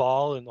one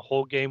ball and the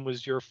whole game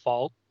was your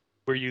fault.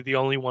 Were you the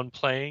only one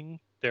playing?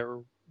 There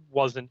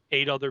wasn't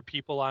 8 other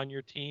people on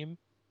your team?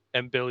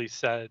 And Billy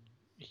said,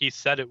 he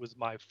said it was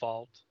my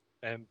fault.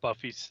 And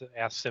Buffy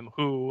asks him,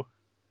 who?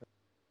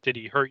 Did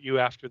he hurt you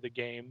after the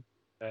game?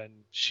 And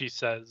she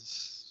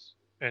says,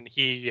 and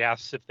he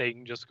asks if they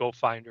can just go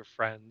find her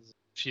friends.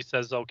 She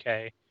says,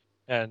 okay.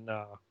 And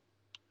the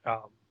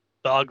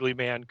ugly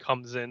man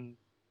comes in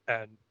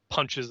and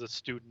punches a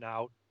student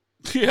out.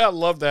 Yeah, I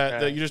love that.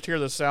 That you just hear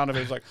the sound of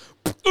it. It's like,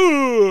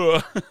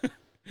 ooh.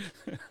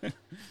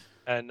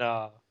 And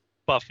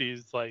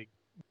Buffy's like,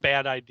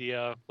 bad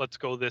idea. Let's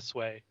go this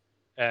way.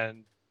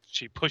 And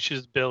she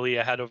pushes Billy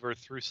ahead of her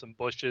through some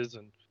bushes.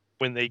 And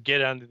when they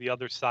get onto the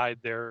other side,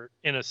 they're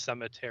in a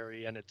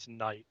cemetery and it's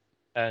night.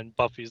 And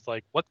Buffy's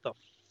like, what the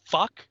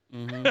fuck?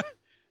 Mm-hmm.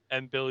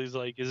 And Billy's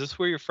like, is this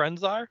where your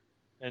friends are?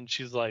 And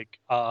she's like,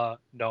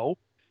 no.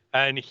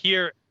 And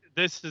here,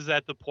 this is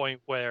at the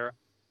point where,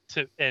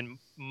 in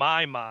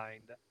my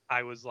mind,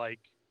 I was like,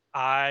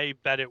 I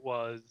bet it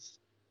was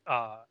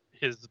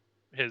his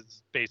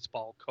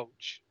baseball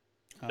coach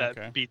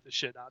that beat the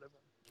shit out of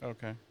him.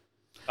 Okay.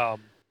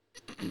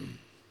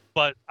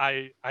 But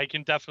I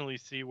can definitely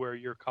see where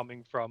you're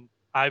coming from.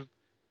 I've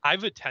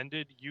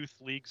attended youth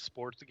league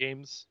sports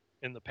games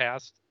in the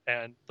past,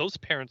 and those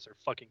parents are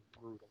fucking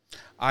brutal.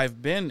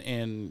 I've been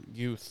in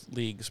youth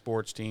league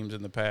sports teams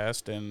in the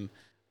past, and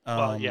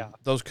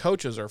those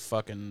coaches are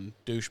fucking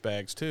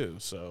douchebags too.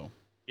 So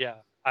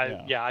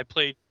I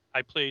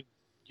played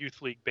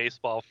youth league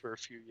baseball for a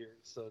few years.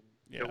 So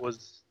it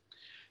was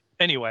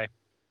anyway.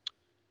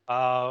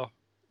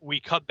 We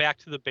cut back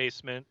to the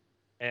basement,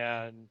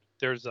 and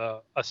there's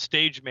a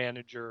stage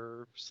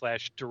manager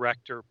 /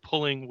 director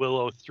pulling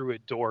Willow through a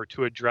door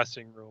to a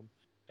dressing room,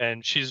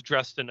 and she's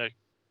dressed in a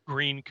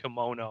green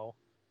kimono,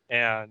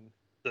 and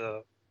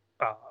the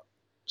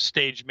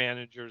stage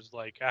manager's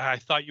like, I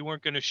thought you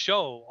weren't going to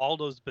show.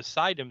 Aldo's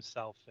beside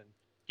himself, and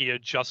he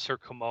adjusts her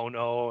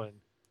kimono, and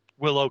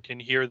Willow can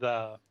hear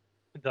the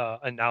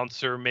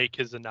announcer make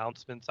his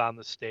announcements on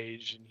the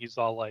stage, and he's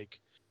all like,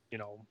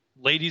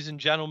 ladies and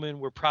gentlemen,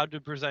 we're proud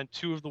to present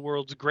 2 of the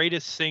world's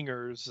greatest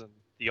singers, and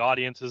the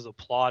audience is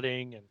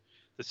applauding, and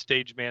the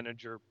stage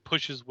manager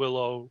pushes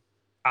Willow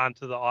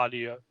onto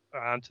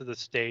the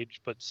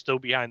stage, but still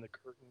behind the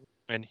curtain.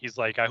 And he's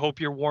like, I hope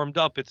you're warmed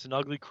up. It's an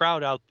ugly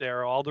crowd out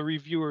there. All the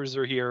reviewers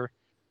are here.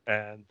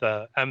 And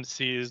the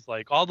MC is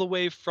like, all the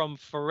way from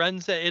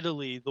Firenze,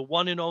 Italy, the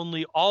one and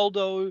only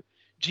Aldo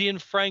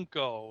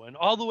Gianfranco, and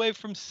all the way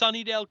from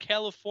Sunnydale,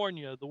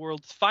 California, the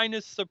world's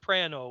finest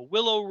soprano,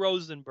 Willow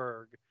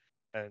Rosenberg.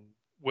 And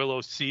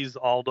Willow sees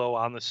Aldo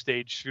on the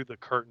stage through the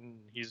curtain.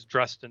 He's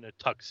dressed in a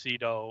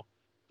tuxedo,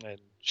 and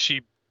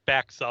she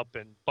backs up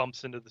and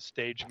bumps into the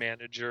stage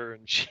manager,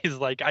 and she's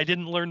like, I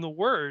didn't learn the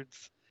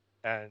words.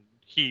 And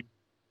he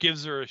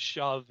gives her a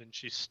shove, and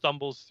she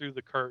stumbles through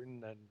the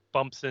curtain and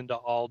bumps into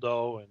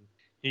Aldo, and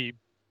he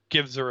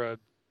gives her a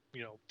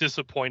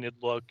disappointed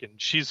look,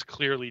 and she's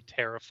clearly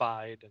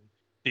terrified. And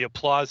the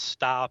applause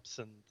stops,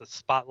 and the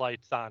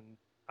spotlight's on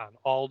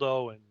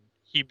Aldo, and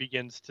he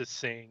begins to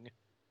sing.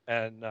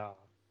 And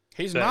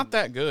he's not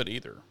that good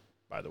either,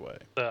 by the way.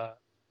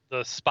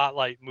 The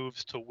spotlight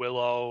moves to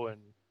Willow, and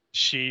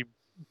she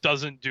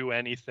doesn't do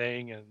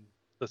anything, and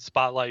the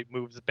spotlight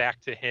moves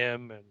back to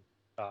him, and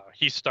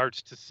he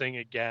starts to sing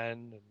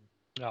again,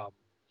 and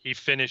he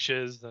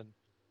finishes and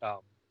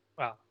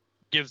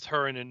gives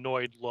her an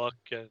annoyed look,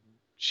 and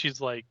she's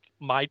like,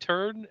 my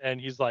turn? And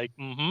he's like,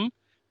 mm-hmm.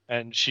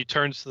 And she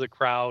turns to the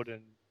crowd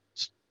and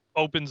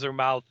opens her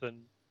mouth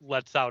and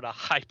lets out a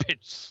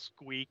high-pitched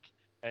squeak,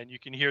 and you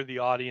can hear the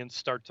audience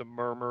start to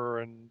murmur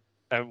and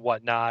and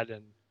whatnot.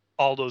 And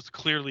Aldo's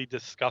clearly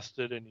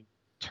disgusted, and he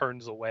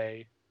turns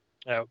away.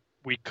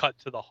 We cut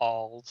to the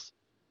halls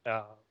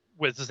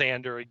with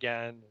Xander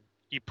again.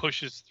 He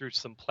pushes through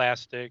some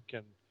plastic,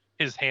 and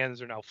his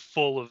hands are now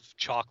full of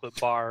chocolate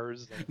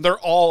bars. They're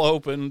all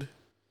opened.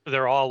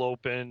 They're all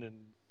open, and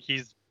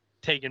he's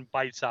taking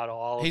bites out of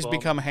all of them. He's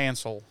become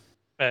Hansel.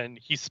 And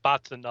he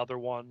spots another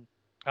one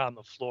on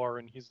the floor,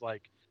 and he's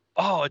like,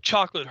 "Oh, a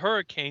chocolate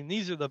hurricane.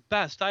 These are the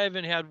best. I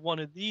haven't had one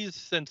of these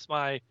since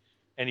my..."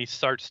 And he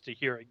starts to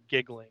hear a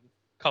giggling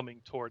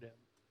coming toward him.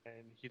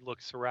 And he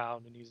looks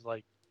around, and he's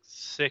like,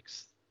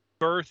 6th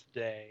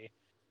birthday.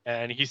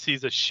 And he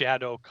sees a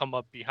shadow come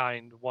up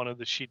behind one of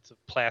the sheets of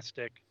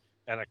plastic,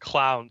 and a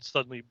clown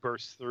suddenly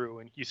bursts through,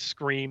 and he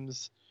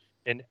screams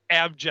in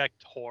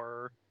abject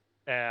horror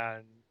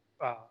and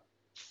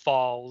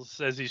falls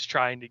as he's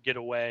trying to get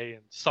away,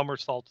 and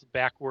somersaults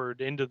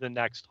backward into the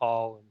next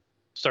hall and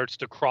starts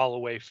to crawl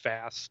away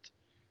fast.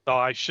 Though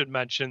I should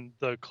mention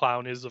the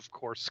clown is, of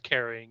course,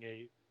 carrying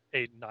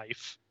a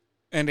knife.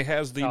 And it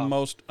has the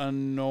most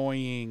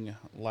annoying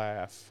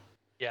laugh.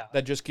 Yeah.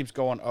 That just keeps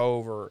going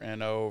over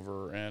and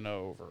over and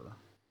over.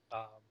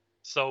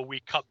 So we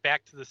cut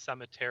back to the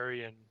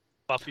cemetery, and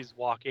Buffy's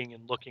walking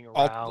and looking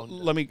around.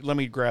 Let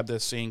me grab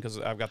this scene because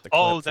I've got the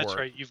clip Oh, for that's it.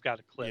 right. You've got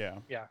a clip. Yeah.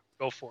 Yeah,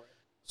 go for it.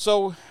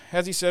 So,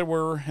 as he said,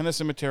 we're in the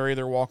cemetery.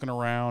 They're walking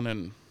around,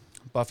 and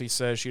Buffy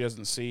says she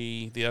doesn't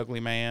see the ugly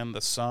man,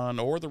 the sun,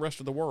 or the rest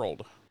of the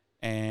world.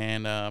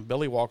 And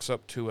Billy walks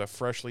up to a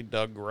freshly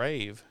dug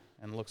grave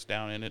and looks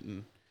down in it,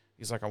 and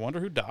he's like, I wonder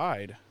who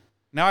died.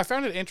 Now, I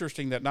found it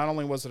interesting that not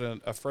only was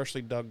it a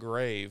freshly dug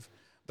grave,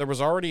 there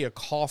was already a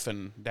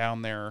coffin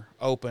down there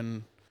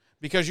open.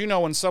 Because, you know,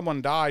 when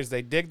someone dies,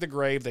 they dig the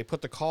grave, they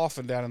put the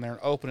coffin down in there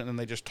and open it, and then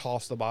they just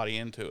toss the body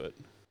into it.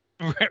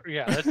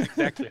 Yeah, that's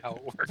exactly how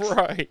it works.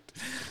 Right.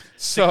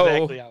 So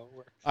exactly how it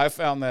works. I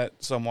found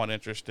that somewhat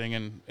interesting.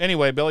 And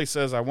anyway, Billy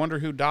says, I wonder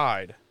who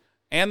died.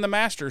 And the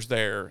master's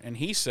there. And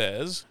he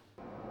says,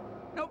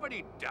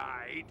 Nobody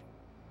died.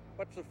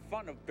 What's the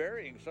fun of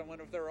burying someone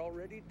if they're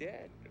already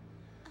dead?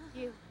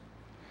 You.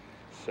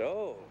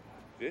 So,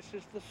 this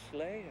is the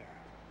Slayer.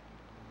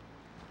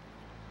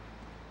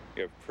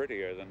 You're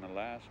prettier than the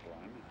last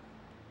one.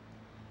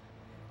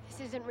 This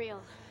isn't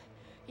real.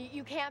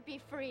 You can't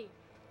be free.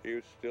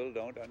 You still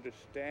don't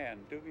understand,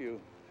 do you?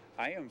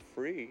 I am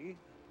free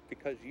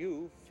because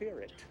you fear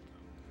it.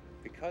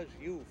 Because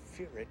you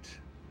fear it,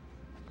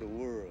 the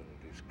world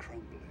is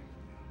crumbling.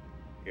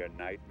 Your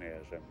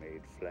nightmares are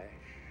made flesh.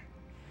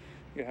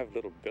 You have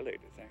little Billy to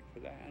thank for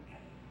that.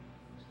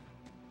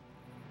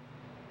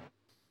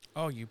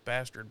 oh, you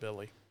bastard,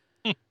 Billy.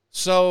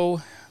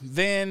 So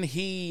then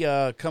he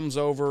comes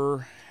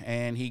over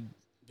and he,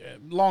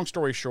 long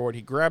story short,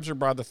 he grabs her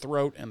by the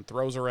throat and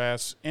throws her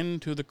ass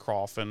into the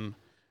coffin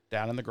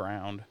down in the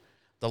ground.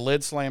 The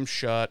lid slams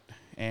shut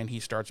and he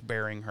starts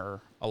burying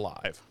her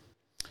alive.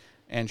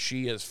 And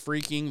she is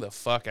freaking the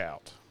fuck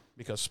out.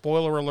 Because,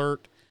 spoiler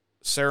alert,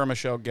 Sarah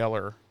Michelle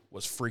Gellar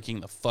was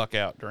freaking the fuck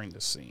out during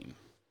this scene.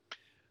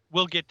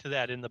 We'll get to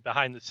that in the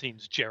behind the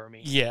scenes,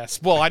 Jeremy. Yes.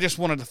 Well, I just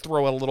wanted to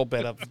throw a little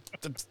bit of...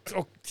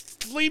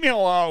 leave me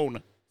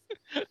alone.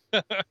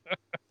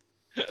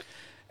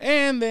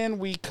 And then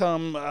we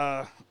come...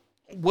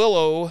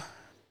 Willow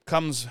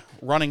comes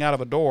running out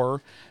of a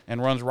door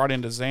and runs right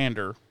into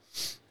Xander.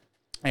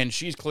 And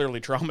she's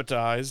clearly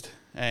traumatized,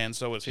 and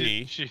so is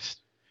he.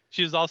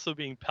 She's also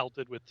being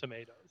pelted with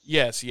tomatoes.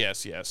 Yes.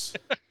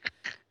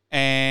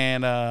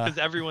 And... Because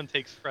everyone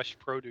takes fresh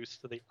produce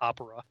to the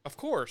opera. Of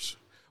course.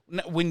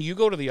 When you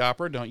go to the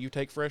opera, don't you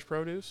take fresh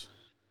produce?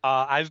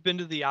 I've been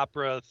to the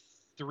opera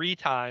 3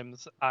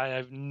 times. I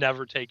have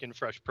never taken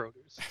fresh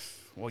produce.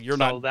 Well, you're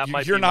So not. that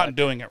might You're be not my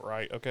doing it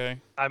right. Okay.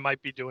 I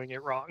might be doing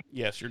it wrong.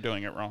 Yes, you're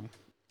doing it wrong.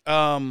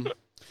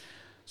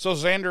 So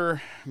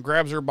Xander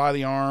grabs her by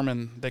the arm,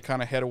 and they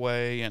kind of head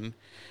away. And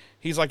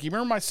he's like, "You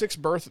remember my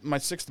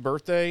sixth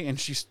birthday?" And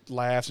she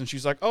laughs, and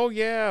she's like, "Oh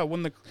yeah,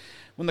 when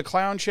the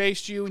clown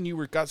chased you, and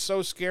you got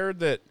so scared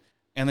that."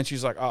 And then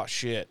she's like, "Oh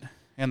shit."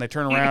 And they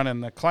turn around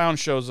and the clown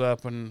shows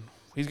up and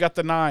he's got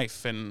the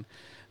knife and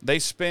they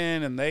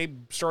spin and they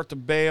start to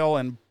bail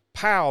and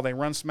pow, they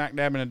run smack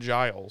dab into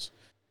Giles.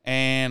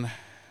 And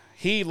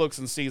he looks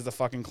and sees the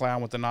fucking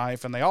clown with the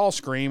knife and they all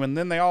scream and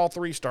then they all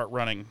 3 start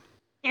running.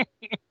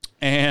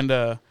 And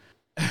they're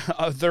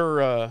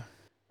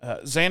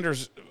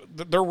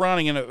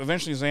running and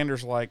eventually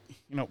Xander's like,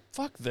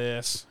 fuck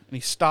this. And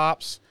he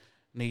stops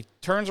and he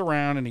turns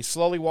around and he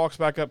slowly walks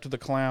back up to the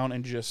clown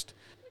and just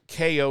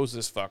KOs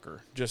this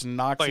fucker, just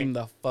knocks him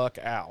the fuck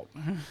out.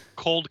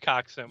 Cold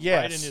cocks him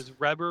Yes. right in his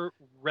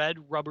red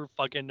rubber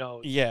fucking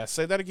nose. Yeah,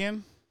 say that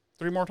again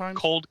 3 more times.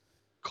 Cold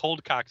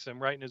cocks him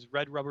right in his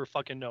red rubber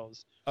fucking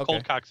nose. Okay.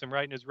 Cold cocks him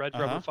right in his red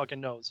rubber fucking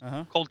nose.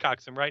 Cold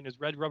cocks him right in his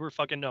red rubber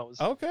fucking nose.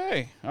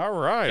 Okay, all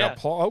right. Yeah.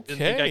 Okay. Didn't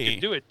think I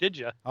could do it, did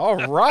you?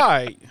 All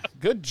right,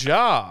 good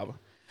job.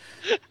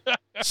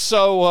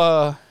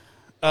 So,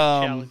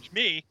 challenge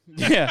me.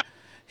 Yeah,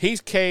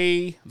 he's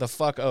K the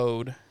fuck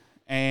owed,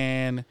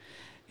 and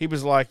he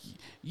was like,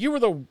 "You were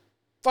the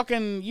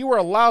fucking, you were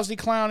a lousy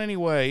clown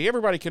anyway.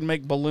 Everybody can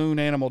make balloon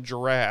animal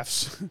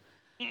giraffes.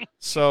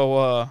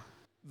 So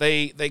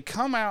they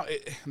come out.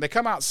 They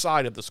come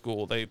outside of the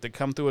school. They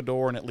come through a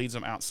door and it leads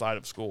them outside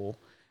of school.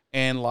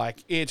 And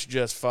like it's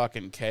just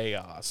fucking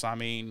chaos. I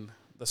mean,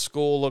 the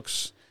school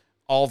looks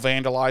all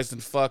vandalized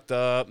and fucked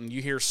up, and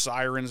you hear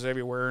sirens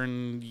everywhere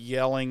and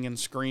yelling and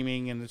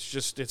screaming, and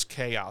it's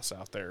chaos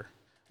out there.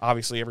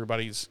 Obviously,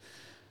 everybody's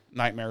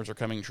nightmares are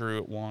coming true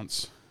at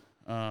once.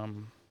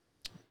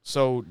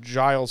 So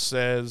Giles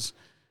says,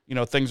 you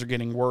know, things are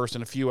getting worse.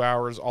 In a few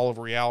hours, all of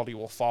reality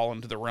will fall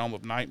into the realm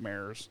of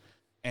nightmares.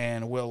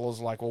 And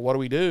Willow's like, well, what do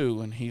we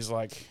do? And he's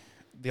like,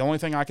 the only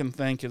thing I can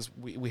think is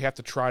we have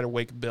to try to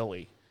wake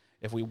Billy.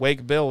 If we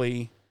wake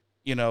Billy,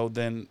 you know,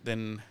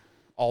 then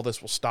all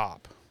this will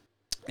stop.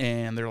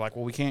 And they're like,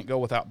 well, we can't go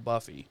without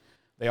Buffy.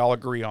 They all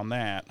agree on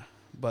that.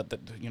 But,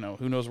 you know,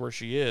 who knows where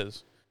she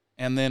is?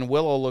 And then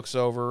Willow looks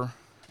over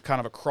kind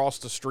of across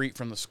the street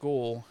from the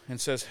school and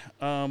says,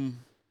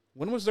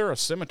 when was there a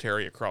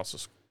cemetery across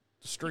the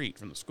street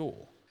from the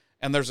school?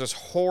 And there's this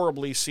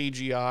horribly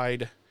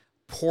CGI'd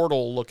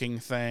portal-looking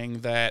thing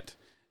that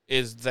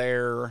is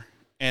there,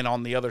 and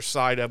on the other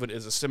side of it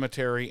is a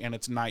cemetery, and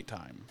it's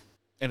nighttime.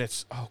 And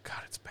it's, oh,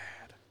 God, it's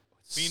bad.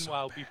 It's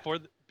Meanwhile, so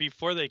bad.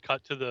 before they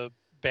cut to the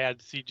bad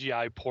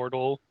CGI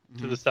portal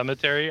to the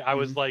cemetery, I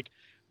was like,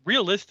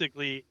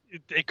 realistically,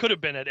 it could have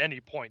been at any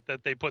point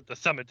that they put the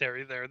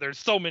cemetery there. There's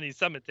so many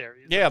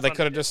cemeteries. Yeah, they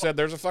could have just said,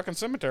 there's a fucking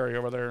cemetery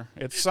over there.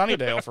 It's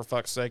Sunnydale, for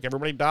fuck's sake.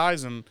 Everybody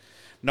dies, and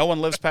no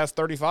one lives past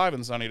 35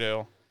 in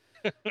Sunnydale.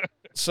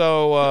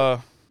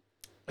 So,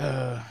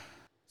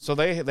 so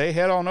they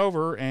head on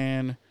over,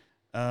 and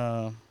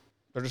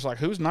they're just like,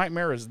 whose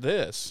nightmare is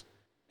this?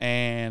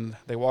 And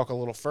they walk a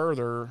little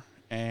further,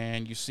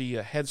 and you see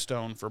a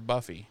headstone for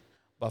Buffy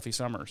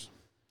Summers.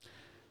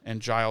 And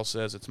Giles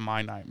says, it's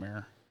my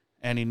nightmare.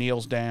 And he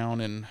kneels down,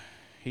 and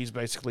he's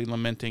basically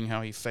lamenting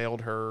how he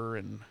failed her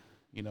and,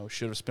 you know,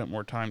 should have spent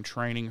more time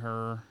training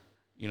her,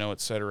 you know,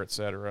 et cetera, et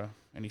cetera.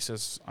 And he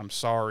says, I'm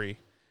sorry.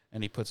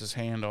 And he puts his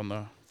hand on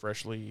the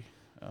freshly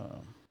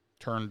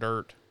turned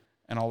dirt.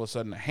 And all of a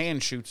sudden, a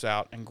hand shoots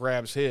out and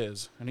grabs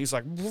his. And he's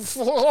like,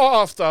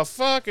 off the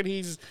fuck? And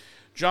he's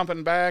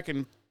jumping back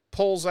and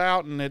pulls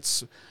out, and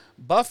it's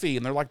Buffy.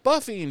 And they're like,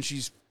 Buffy. And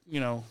she's, you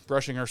know,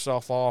 brushing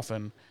herself off.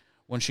 And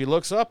when she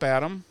looks up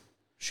at him,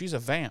 she's a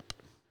vamp.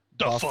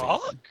 The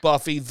fuck?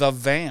 Buffy the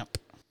vamp.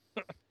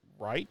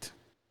 Right?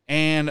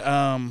 And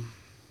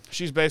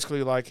she's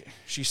basically like,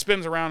 she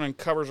spins around and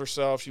covers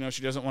herself. You know,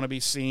 she doesn't want to be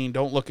seen.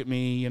 Don't look at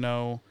me, you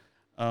know.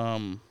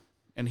 And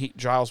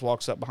Giles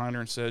walks up behind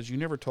her and says, you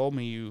never told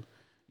me you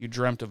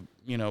dreamt of,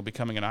 you know,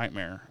 becoming a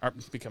vampire.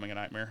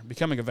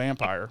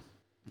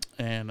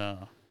 And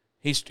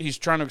he's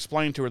trying to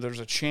explain to her there's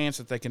a chance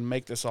that they can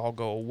make this all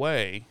go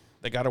away.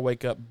 They got to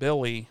wake up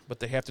Billy, but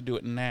they have to do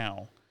it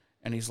now.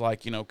 And he's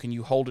like, you know, can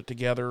you hold it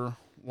together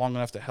long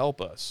enough to help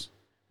us?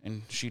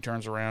 And she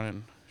turns around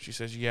and she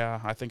says, yeah,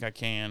 I think I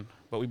can,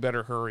 but we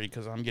better hurry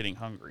because I'm getting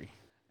hungry.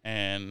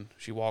 And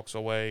she walks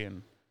away,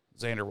 and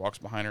Xander walks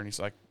behind her, and he's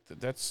like,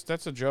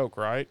 that's a joke,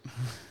 right?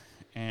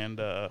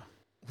 And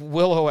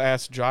Willow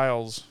asks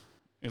Giles,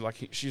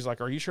 she's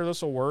like, are you sure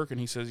this will work? And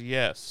he says,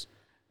 yes.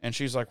 And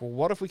she's like, well,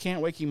 what if we can't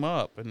wake him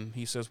up? And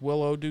he says,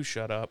 Willow, do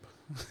shut up.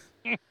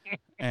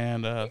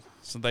 And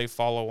so they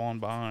follow on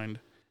behind,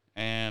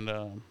 and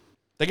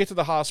they get to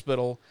the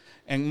hospital,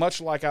 and much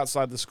like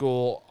outside the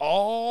school,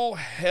 all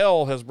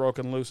hell has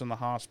broken loose in the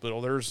hospital.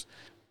 There's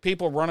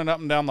people running up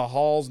and down the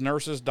halls,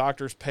 nurses,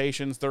 doctors,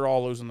 patients. They're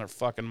all losing their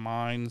fucking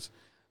minds.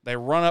 They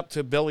run up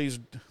to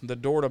the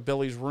door to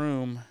Billy's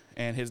room,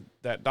 and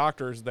that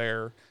doctor's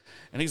there,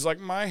 and he's like,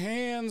 my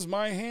hands,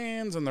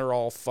 and they're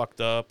all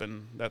fucked up,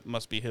 and that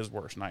must be his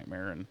worst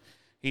nightmare, and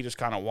he just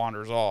kind of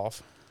wanders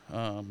off.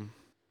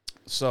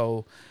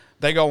 So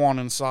they go on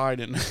inside,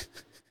 and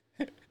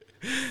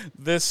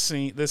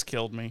this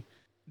killed me.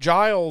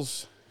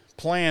 Giles'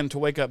 plan to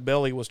wake up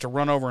Billy was to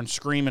run over and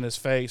scream in his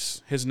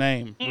face his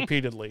name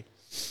repeatedly.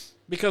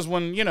 Because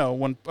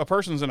when a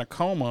person's in a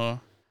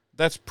coma,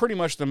 that's pretty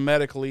much the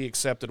medically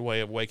accepted way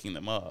of waking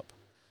them up.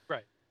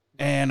 Right.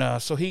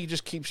 And so he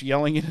just keeps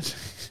yelling in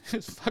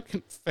his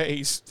fucking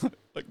face,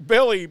 like,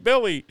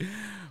 Billy.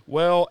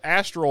 Well,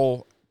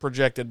 astral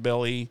projected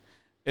Billy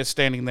is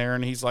standing there,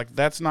 and he's like,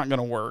 that's not going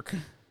to work.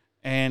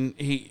 And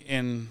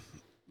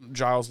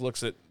Giles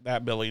looks at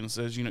that Billy and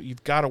says, you know,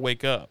 you've got to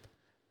wake up.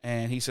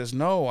 And he says,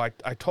 no, I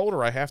told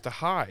her I have to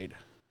hide.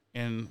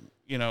 And,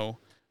 you know,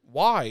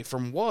 why?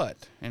 From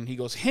what? And he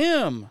goes,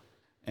 him.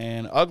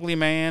 And Ugly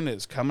Man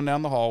is coming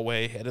down the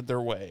hallway, headed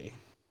their way.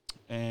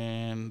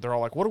 And they're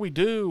all like, what do we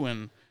do?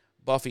 And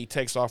Buffy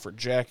takes off her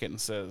jacket and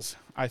says,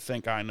 I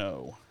think I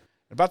know.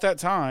 About that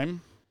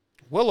time,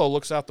 Willow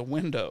looks out the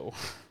window.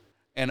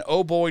 And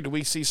oh boy, do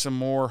we see some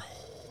more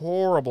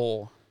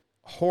horrible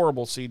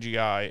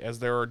CGI, as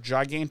there are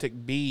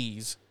gigantic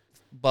bees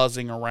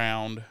buzzing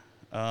around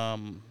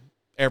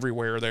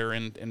everywhere there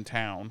in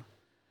town.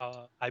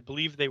 I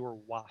believe they were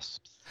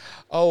wasps.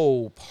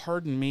 Oh,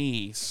 pardon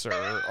me,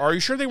 sir. Are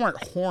you sure they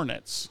weren't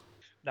hornets?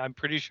 I'm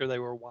pretty sure they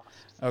were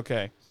wasps.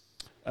 Okay.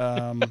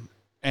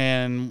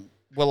 And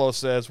Willow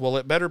says, well,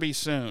 it better be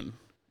soon.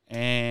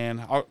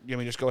 And you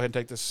me just go ahead and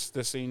take this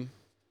scene?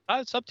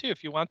 It's up to you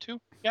if you want to.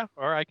 Yeah,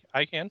 or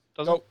I can.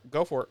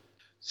 Go for it.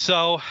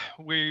 So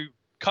we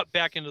cut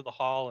back into the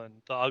hall, and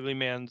the ugly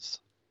man's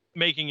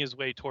making his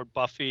way toward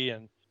Buffy,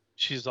 and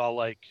she's all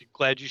like,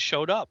 glad you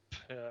showed up.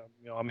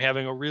 I'm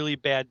having a really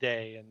bad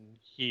day. And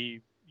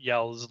he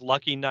yells,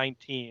 lucky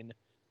 19.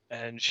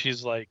 And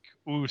she's like,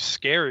 ooh,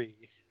 scary.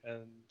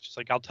 And she's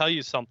like, I'll tell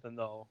you something,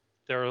 though.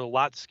 There are a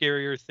lot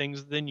scarier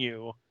things than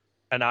you,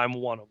 and I'm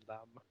one of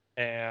them.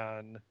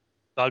 And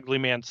the ugly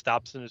man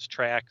stops in his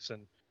tracks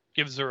and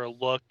gives her a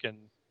look, and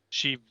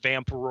she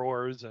vamp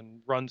roars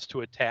and runs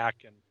to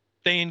attack. And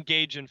they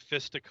engage in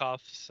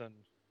fisticuffs, and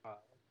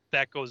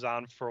that goes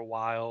on for a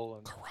while.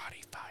 And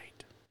karate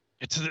fight.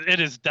 It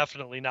is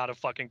definitely not a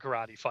fucking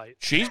karate fight.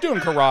 She's doing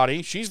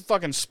karate. She's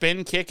fucking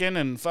spin kicking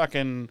and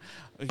fucking.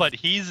 But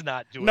he's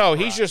not doing. No,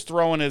 karate. He's just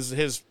throwing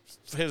his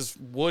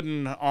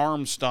wooden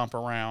arm stump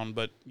around.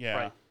 But yeah,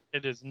 right.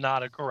 It is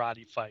not a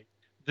karate fight.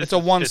 It's a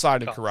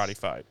one-sided karate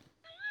fight.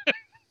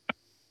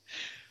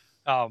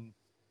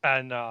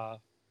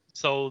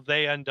 So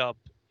they end up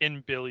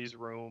in Billy's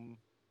room,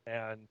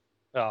 and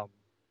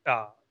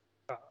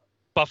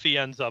Buffy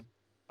ends up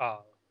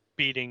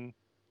beating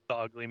the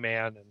ugly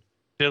man, and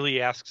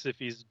Billy asks if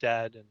he's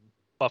dead, and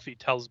Buffy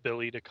tells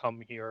Billy to come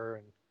here,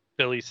 and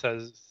Billy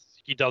says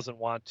he doesn't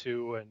want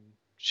to, and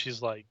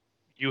she's like,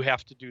 you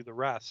have to do the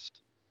rest.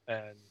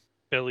 And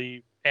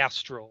Billy,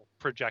 astral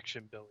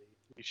projection Billy,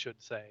 we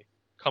should say,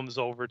 comes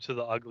over to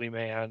the ugly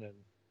man, and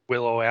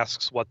Willow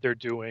asks what they're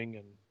doing,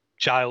 and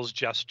Giles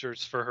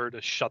gestures for her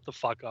to shut the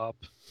fuck up.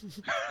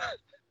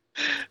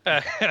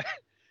 And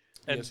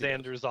yes,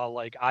 Xander's all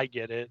like, I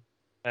get it.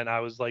 And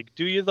I was like,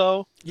 do you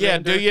though? Yeah,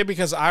 Xander? do you?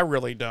 Because I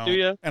really don't. Do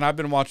you? And I've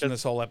been watching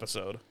this whole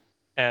episode.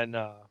 And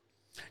then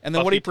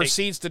Buffy what he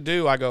proceeds to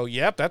do, I go,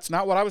 yep, that's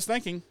not what I was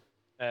thinking.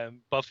 And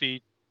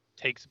Buffy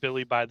takes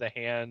Billy by the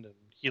hand, and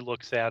he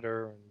looks at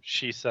her, and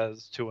she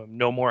says to him,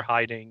 no more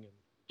hiding. And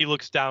he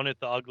looks down at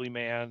the ugly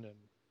man, and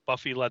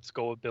Buffy lets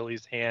go of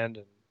Billy's hand,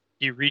 and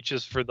he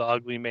reaches for the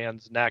ugly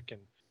man's neck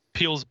and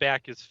peels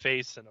back his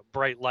face, and a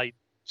bright light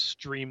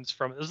streams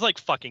from it. It was like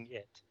fucking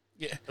It.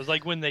 Yeah. It was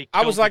like when they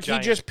I was like, he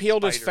just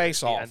peeled his face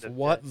spider off.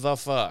 What the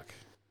fuck?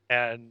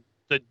 And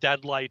the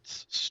dead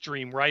lights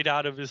stream right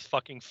out of his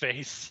fucking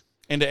face.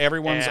 Into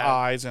everyone's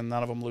eyes, and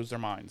none of them lose their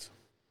minds.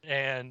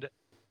 And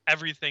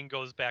everything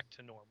goes back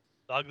to normal.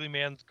 The ugly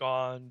man's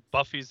gone.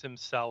 Buffy's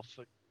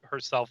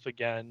herself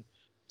again.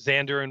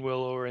 Xander and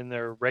Willow are in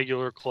their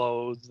regular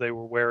clothes they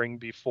were wearing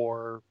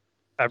before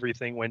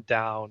everything went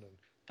down. And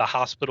the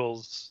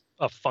hospital's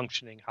a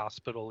functioning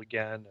hospital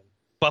again. And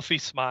Buffy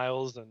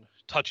smiles and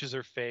touches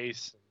her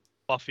face. And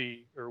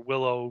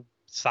Willow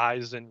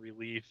sighs in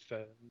relief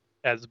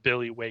as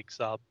Billy wakes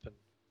up. And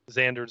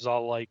Xander's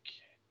all like,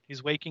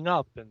 he's waking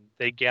up. And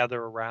they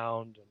gather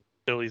around. And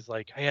Billy's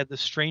like, I had the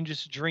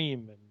strangest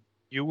dream. And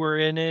you were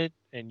in it.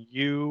 And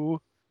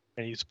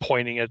he's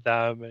pointing at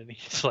them. And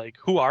he's like,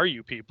 who are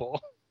you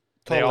people?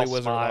 Totally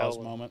Wizard of Oz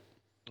moment.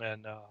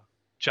 And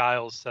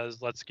Giles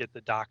says, let's get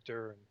the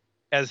doctor. And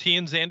as he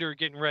and Xander are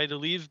getting ready to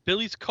leave,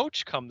 Billy's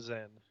coach comes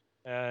in.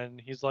 And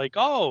he's like,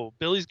 oh,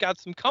 Billy's got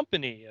some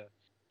company.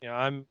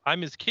 I'm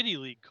his kitty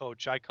league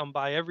coach. I come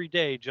by every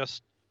day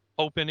just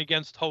hoping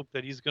against hope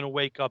that he's going to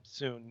wake up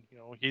soon.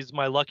 He's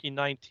my lucky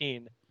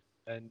 19.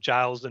 And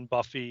Giles and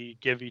Buffy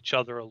give each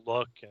other a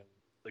look. And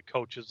the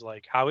coach is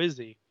like, how is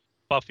he?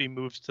 Buffy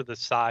moves to the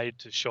side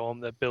to show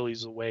him that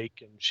Billy's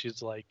awake. And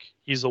she's like,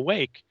 he's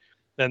awake.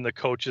 Then the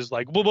coach is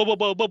like, what?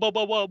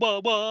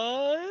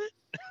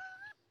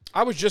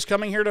 I was just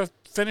coming here to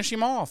finish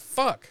him off.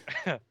 Fuck.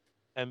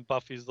 And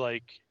Buffy's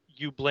like,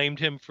 you blamed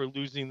him for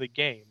losing the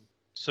game,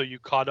 so you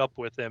caught up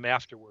with him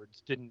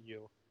afterwards, didn't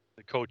you?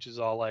 The coach is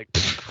all like,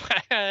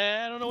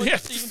 I don't know what you're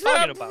even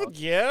talking about.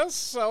 Yes,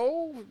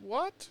 so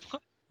what?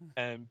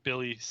 And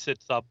Billy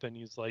sits up and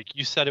he's like,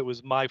 you said it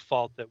was my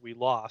fault that we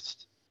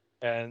lost.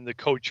 And the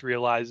coach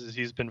realizes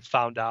he's been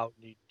found out,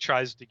 and he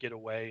tries to get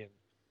away. And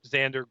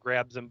Xander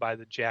grabs him by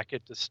the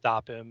jacket to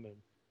stop him. And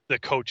the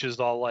coach is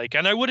all like,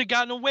 and I would have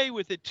gotten away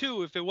with it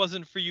too if it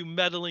wasn't for you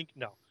meddling.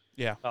 No.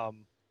 Yeah.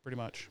 Pretty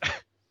much.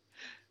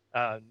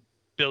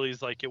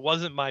 Billy's like, it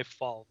wasn't my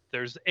fault.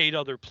 There's 8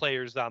 other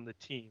players on the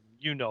team.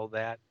 You know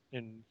that.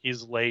 And he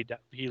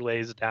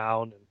lays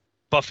down, and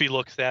Buffy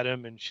looks at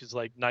him, and she's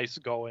like, nice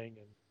going.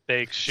 And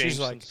they exchange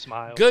some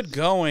smiles. Good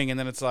going. And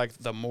then it's like,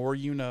 the more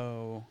you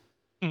know.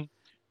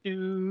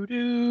 Do,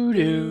 do,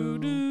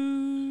 do.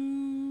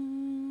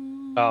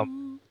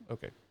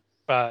 Okay.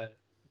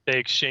 They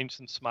exchange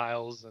some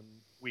smiles, and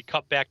we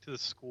cut back to the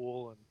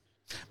school. And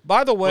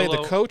by the way,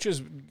 Willow, the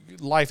coach's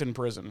life in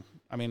prison.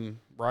 I mean,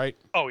 right?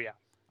 Oh, yeah.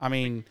 I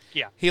mean,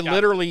 yeah. He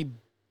literally,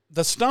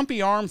 the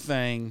stumpy arm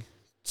thing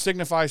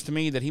signifies to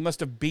me that he must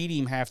have beat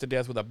him half to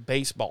death with a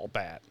baseball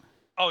bat.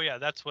 Oh, yeah.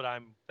 That's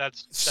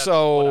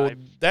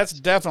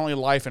definitely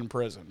life in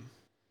prison.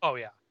 Oh,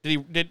 yeah.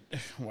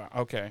 Well,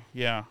 okay.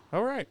 Yeah.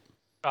 All right.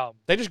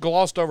 They just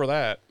glossed over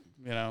that,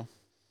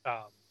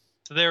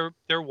 So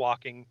they're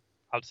walking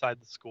outside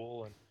the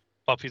school, and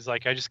Buffy's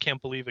like, I just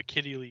can't believe a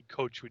Kitty League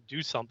coach would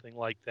do something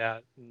like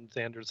that. And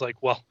Xander's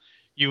like, well,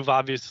 you've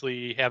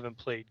obviously haven't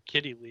played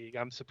Kitty League.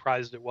 I'm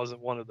surprised it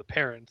wasn't one of the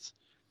parents.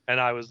 And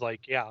I was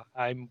like, yeah,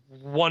 I'm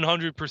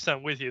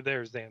 100% with you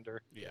there, Xander.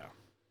 Yeah.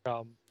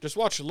 Just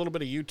watch a little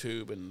bit of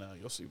YouTube, and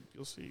you'll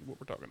see what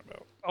we're talking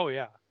about. Oh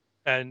yeah,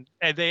 and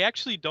they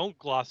actually don't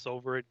gloss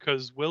over it,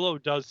 because Willow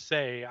does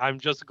say, "I'm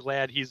just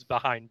glad he's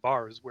behind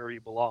bars where he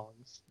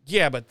belongs."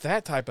 Yeah, but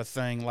that type of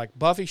thing, like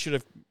Buffy should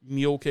have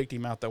mule kicked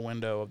him out the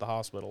window of the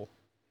hospital.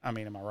 I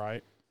mean, am I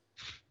right?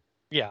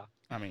 Yeah.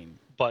 I mean,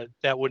 but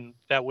that wouldn't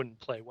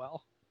play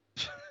well.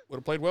 Would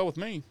have played well with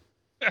me.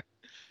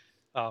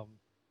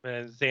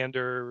 And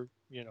Xander,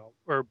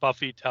 or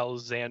Buffy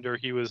tells Xander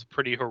he was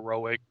pretty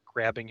heroic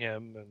grabbing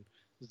him, and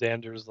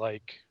Xander's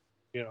like,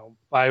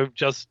 I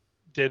just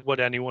did what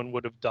anyone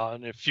would have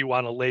done, if you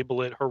want to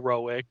label it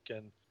heroic.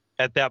 And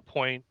at that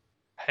point,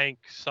 Hank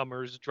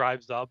Summers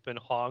drives up and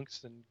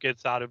honks and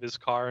gets out of his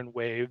car and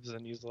waves,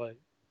 and he's like,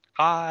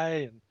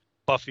 hi. And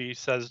Buffy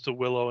says to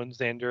Willow and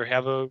Xander,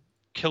 have a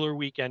killer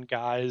weekend,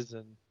 guys,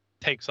 and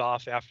takes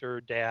off after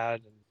her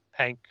dad. And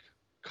Hank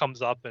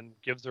comes up and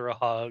gives her a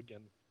hug,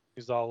 and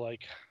he's all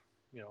like,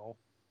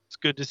 it's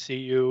good to see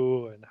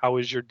you, and how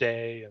was your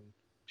day? And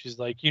she's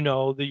like,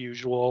 the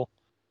usual.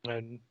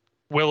 And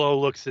Willow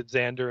looks at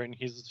Xander, and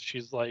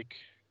she's like,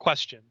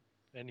 question.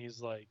 And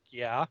he's like,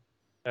 yeah.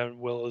 And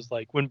Willow's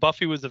like, when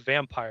Buffy was a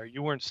vampire,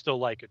 you weren't still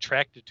like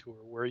attracted to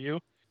her, were you?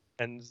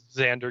 And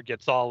Xander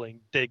gets all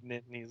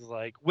indignant, and he's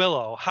like,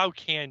 Willow, how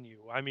can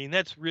you? I mean,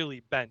 that's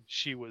really bent.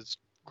 She was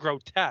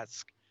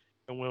grotesque.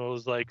 And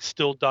Willow's like,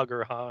 still dug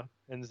her, huh?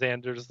 And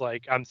Xander's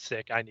like, I'm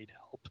sick, I need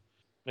help.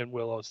 And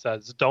Willow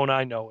says, don't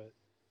I know it?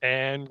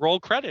 And roll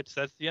credits.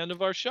 That's the end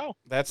of our show.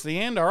 That's the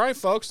end. All right,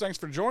 folks. Thanks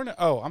for joining.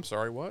 Oh, I'm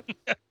sorry. What?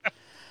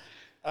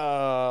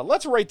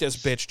 Let's rate this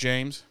bitch,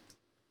 James.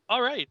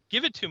 All right.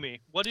 Give it to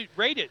me.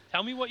 Rate it.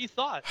 Tell me what you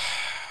thought.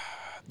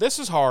 This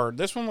is hard.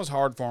 This one was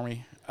hard for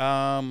me.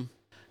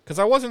 Because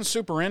I wasn't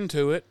super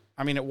into it.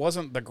 I mean, it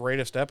wasn't the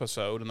greatest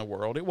episode in the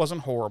world. It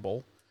wasn't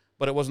horrible,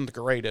 but it wasn't the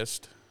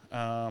greatest.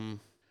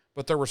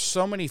 But there were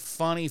so many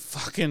funny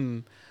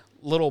fucking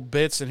little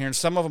bits in here, and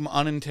some of them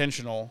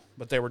unintentional,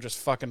 but they were just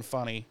fucking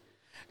funny.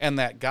 And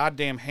that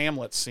goddamn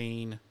Hamlet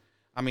scene,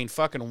 I mean,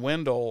 fucking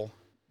Wendell,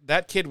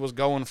 that kid was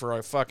going for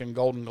a fucking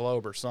Golden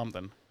Globe or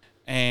something.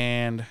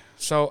 And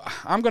so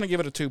I'm going to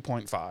give it a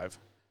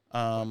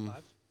 2.5.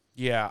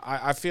 Yeah,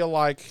 I feel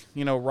like,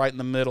 right in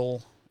the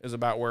middle is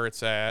about where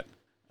it's at.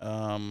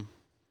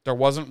 There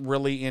wasn't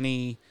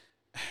really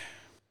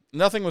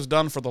nothing was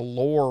done for the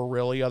lore,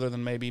 really, other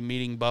than maybe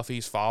meeting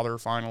Buffy's father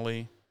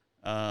finally.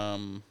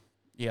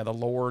 Yeah, the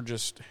lore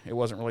it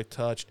wasn't really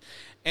touched.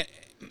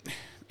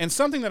 And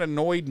something that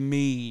annoyed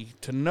me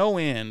to no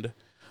end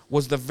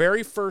was the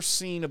very first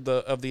scene of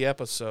the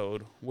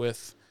episode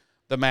with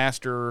the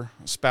Master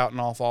spouting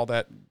off all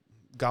that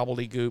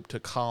gobbledygook to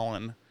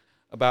Colin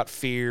about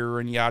fear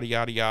and yada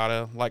yada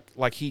yada,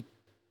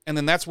 and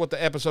then that's what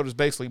the episode is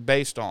basically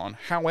based on.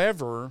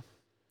 However,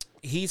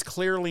 he's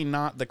clearly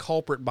not the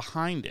culprit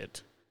behind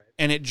it,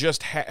 and it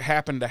just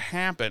happened to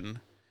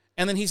happen,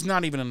 and then he's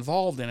not even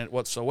involved in it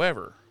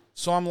whatsoever.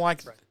 So I'm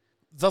like, right.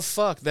 The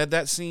fuck?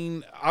 That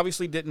scene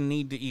obviously didn't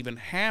need to even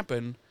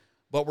happen,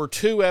 but we're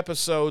 2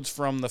 episodes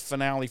from the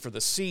finale for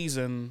the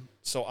season,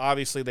 so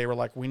obviously they were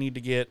like, we need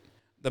to get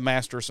the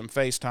Master some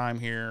FaceTime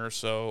here,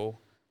 so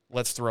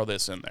let's throw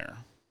this in there.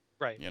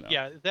 Right.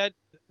 Yeah,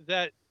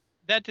 that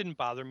didn't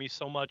bother me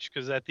so much,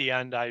 because at the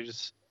end I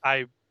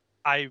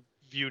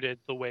viewed it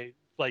the way,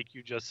 like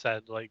you just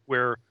said, like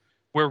we're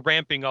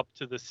ramping up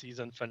to the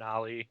season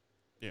finale.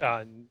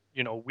 Yeah. And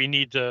we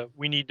need to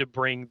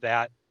bring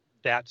that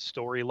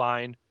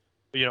storyline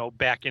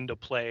back into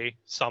play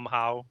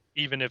somehow,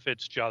 even if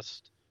it's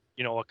just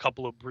a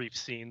couple of brief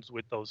scenes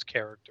with those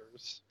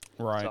characters.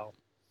 Right. So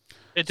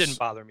it didn't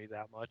bother me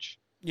that much.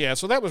 Yeah,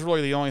 so that was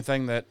really the only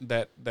thing that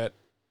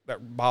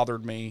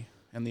bothered me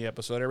in the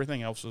episode.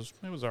 Everything else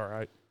was all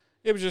right.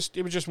 It was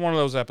just one of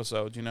those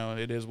episodes,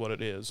 it is what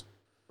it is.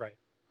 Right.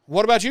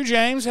 What about you,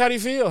 James? How do you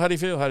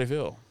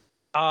feel?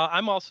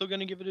 I'm also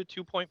going to give it a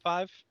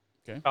 2.5.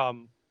 Okay.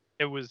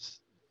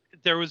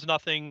 There was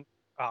nothing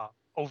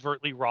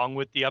overtly wrong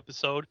with the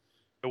episode.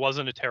 It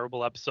wasn't a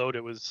terrible episode.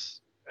 It was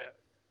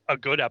a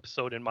good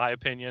episode, in my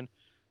opinion.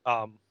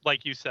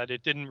 Like you said,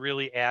 it didn't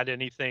really add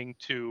anything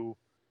to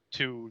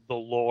the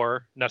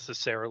lore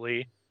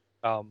necessarily,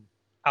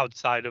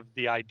 outside of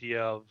the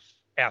idea of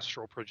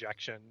astral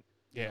projection.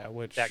 Yeah,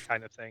 that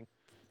kind of thing.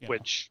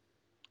 Which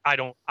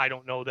know. I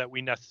don't know that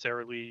we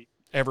necessarily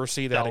ever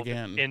see that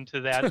again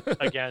into that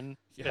again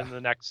in the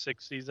next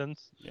 6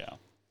 seasons. Yeah.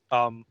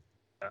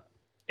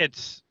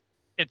 It's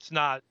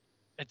not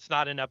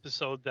an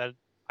episode that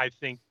I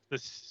think the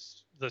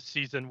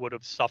season would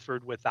have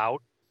suffered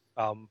without.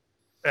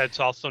 It's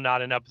also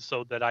not an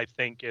episode that I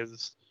think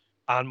is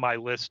on my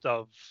list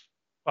of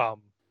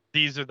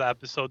these are the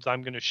episodes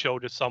I'm going to show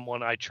to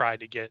someone I try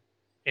to get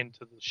into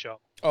the show.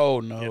 Oh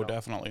no,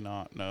 definitely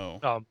not.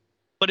 No.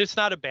 But it's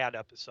not a bad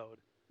episode.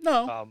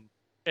 No.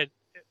 It's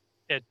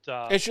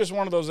It's just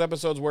one of those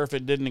episodes where if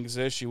it didn't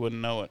exist, you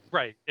wouldn't know it.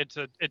 right. It's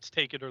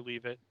take it or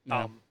leave it.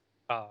 Yeah.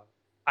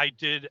 I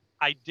did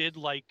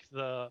like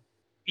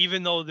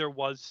even though there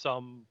was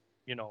some,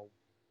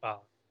 uh,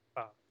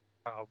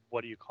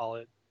 what do you call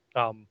it?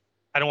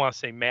 I don't want to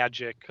say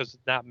magic because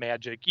it's not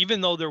magic.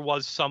 Even though there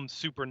was some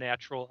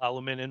supernatural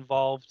element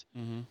involved,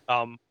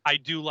 I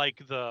do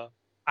like the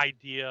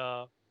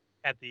idea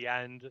at the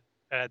end,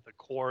 at the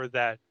core,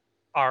 that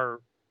our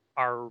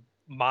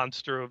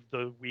monster of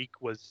the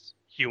week was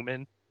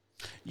human.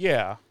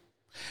 Yeah.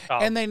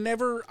 And they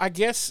never, I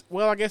guess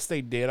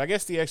they did. I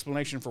guess the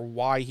explanation for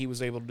why he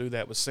was able to do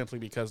that was simply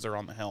because they're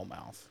on the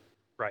Hellmouth.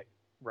 Right.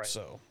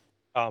 So.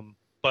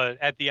 But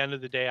at the end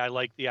of the day, I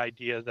like the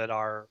idea that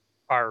our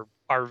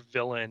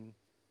villain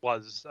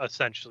was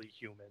essentially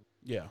human.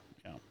 Yeah.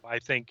 I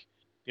think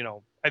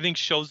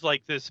shows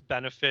like this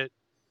benefit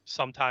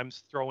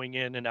sometimes throwing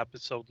in an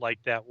episode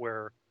like that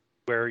where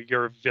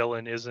your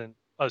villain isn't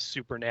a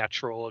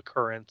supernatural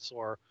occurrence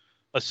or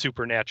a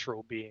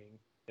supernatural being,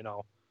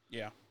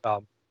 Yeah.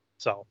 But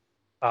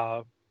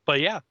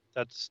yeah,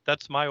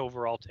 that's my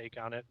overall take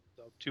on it.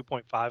 So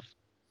 2.5.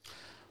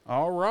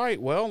 All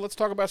right. Well, let's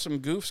talk about some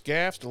goofs,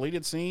 gaffes,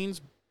 deleted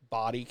scenes,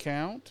 body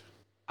count.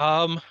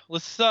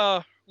 Let's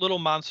little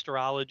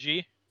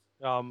monsterology.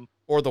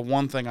 Or the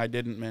one thing I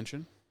didn't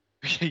mention.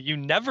 You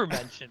never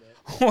mention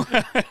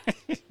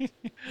it.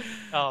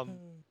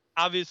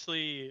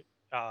 Obviously,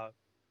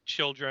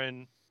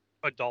 children,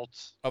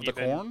 adults Of the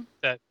corn?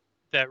 that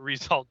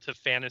result to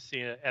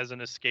fantasy as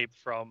an escape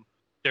from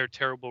their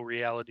terrible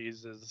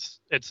realities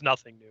it's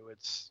nothing new.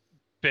 It's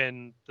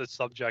been the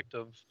subject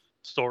of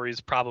stories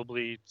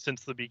probably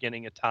since the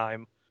beginning of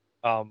time.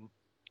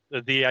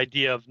 The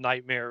idea of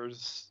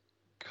nightmares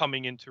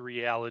coming into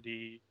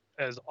reality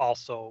is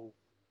also,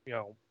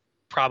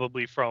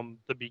 probably from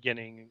the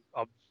beginning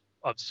of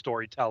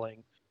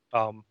storytelling.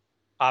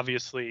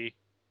 Obviously,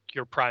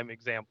 your prime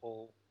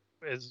example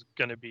is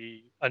going to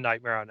be A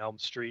Nightmare on Elm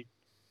Street,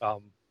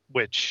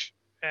 which,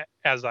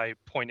 as I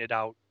pointed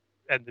out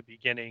at the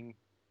beginning,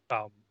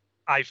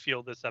 I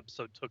feel this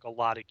episode took a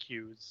lot of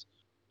cues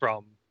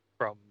from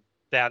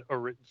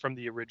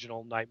the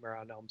original Nightmare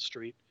on Elm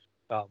Street.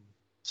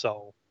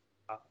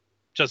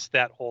 Just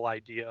that whole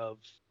idea of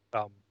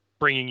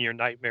bringing your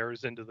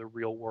nightmares into the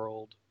real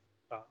world.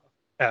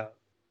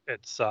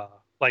 It's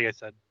like I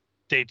said,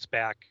 dates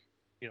back,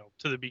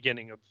 to the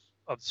beginning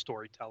of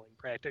storytelling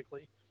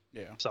practically.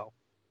 Yeah. So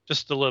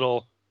just a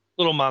little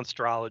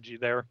monsterology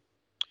there.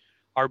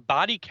 Our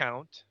body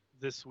count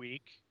this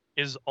week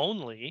is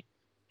only,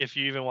 if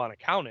you even want to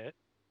count it,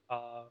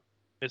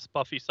 Miss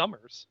Buffy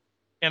Summers,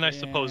 and I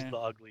suppose the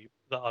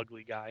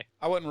ugly guy.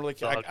 I wouldn't really.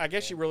 I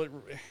guess you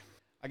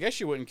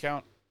wouldn't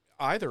count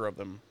either of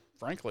them,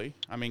 frankly.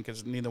 I mean,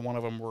 because neither one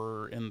of them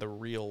were in the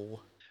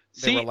real.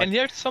 And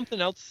there's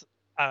something else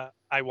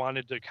I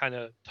wanted to kind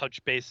of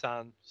touch base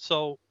on.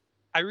 So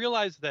I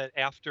realized that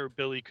after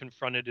Billy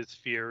confronted his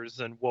fears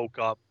and woke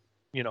up,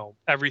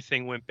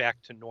 everything went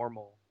back to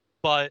normal.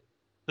 But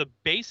the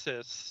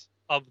basis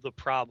of the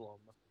problem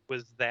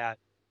was that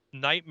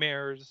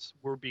nightmares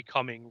were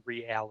becoming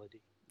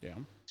reality. Yeah.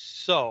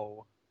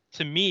 So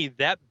to me,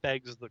 that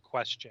begs the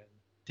question,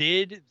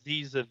 did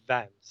these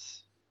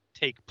events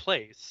take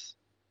place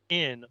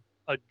in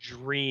a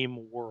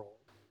dream world?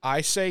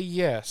 I say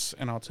yes,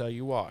 and I'll tell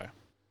you why.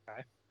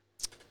 Okay.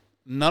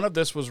 None of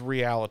this was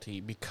reality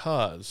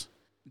because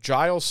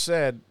Giles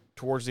said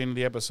towards the end of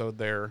the episode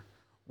there,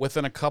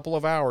 within a couple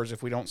of hours,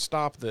 if we don't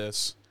stop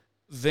this,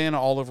 then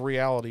all of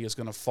reality is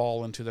going to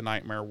fall into the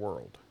nightmare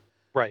world.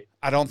 Right.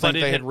 I don't think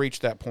they had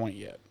reached that point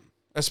yet,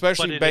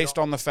 especially based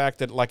on the fact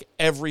that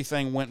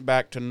everything went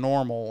back to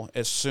normal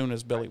as soon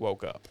as Billy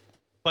woke up.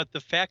 But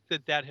the fact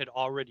that had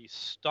already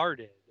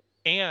started,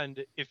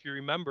 and if you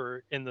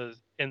remember in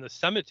the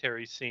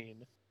cemetery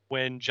scene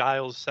when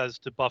Giles says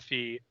to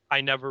Buffy,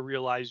 "I never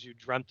realized you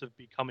dreamt of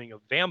becoming a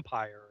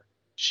vampire,"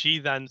 she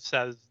then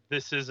says,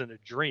 "This isn't a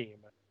dream,"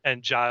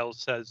 and Giles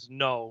says,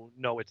 "No,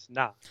 it's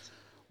not."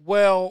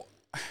 Well,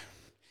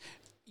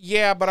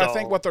 yeah, but I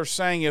think what they're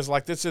saying is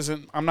this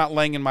isn't. I'm not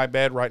laying in my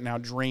bed right now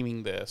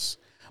dreaming this,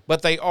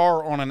 but they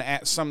are on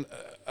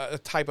a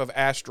type of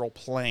astral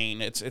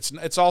plane.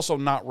 It's also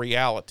not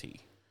reality.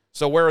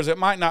 So whereas it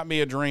might not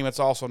be a dream, it's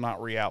also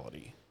not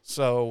reality.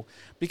 So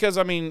because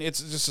it's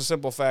just a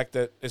simple fact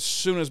that as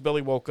soon as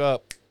Billy woke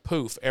up,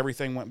 poof,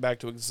 everything went back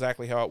to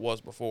exactly how it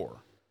was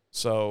before.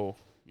 So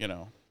I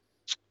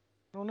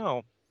don't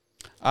know.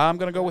 I'm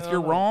gonna go with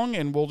you're wrong,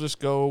 and we'll just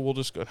go.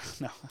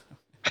 No.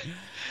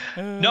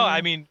 No,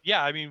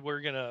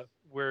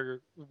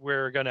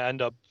 we're gonna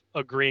end up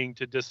agreeing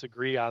to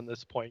disagree on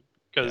this point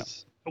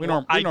because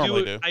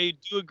I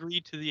do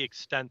agree to the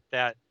extent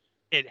that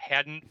it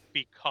hadn't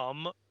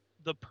become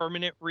the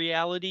permanent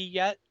reality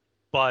yet,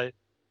 but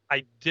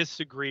I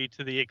disagree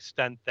to the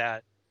extent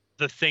that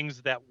the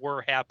things that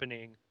were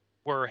happening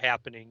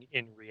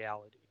in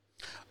reality.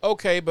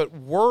 Okay, but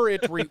were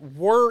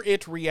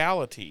it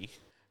reality?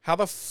 How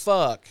the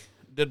fuck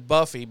did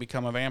Buffy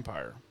become a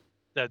vampire?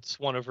 That's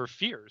one of her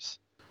fears.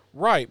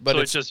 Right,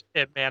 but so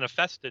it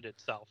manifested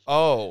itself.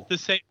 Oh.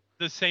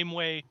 The same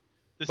way.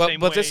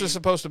 But this is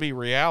supposed to be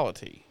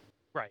reality.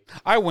 Right.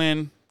 I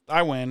win.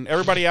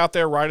 Everybody out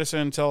there, write us in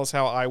and tell us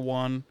how I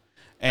won,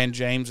 and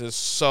James is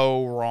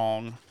so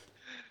wrong.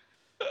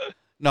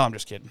 No, I'm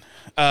just kidding.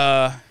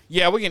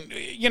 Yeah, we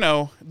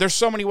can. There's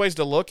so many ways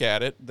to look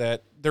at it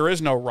that there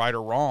is no right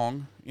or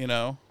wrong.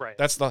 Right.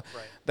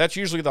 That's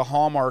usually the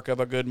hallmark of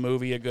a good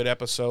movie, a good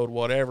episode,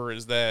 whatever.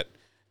 Is that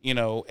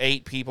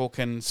 8 people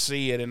can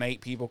see it and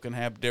 8 people can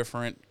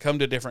come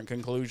to different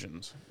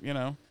conclusions.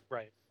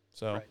 Right.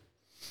 So, right.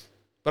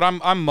 But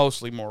I'm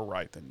mostly more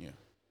right than you.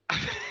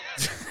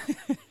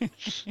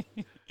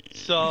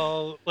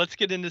 So let's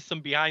get into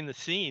some behind the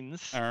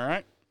scenes. All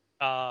right.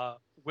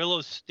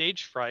 Willow's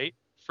stage fright,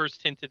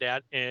 first hinted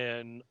at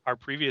in our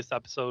previous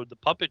episode, The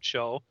Puppet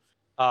Show,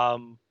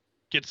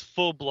 gets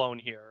full blown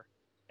here.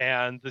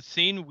 And the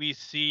scene we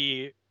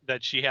see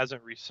that she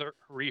hasn't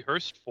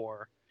rehearsed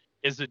for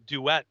is a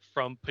duet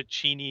from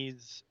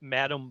Puccini's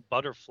Madame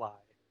Butterfly,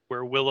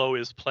 where Willow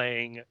is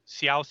playing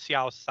Xiao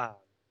Xiao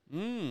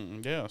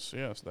San. Yes,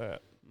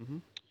 that.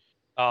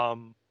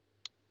 Mm-hmm.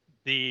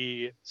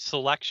 The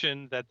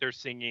selection that they're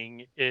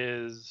singing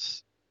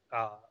is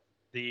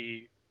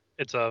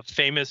it's a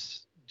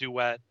famous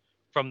duet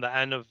from the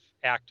end of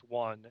Act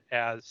 1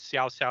 as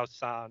Xiao Xiao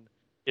San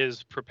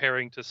is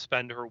preparing to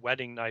spend her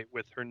wedding night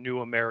with her new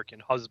American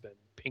husband,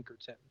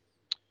 Pinkerton.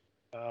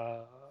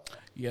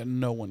 Yeah,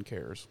 no one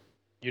cares.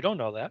 You don't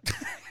know that.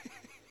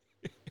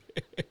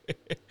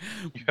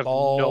 You have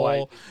no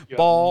idea.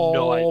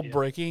 Ball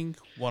breaking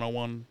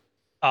 101.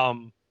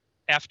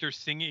 After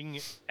singing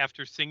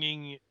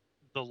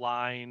the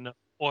line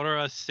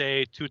 "Ora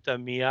se tutta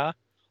mia,"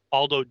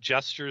 Aldo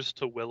gestures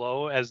to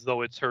Willow as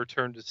though it's her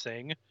turn to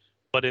sing,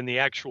 but in the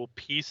actual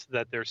piece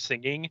that they're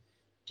singing,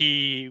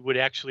 he would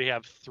actually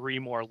have 3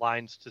 more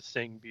lines to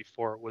sing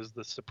before it was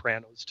the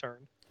soprano's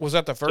turn. Was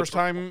that the first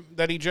time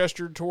that he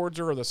gestured towards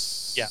her, or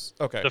Yeah.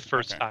 Okay. The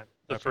first time.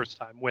 First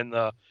time when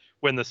the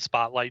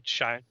spotlight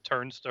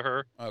turns to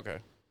her. Okay.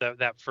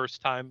 That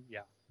first time,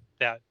 yeah.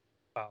 That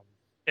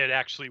it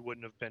actually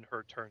wouldn't have been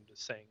her turn to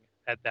sing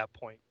at that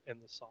point in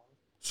the song.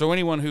 So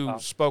anyone who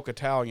spoke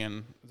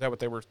Italian, is that what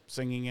they were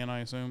singing in, I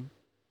assume?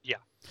 Yeah.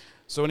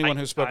 So anyone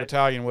who spoke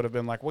Italian would have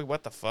been like, wait,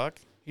 what the fuck?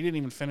 He didn't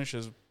even finish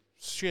his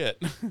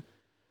shit.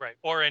 Right.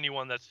 Or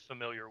anyone that's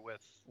familiar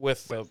with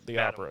the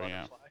opera,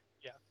 yeah.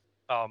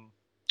 Yeah.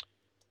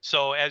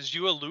 So as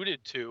you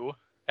alluded to,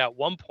 at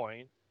one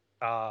point,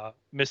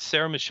 Miss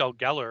Sarah Michelle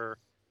Gellar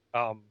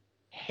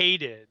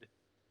hated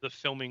the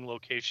filming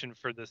location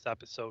for this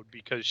episode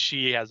because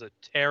she has a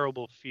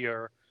terrible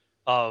fear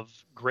of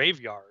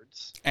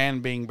graveyards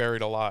and being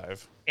buried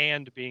alive.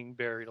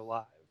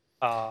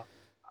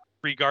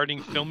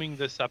 Regarding filming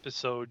this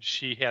episode,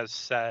 she has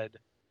said,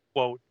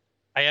 quote,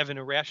 "I have an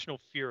irrational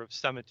fear of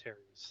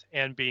cemeteries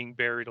and being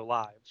buried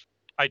alive.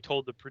 I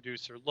told the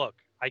producer, look,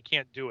 I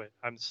can't do it.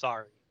 I'm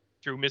sorry.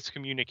 Through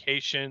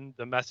miscommunication,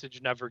 the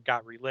message never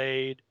got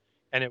relayed,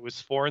 and it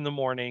was 4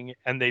 a.m,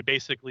 and they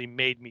basically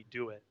made me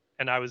do it.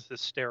 And I was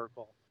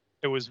hysterical.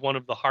 It was one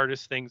of the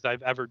hardest things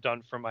I've ever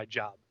done for my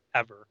job,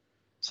 ever.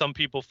 Some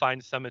people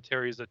find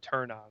cemeteries a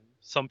turn on.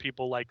 Some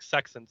people like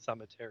sex in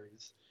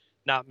cemeteries.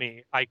 Not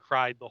me. I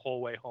cried the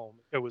whole way home.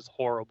 It was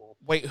horrible."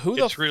 Wait, who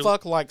the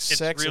fuck likes sex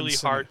in cemeteries?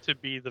 It's really hard to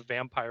be the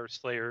vampire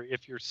slayer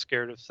if you're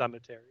scared of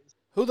cemeteries.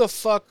 Who the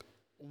fuck?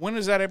 When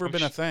has that ever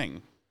been a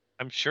thing?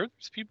 I'm sure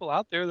there's people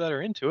out there that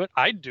are into it.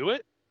 I'd do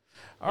it.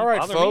 All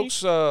right,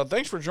 folks.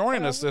 Thanks for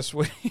joining us this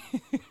week.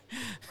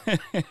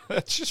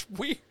 That's just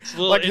weird. It's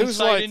a little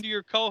insight into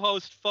your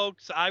co-host,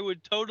 folks. I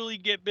would totally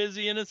get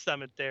busy in a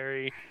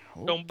cemetery.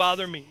 Oh. Don't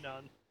bother me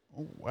none.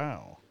 Oh,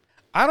 wow.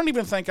 I don't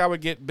even think I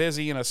would get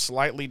busy in a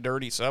slightly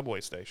dirty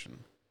subway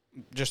station.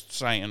 Just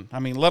saying. I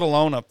mean, let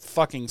alone a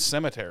fucking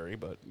cemetery,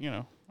 but,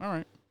 all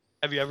right.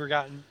 Have you ever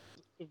gotten...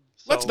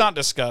 Let's not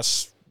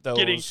discuss those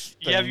things.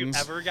 Have you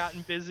ever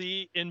gotten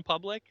busy in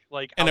public?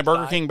 Like in outside, a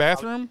Burger King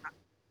bathroom?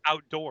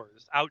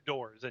 Outdoors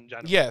in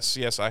general.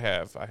 Yes, I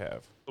have.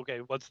 Okay,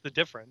 what's the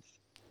difference?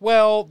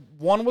 Well,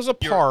 one was a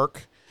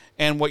park,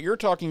 and what you're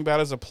talking about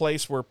is a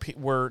place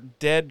where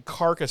dead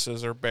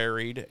carcasses are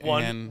buried.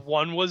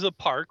 One was a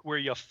park where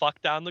you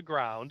fucked on the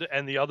ground,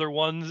 and the other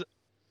one's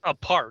a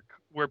park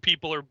where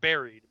people are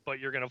buried, but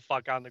you're gonna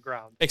fuck on the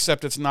ground.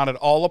 Except it's not at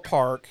all a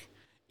park,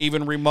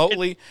 even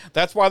remotely.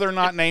 That's why they're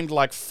not named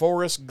like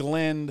Forest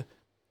Glen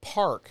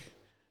Park.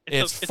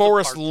 It's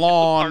Forest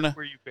Lawn. It's a park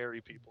where you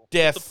bury people.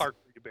 Death. It's a park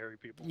where you bury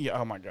people. Yeah.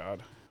 Oh my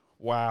God.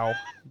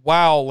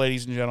 Wow,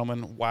 ladies and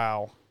gentlemen.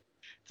 Wow.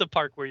 It's a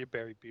park where you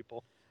bury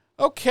people.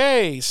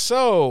 Okay,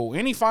 so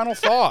any final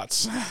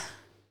thoughts?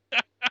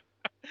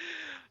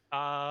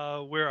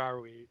 Where are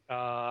we?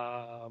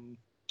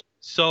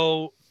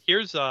 So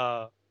here's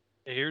nope.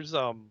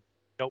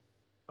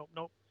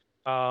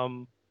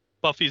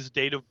 Buffy's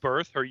date of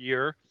birth, her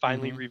year,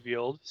 finally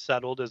revealed,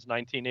 settled as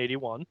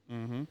 1981.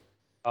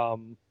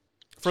 Mm-hmm.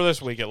 For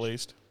this week, at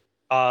least.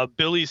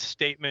 Billy's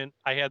statement,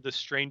 "I had the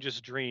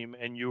strangest dream,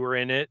 and you were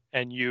in it,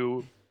 and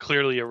you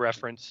clearly a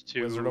reference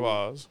to Wizard of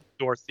Oz.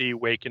 Dorothy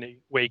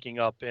waking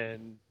up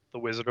in The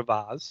Wizard of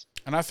Oz.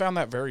 And I found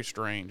that very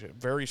strange. A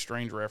very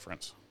strange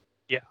reference.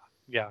 Yeah.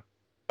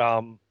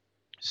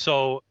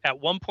 So at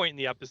one point in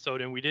the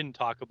episode, and we didn't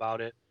talk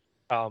about it.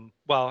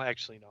 Well,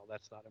 actually, no,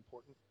 that's not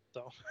important.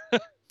 So.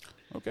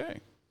 Okay.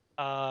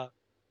 No,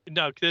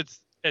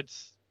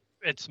 it's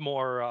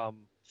more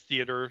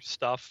theater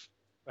stuff,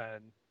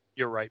 and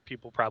you're right.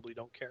 People probably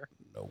don't care.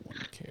 No one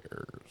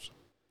cares.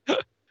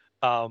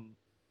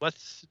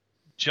 Let's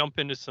jump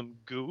into some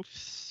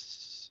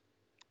goofs.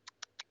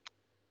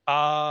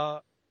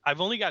 I've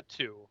only got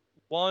two.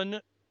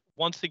 One,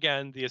 once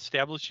again, the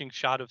establishing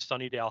shot of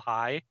Sunnydale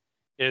High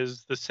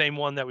is the same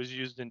one that was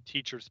used in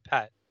Teacher's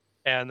Pet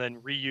and then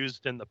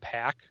reused in The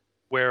Pack,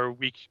 where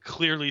we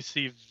clearly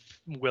see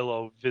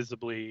Willow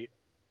visibly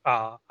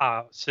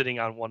sitting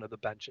on one of the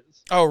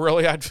benches. Oh,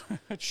 really?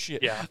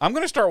 Shit. Yeah. I'm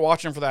going to start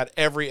watching for that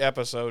every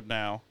episode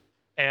now.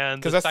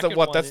 And because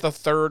that's the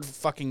third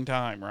fucking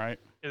time, right?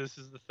 This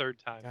is the third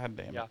time. God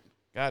damn it. Yeah.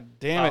 God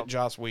damn it,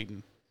 Joss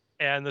Whedon.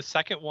 And the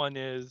second one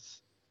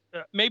is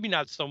maybe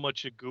not so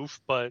much a goof,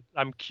 but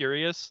I'm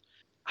curious.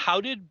 How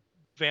did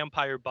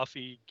Vampire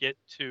Buffy get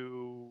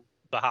to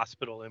the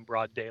hospital in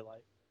broad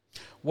daylight?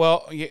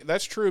 Well, yeah,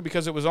 that's true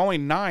because it was only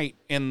night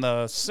in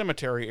the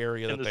cemetery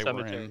area that they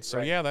were in. So,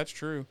 right. Yeah, that's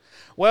true.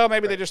 Well,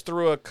 maybe they just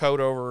threw a coat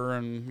over her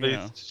and, They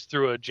just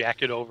threw a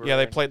jacket over.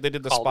 Yeah, they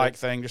did the Spike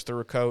thing, just threw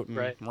a coat and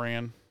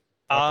ran.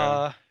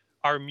 Okay.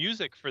 Our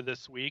music for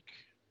this week,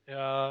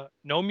 no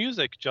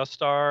music,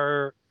 just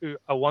our,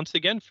 once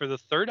again, for the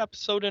third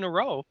episode in a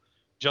row,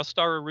 just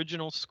our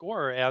original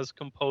score as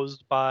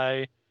composed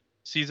by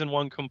season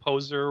 1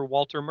 composer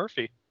Walter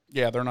Murphy.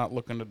 Yeah, they're not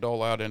looking to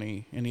dole out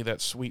any of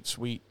that sweet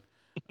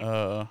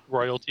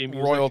royalty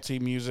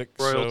music.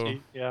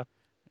 Yeah.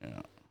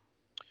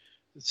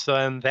 So,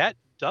 and that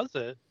does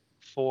it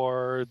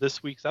for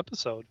this week's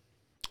episode.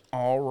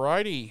 All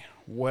righty.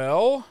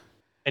 Well,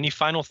 any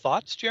final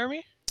thoughts,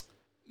 Jeremy?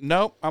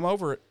 Nope, I'm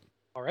over it.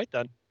 All right,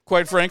 then.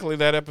 Quite frankly,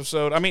 that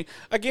episode, I mean,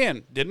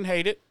 again, didn't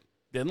hate it,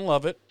 didn't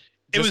love it.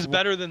 It was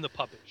better than the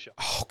puppet show.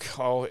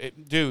 Oh,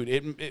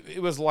 it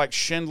was like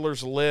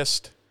Schindler's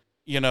List,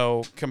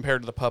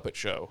 compared to the puppet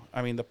show.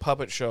 I mean, the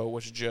puppet show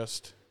was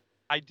just...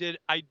 it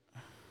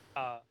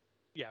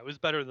was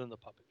better than the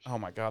puppet show. Oh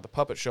my God, the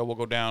puppet show will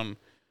go down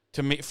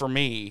for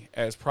me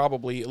as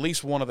probably at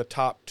least one of the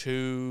top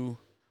 2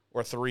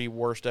 or 3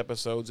 worst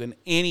episodes in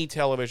any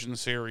television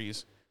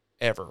series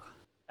ever.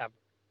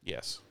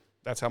 Yes,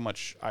 that's how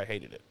much I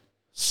hated it.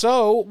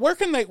 So where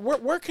can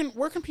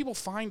people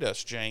find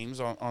us, James,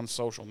 on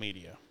social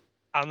media?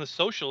 On the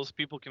socials,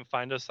 people can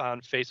find us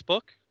on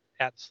Facebook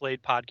at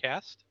Slade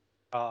Podcast.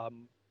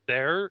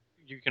 There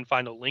you can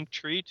find a link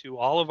tree to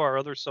all of our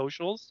other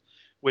socials,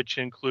 which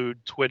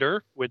include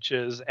Twitter, which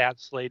is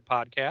at Slade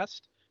Podcast,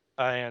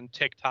 and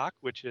TikTok,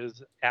 which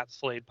is at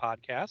Slade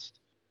Podcast.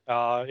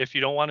 If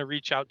you don't want to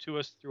reach out to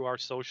us through our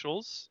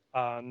socials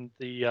on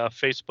the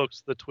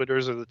Facebooks, the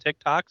Twitters, or the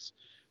TikToks,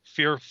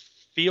 feel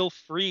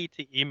free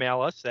to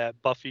email us at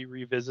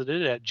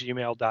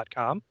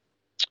buffyrevisited@gmail.com.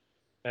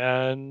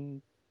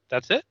 And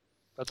that's it.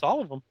 That's all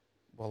of them.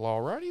 Well,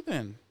 alrighty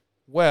then.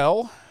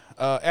 Well,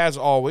 as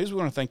always, we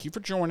want to thank you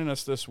for joining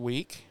us this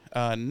week.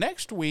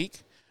 Next week,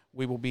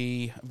 we will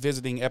be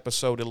visiting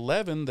episode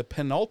 11, the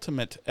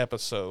penultimate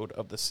episode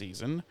of the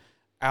season,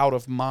 Out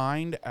of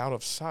Mind, Out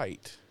of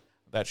Sight.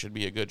 That should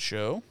be a good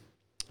show.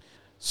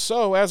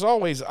 So, as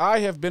always, I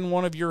have been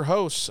one of your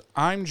hosts.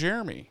 I'm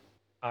Jeremy.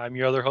 I'm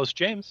your other host,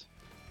 James.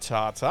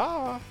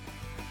 Ta-ta.